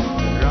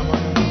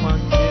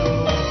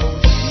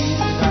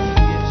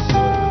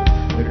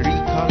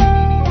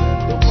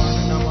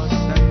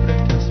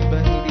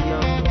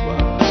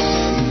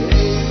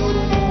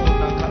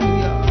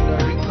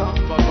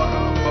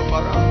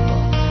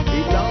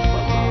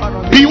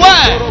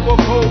 Beware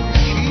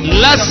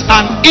lest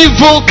an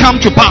evil come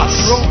to pass.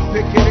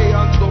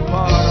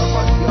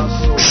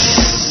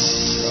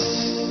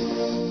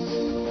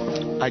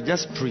 I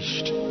just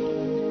preached.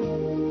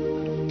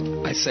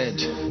 I said,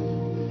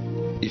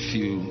 if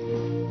you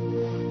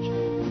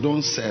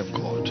don't serve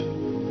God,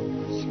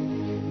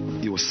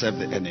 you will serve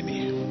the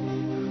enemy.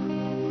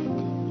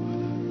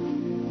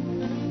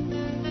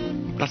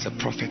 That's a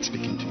prophet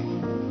speaking to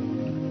you.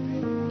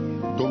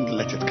 Don't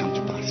let it come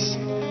to pass.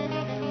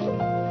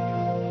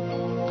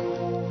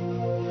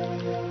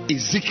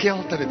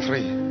 Ezekiel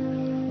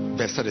 33,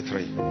 verse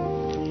 33.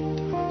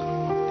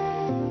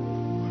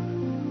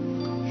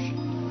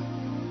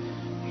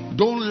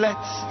 Don't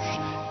let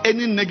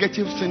any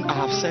negative thing I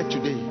have said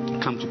today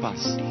come to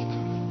pass.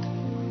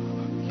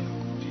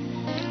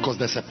 Because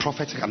there's a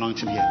prophetic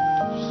anointing here.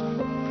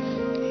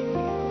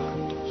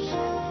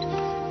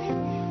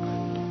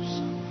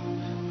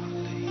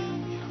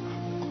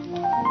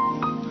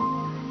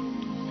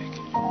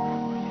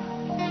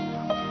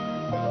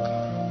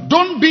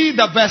 Don't be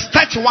the verse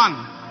 31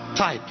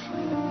 type.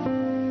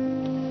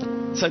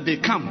 So they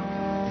come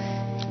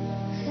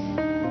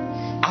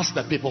as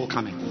the people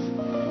coming.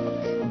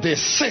 They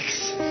sit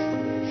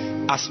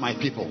as my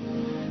people.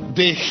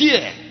 They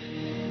hear,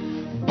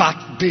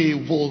 but they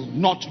will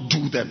not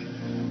do them.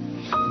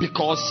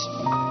 Because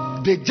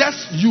they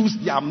just use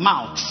their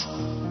mouths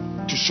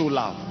to show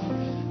love.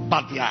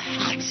 But their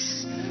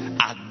hearts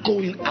are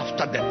going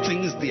after the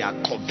things they are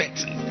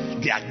coveting.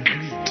 They are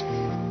greed.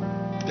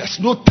 There's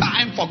no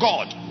time for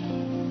God.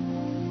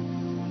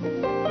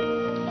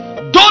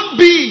 Don't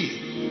be.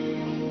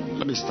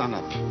 Let me stand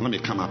up. Let me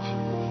come up.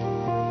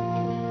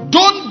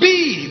 Don't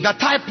be the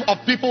type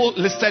of people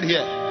listed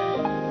here.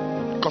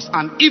 Because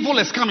an evil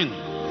is coming.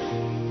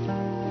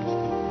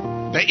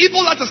 The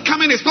evil that is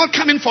coming is not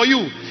coming for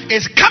you.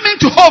 It's coming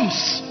to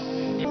homes.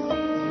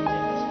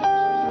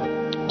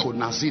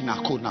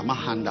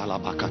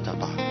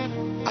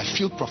 I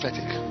feel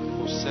prophetic.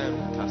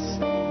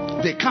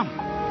 They come.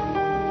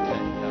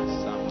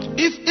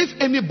 If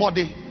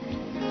anybody,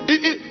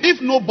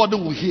 if nobody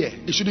will hear,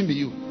 it shouldn't be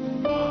you.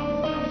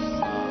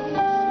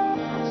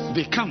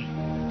 They come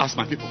as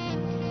my people.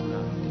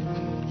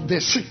 They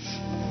sit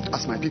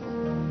as my people.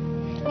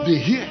 They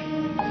hear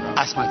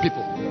as my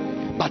people.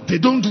 But they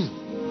don't do.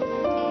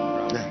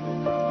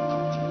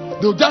 Yeah.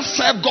 They'll just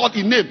serve God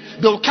in name.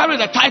 They'll carry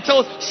the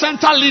title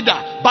center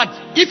leader. But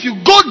if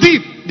you go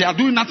deep, they are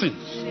doing nothing.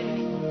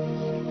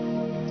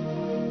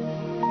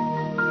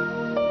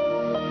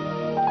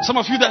 Some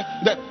of you,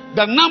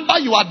 the number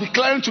you are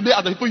declaring today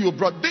are the people you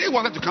brought. They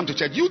wanted to come to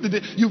church.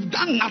 You've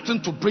done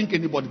nothing to bring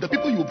anybody. The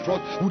people you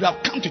brought would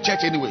have come to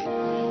church anyway.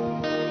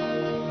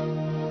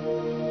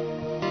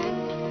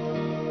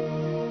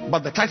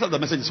 But the title of the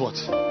message is what?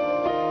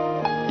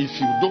 If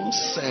you don't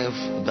serve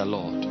the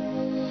Lord,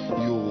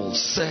 you will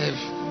serve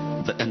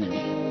the enemy.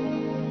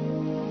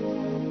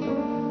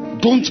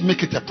 Don't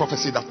make it a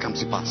prophecy that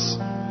comes to pass.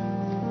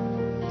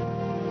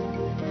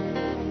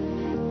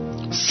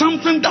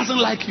 Something doesn't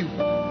like you.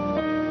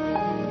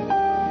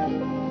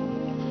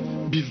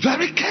 Be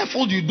very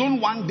careful you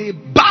don't one day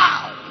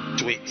bow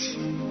to it.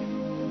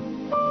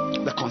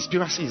 The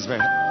conspiracy is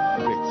very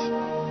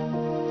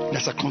great.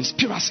 There's a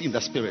conspiracy in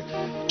the spirit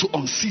to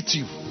unseat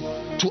you,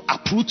 to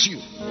uproot you,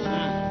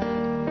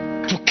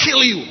 to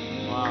kill you,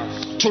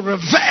 to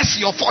reverse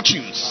your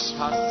fortunes,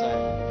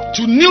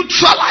 to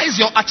neutralize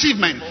your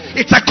achievement.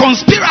 It's a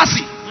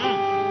conspiracy.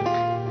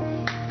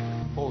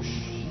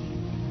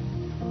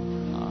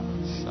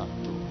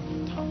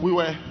 We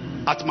were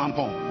at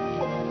Mampong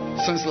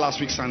since last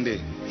week Sunday.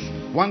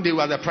 One day we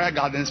were at the prayer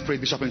gardens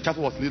praying. Bishop in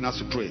chapel was leading us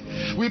to pray.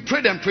 We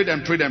prayed and prayed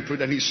and prayed and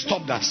prayed, and he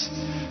stopped us.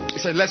 He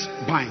said, let's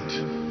bind.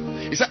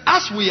 He said,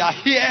 as we are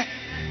here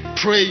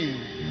praying,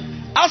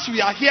 as we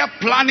are here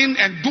planning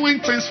and doing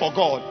things for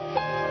God,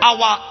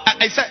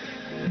 I said,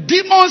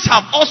 demons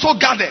have also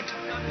gathered.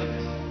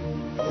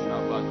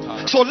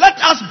 So let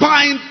us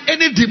bind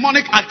any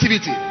demonic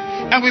activity.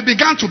 And we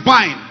began to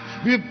bind.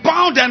 We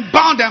bound and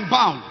bound and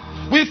bound.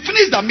 We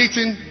finished the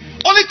meeting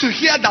only to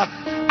hear that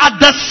at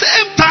the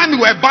same time we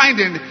were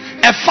binding,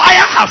 a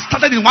fire has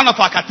started in one of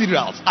our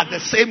cathedrals at the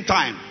same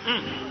time.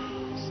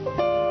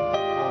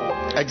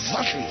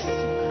 Exactly.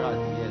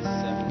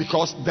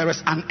 Because there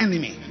is an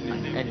enemy.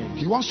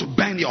 He wants to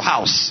burn your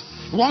house.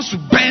 He wants to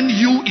burn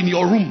you in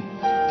your room.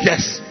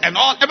 Yes. And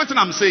everything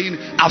I'm saying,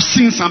 I've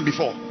seen some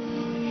before.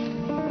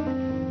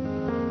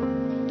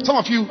 Some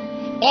of you,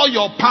 all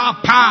your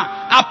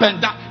up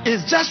and down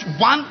is just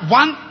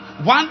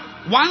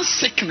one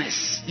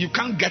sickness. You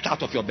can't get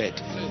out of your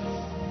bed.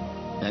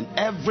 And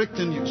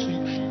everything you see,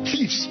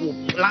 thieves will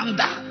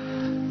plunder.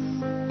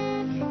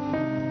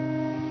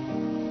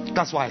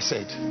 That's why I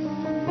said,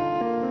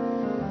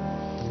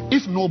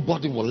 if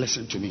nobody will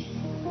listen to me,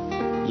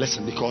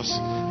 listen, because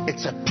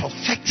it's a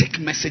prophetic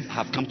message I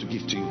have come to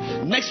give to you.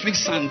 Next week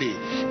Sunday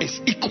is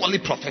equally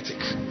prophetic.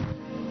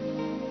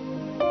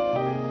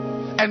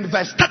 And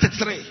verse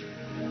 33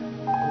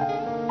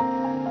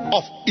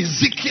 of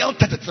Ezekiel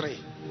 33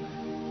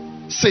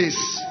 says,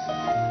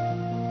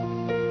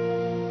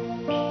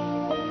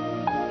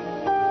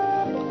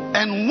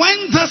 and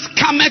when this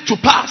cometh to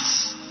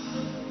pass,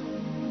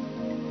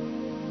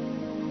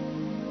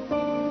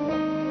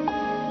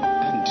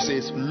 and it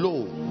says,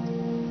 lo,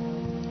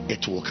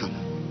 it will come.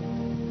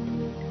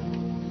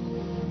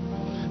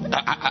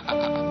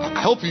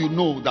 I hope you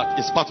know that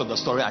it's part of the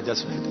story I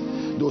just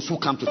read. Those who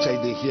come to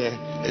church, they hear.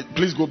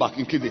 Please go back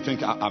in case they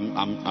think I'm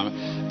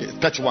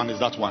 31 is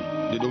that one.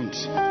 They don't.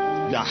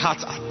 Their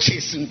hearts are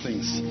chasing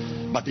things,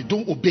 but they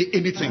don't obey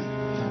anything.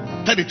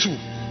 32.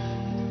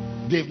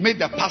 They've made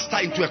the pastor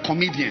into a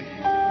comedian.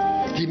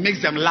 He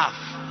makes them laugh.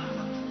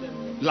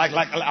 Like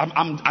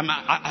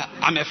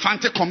I'm a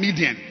fancy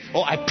comedian,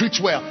 or I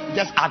preach well.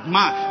 Just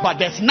admire. But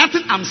there's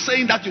nothing I'm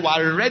saying that you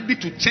are ready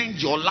to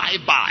change your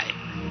life by.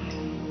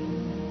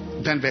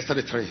 Then verse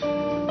 33.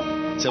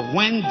 So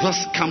when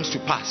this comes to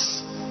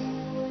pass,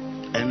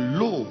 and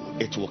lo,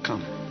 it will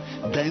come,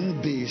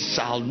 then they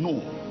shall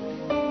know.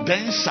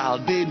 Then shall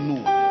they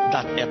know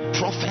that a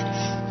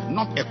prophet,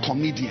 not a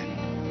comedian,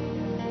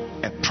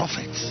 a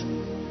prophet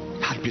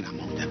had been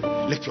among them.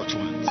 Lift your two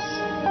hands.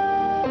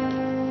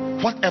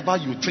 Whatever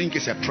you think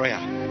is a prayer,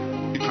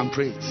 you can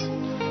pray it.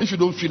 If you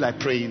don't feel like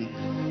praying,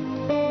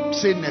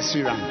 say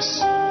nursery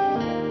rhymes.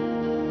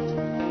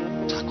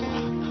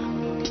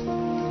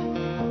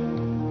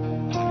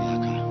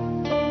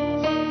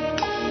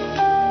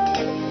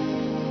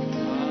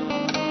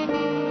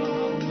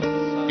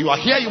 You are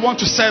here, you want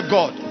to serve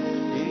God.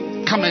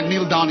 Come and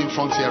kneel down in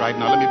front here right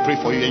now. Let me pray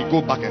for you. And you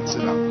go back and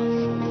sit down.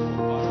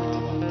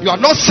 You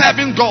are not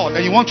serving God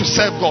and you want to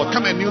serve God.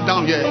 Come and kneel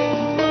down here.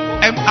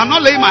 And I'm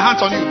not laying my hands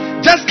on you.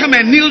 Just come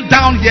and kneel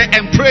down here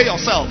and pray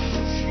yourself.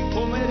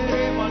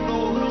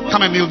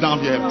 Come and kneel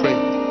down here and pray.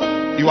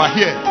 You are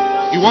here.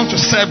 You want to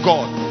serve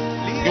God.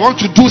 You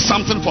want to do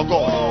something for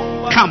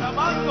God. Come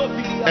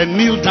and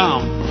kneel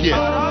down here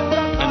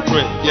and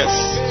pray. Yes.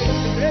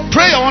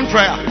 Pray your own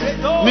prayer.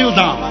 Kneel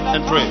down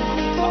and pray.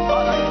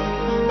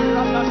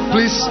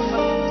 Please.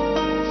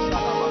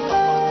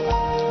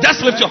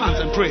 Just lift your hands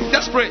and pray.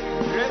 Just pray.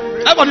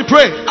 Everybody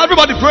pray.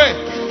 Everybody pray.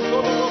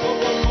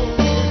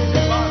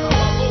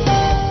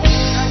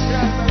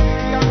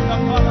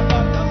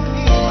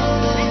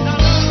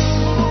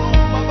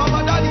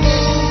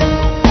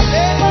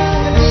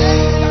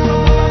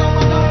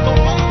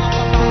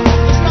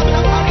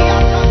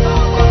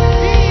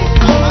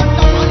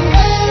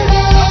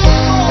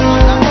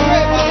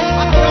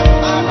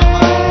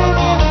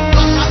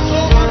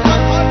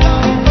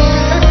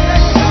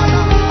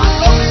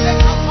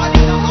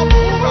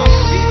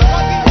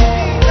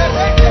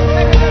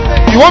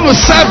 want to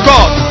serve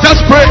God, just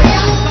pray.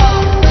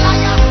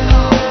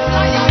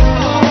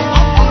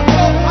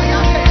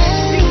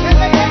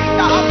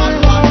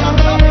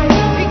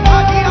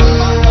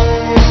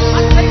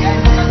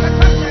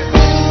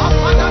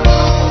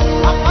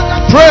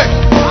 Pray.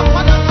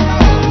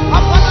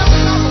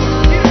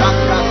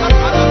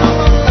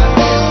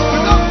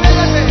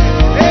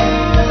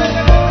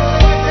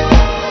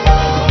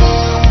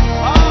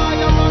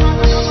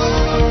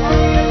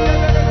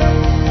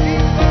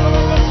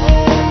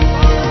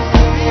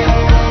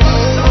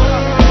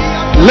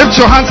 Lift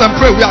your hands and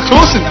pray. We are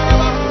closing.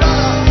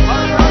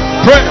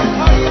 Pray.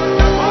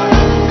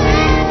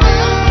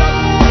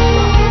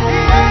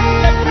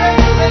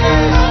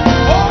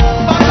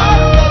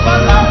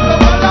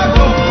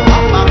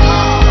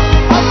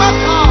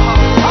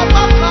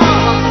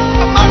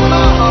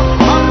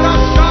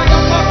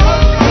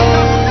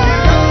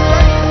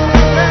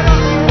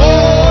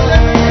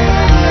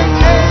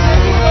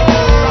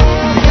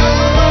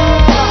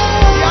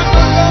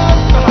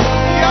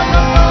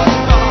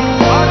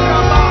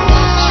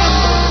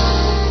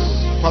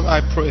 I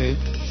pray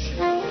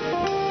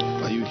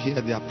that you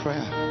hear their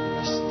prayer.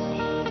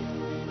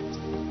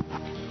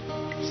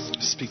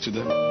 Speak to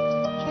them.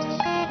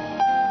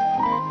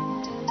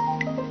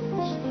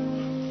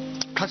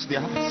 Catch their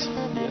hearts.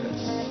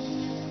 Yes.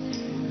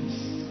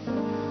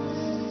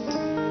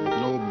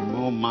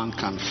 No man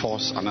can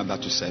force another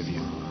to serve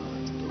you.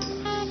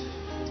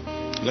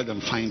 Let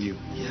them find you.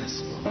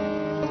 Yes.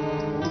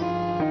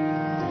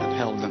 And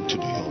help them to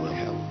do your will.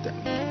 Help them.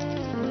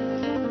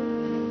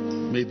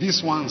 May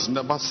these ones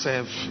never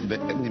serve the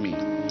enemy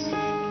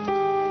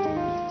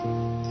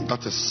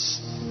that is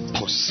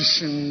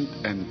positioned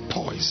and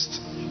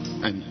poised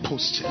and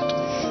postured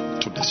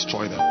to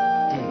destroy them.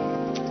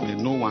 May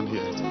no one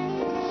here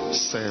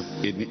serve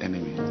any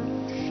enemy,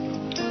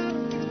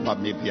 but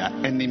may their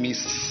enemies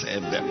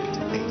serve them.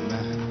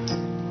 Amen.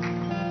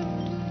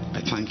 I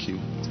thank you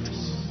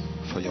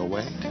for your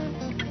word,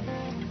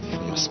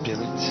 for your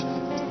spirit,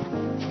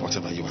 for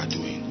whatever you are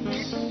doing.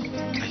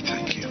 I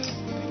thank you.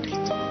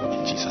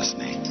 In Jesus'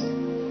 name.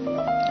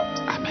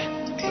 Amen.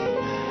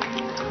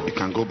 Amen. You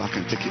can go back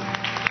and take it.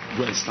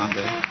 Go and stand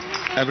there.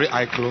 Every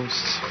eye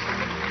closed.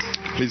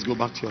 Please go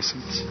back to your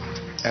seats.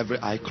 Every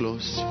eye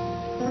closed.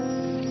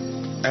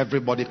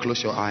 Everybody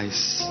close your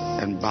eyes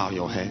and bow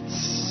your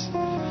heads.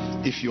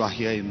 If you are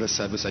here in this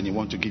service and you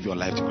want to give your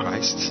life to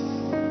Christ,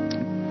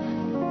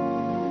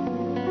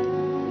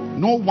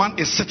 no one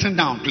is sitting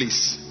down,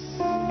 please.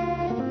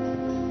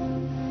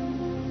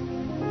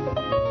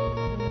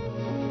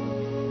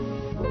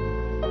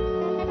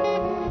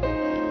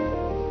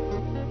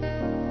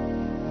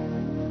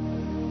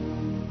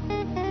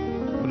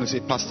 Say,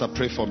 Pastor,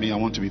 pray for me. I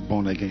want to be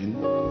born again.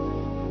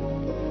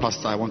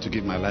 Pastor, I want to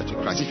give my life to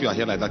Christ. If you are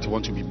here like that, you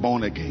want to be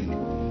born again.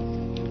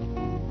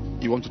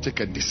 You want to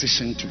take a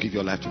decision to give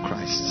your life to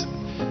Christ.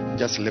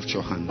 Just lift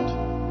your hand.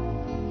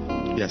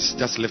 Yes,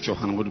 just lift your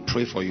hand. I'm going to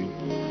pray for you.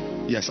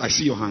 Yes, I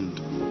see your hand.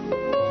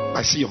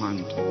 I see your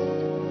hand.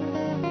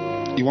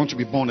 You want to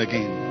be born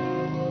again.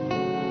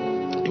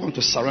 You want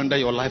to surrender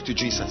your life to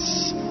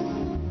Jesus.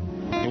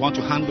 You want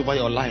to hand over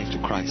your life to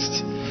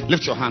Christ.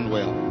 Lift your hand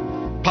well.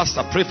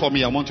 Pastor, pray for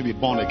me. I want to be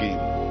born again.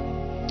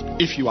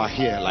 If you are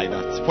here like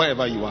that,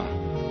 wherever you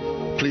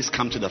are, please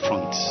come to the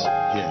front.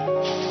 Here.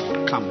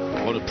 Come.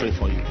 I want to pray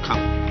for you.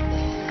 Come.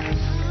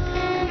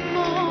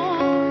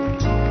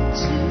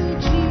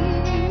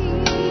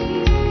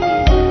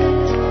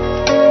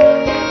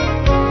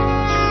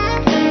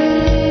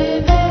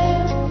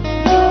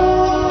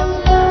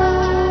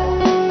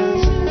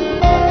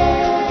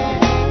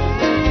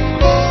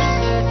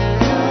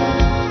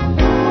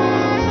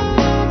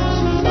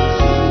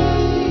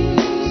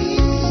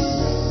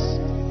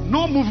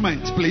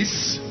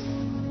 Please.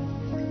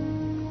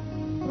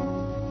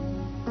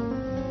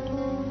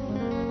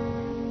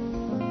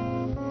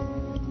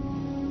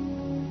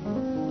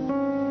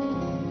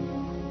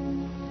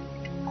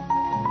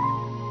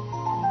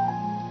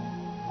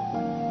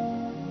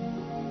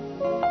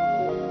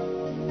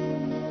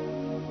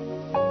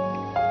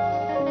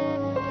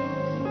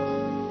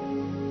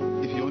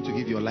 If you want to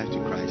give your life to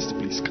Christ,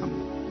 please come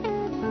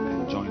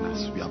and join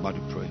us. We are about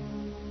to pray.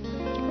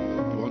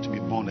 If you want to be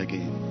born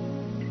again,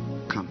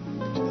 come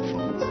to the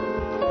front.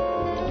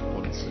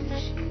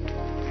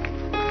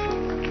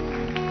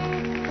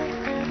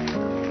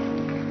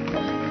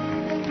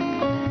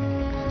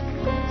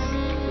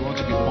 You want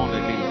to be born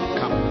again,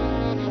 come.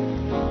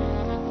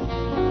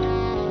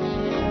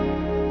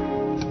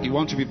 You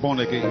want to be born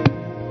again,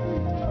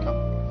 come.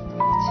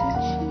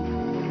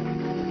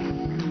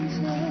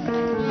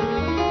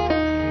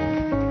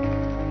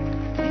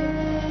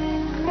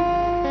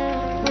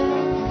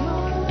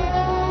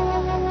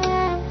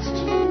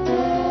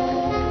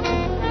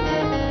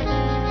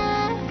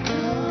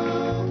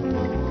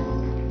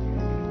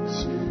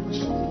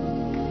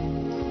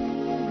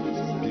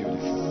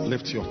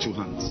 Lift your two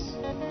hands.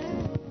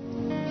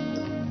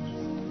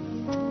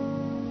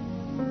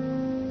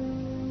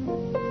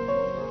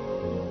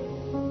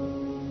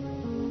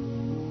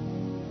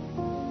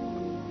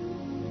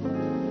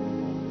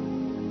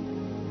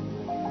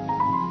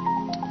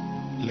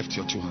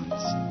 Lift your two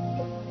hands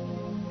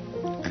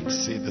and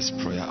say this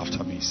prayer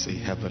after me. Say,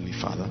 Heavenly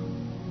Father,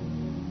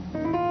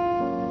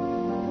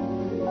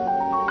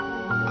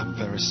 I'm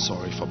very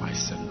sorry for my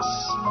sins.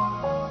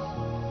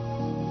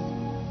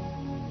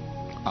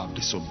 I've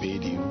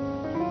disobeyed you.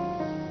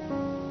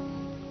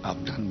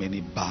 I've done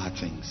many bad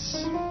things.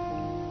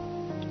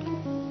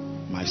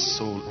 My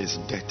soul is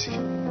dirty.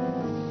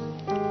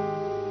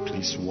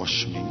 Please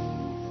wash me.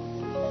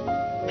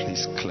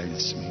 Please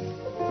cleanse me.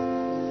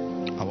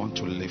 I want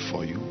to live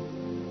for you.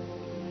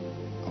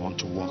 I want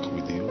to walk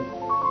with you.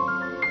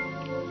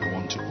 I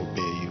want to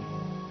obey you.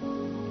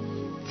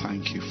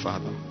 Thank you,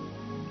 Father,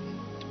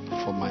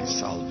 for my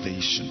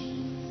salvation.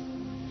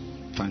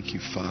 Thank you,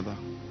 Father,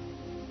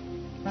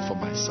 for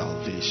my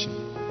salvation.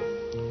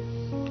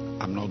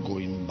 I'm not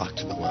going back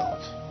to the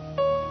world.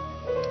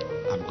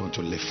 I'm going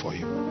to live for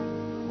you.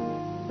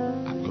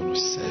 I'm going to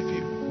serve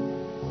you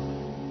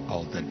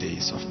all the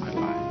days of my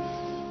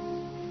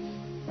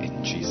life.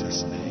 In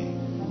Jesus' name.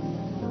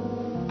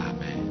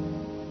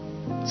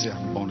 Amen. Say,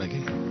 I'm born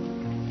again.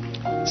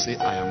 Say,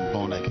 I am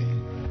born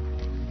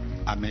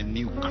again. I'm a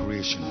new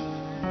creation.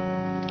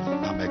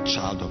 I'm a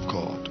child of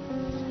God.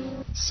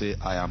 Say,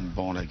 I am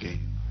born again.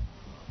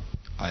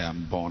 I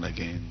am born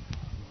again.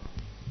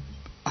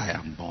 I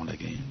am born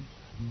again.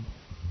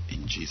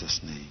 In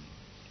Jesus' name.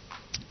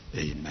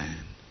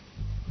 Amen.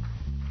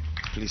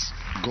 Please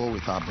go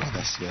with our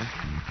brothers here.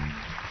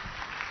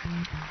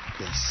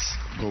 Yes,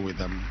 go with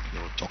them. They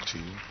will talk to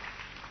you.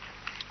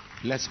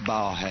 Let's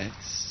bow our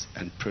heads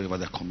and pray over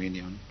the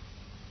communion.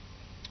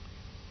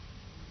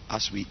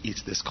 As we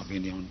eat this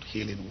communion,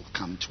 healing will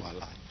come to our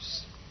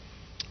lives.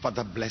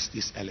 Father, bless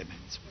these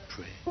elements, we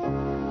pray.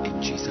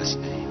 In Jesus'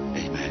 name,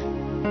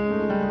 amen.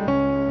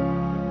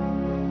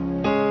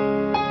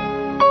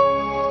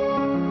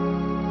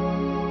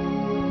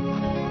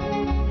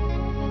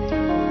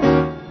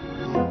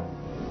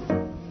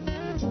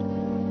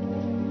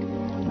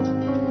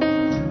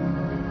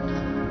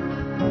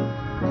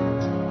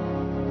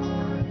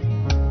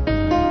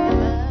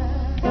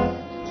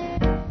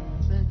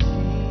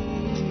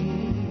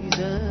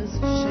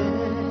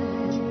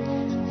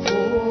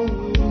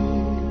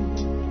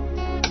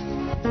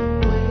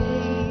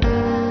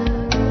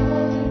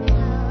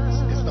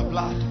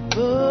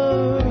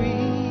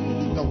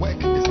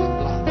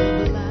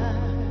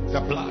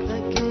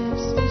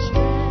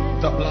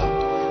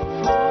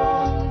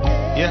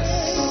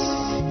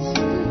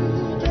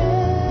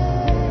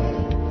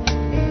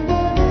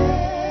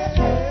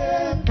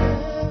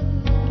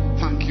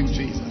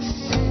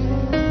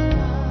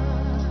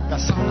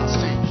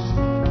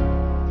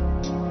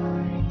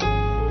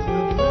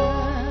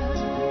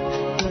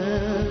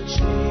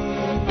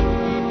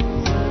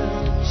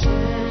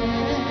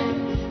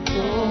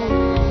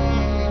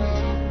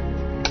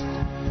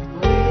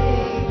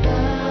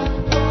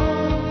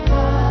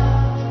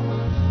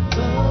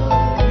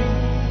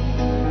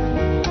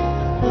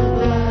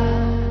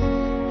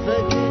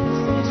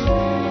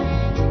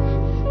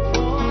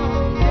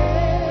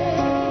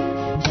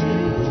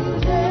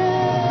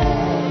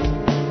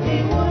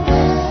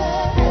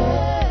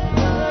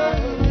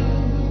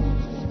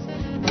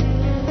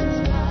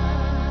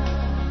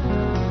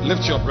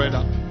 Lift your bread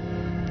up.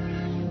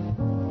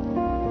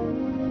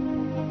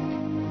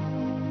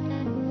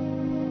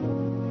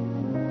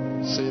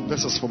 Say,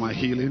 this is for my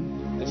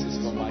healing. This is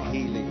for my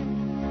healing.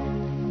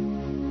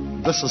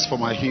 This is for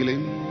my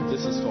healing.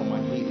 This is for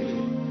my healing.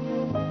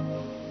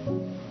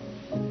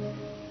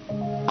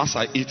 As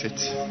I eat it,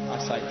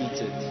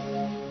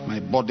 my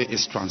body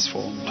is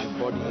transformed. My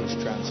body is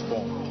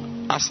transformed.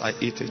 As I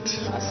eat it,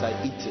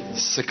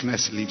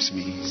 sickness leaves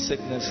me.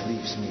 Sickness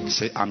leaves me.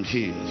 Say, I'm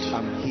healed.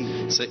 I'm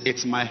healed. Say,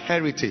 it's my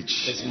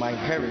heritage. It's my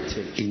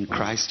heritage. In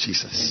Christ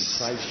Jesus. In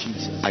Christ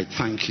Jesus. I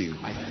thank you.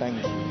 I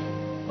thank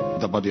you.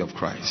 The body of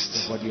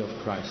Christ. The body of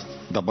Christ.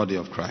 The body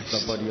of Christ.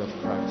 The body of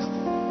Christ.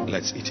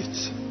 Let's eat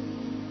it.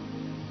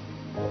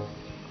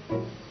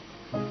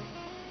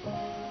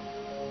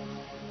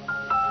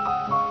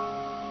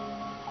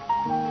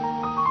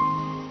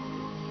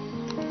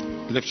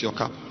 Lift your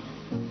cup.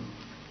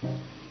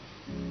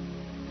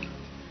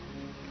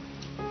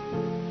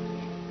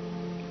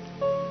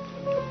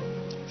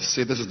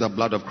 Say, this is the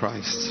blood of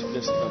Christ.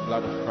 This is the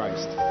blood of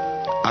Christ.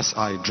 As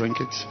I drink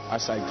it,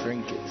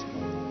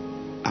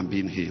 I'm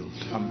being healed.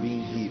 I'm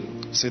being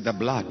healed. Say, the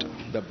blood.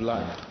 The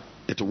blood.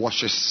 It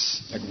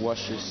washes. It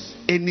washes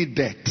any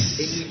debt.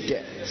 Any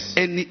debt.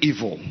 Any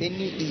evil.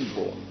 Any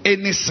evil.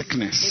 Any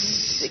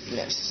sickness. Any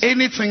sickness.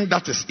 Anything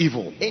that is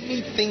evil.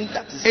 Anything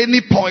that is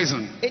any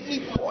poison.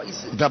 Any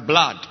poison. The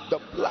blood. The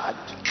blood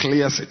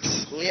clears it.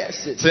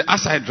 Clears it. Say,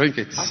 as I drink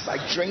it. As I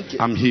drink it.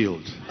 I'm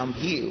healed. I'm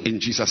healed. In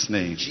Jesus'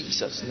 name. In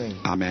Jesus' name.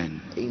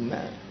 Amen.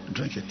 Amen.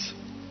 Drink it.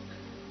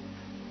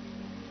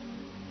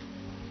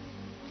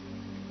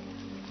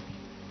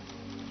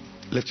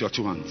 Lift your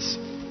two hands.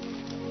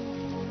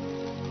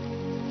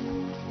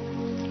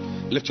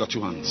 Lift your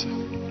two hands.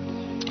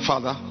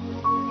 Father,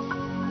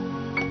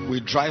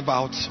 we drive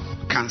out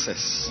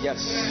cancers.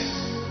 Yes.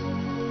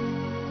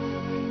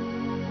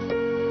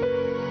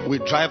 We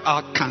drive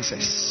out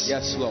cancers.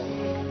 Yes, Lord.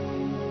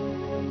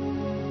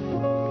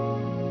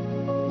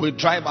 We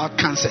drive out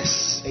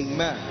cancers.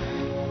 Amen.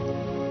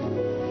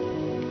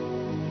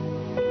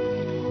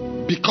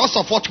 Because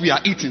of what we are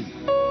eating,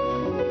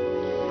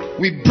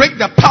 we break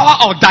the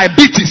power of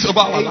diabetes over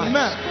our lives.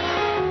 Amen.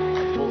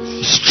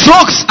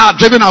 Strokes are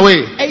driven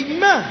away.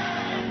 Amen.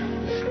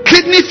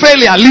 Kidney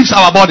failure leaves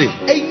our body.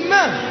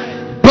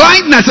 Amen.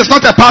 Blindness is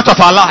not a part of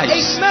our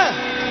lives.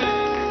 Amen.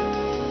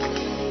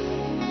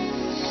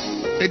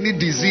 Any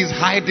disease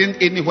hiding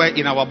anywhere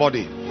in our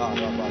body,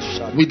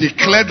 we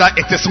declare that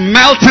it is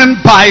melting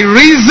by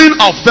reason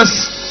of this.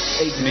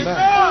 Amen.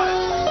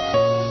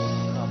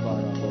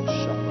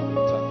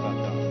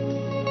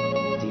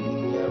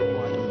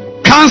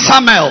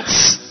 Cancer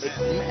melts.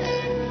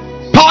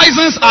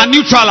 Poisons are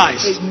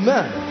neutralized.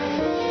 Amen.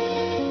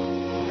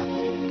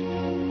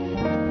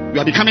 We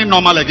are becoming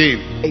normal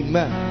again.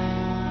 Amen.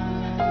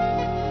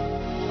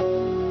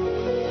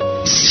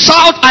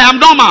 Shout, I am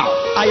normal.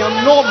 I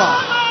am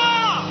normal.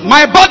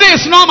 My body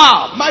is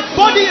normal. My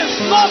body is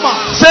normal.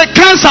 Say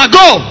cancer,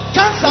 go.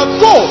 Cancer,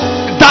 go.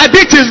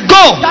 Diabetes,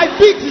 go.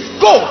 Diabetes,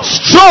 go.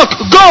 Stroke,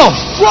 go.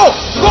 Stroke,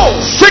 go.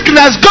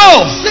 Sickness,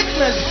 go.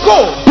 Sickness,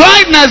 go.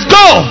 Blindness,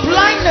 go.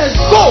 Blindness,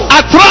 go.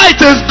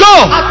 Arthritis,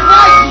 go.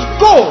 Arthritis,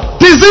 go.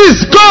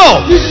 Disease,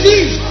 go.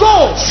 Disease,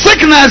 go.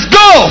 Sickness,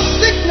 go.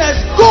 Sickness,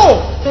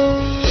 go.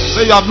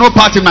 Say you have no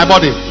part in my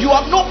body. You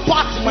have no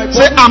part in my body.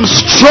 Say I'm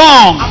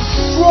strong. I'm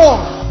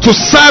strong to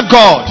serve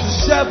God. to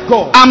serve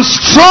God. I'm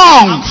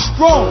strong. I'm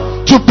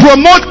strong to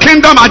promote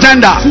kingdom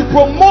agenda. to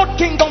promote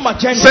kingdom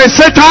agenda. Say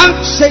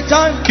Satan,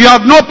 Satan, you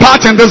have no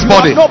part in this you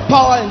body. have no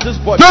power in this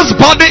body. This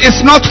body is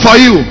not for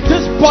you.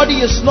 This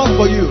body is not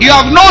for you. You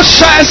have no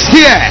shares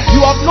here. You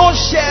have no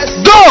shares.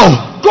 Go.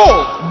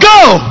 Go.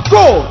 Go.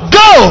 Go.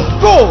 Go.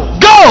 Go.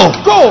 Go.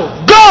 Go.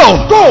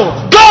 Go. Go.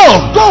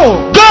 Go.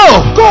 Go. Go.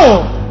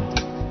 Go.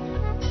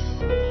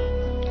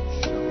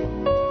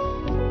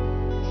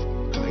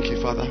 Thank you,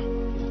 Father.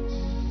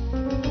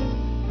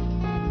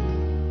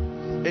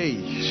 Hey.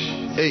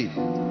 Hey.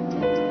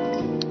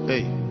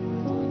 Hey.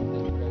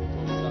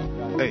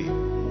 Hey.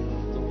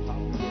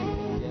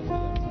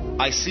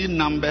 I see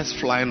numbers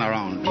flying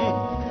around.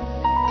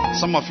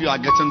 Some of you are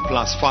getting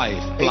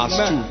 +5,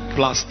 +2,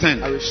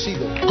 +10. I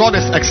receive it. God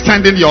is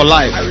extending your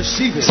life. I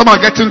receive it. Some are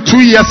getting 2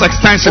 years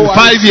extension, Oh, I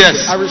 5 receive years,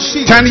 it. I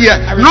receive 10 it.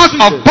 years. I Not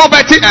receive of it.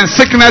 poverty and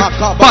sickness,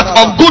 but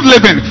of good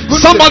living.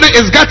 Somebody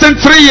is getting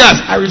 3 years.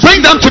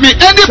 Bring them to me.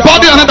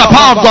 Anybody under the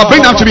power of God,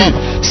 bring them to me.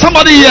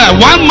 Somebody here,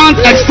 1 month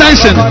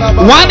extension,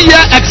 1 year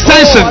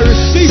extension.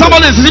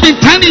 Somebody is receiving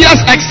 10 years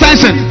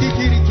extension.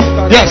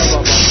 Yes.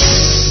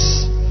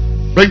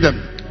 Bring them.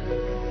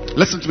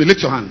 Listen to me.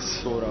 Lift your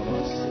hands.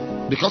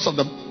 Because of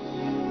the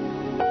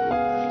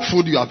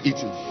food you have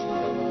eaten.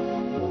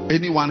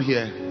 Anyone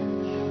here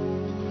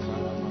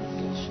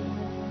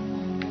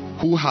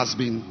who has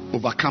been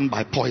overcome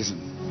by poison?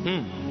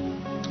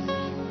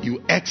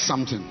 You ate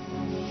something,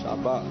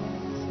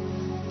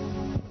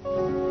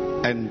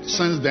 and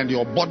since then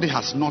your body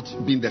has not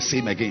been the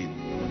same again.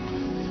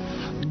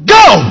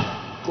 Go!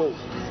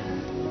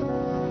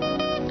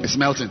 It's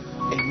melting.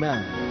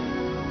 Amen.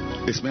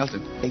 It's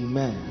melting.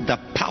 Amen. The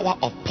power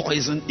of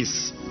poison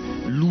is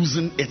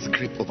losing its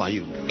grip over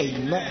you.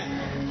 Amen.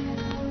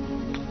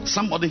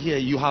 Somebody here,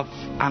 you have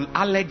an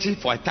allergy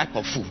for a type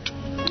of food.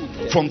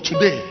 From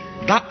today,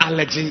 that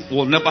allergy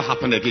will never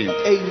happen again.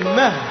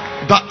 Amen.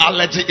 That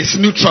allergy is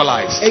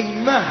neutralized.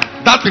 Amen.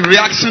 That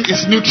reaction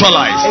is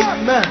neutralized.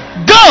 Amen.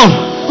 Go!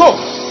 Go.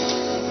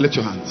 Lift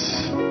your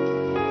hands.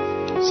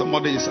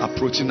 Somebody is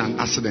approaching an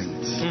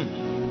accident.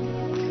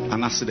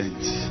 An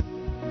accident.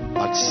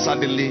 But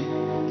suddenly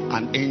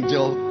an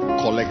angel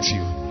collects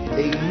you.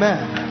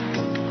 Amen.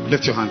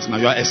 Lift your hands now.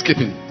 You are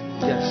escaping.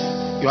 Yes.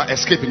 You are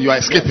escaping. You are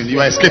escaping.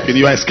 You are escaping.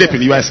 You are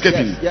escaping. You are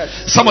escaping. Yes.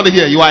 Somebody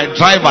here, you are a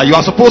driver. You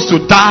are supposed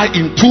to die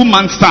in 2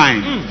 months'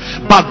 time.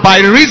 But by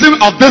reason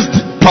of this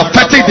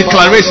prophetic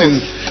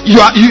declaration,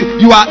 you are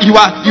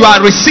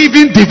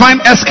receiving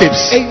divine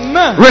escapes.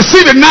 Amen.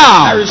 Receive it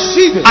now. I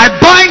receive it. I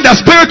bind the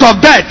spirit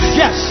of death.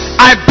 Yes.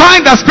 I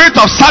bind the spirit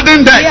of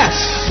sudden death. Yes.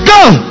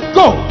 Go.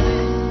 Go.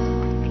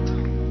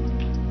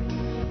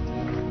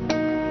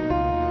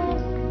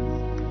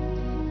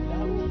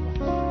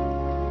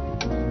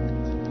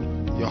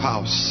 Your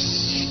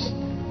house,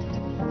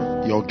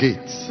 your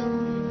gate,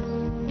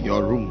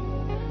 your room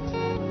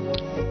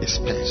is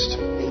purged.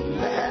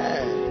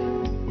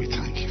 Amen. We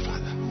thank you,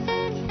 Father.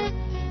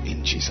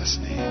 In Jesus'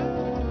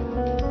 name.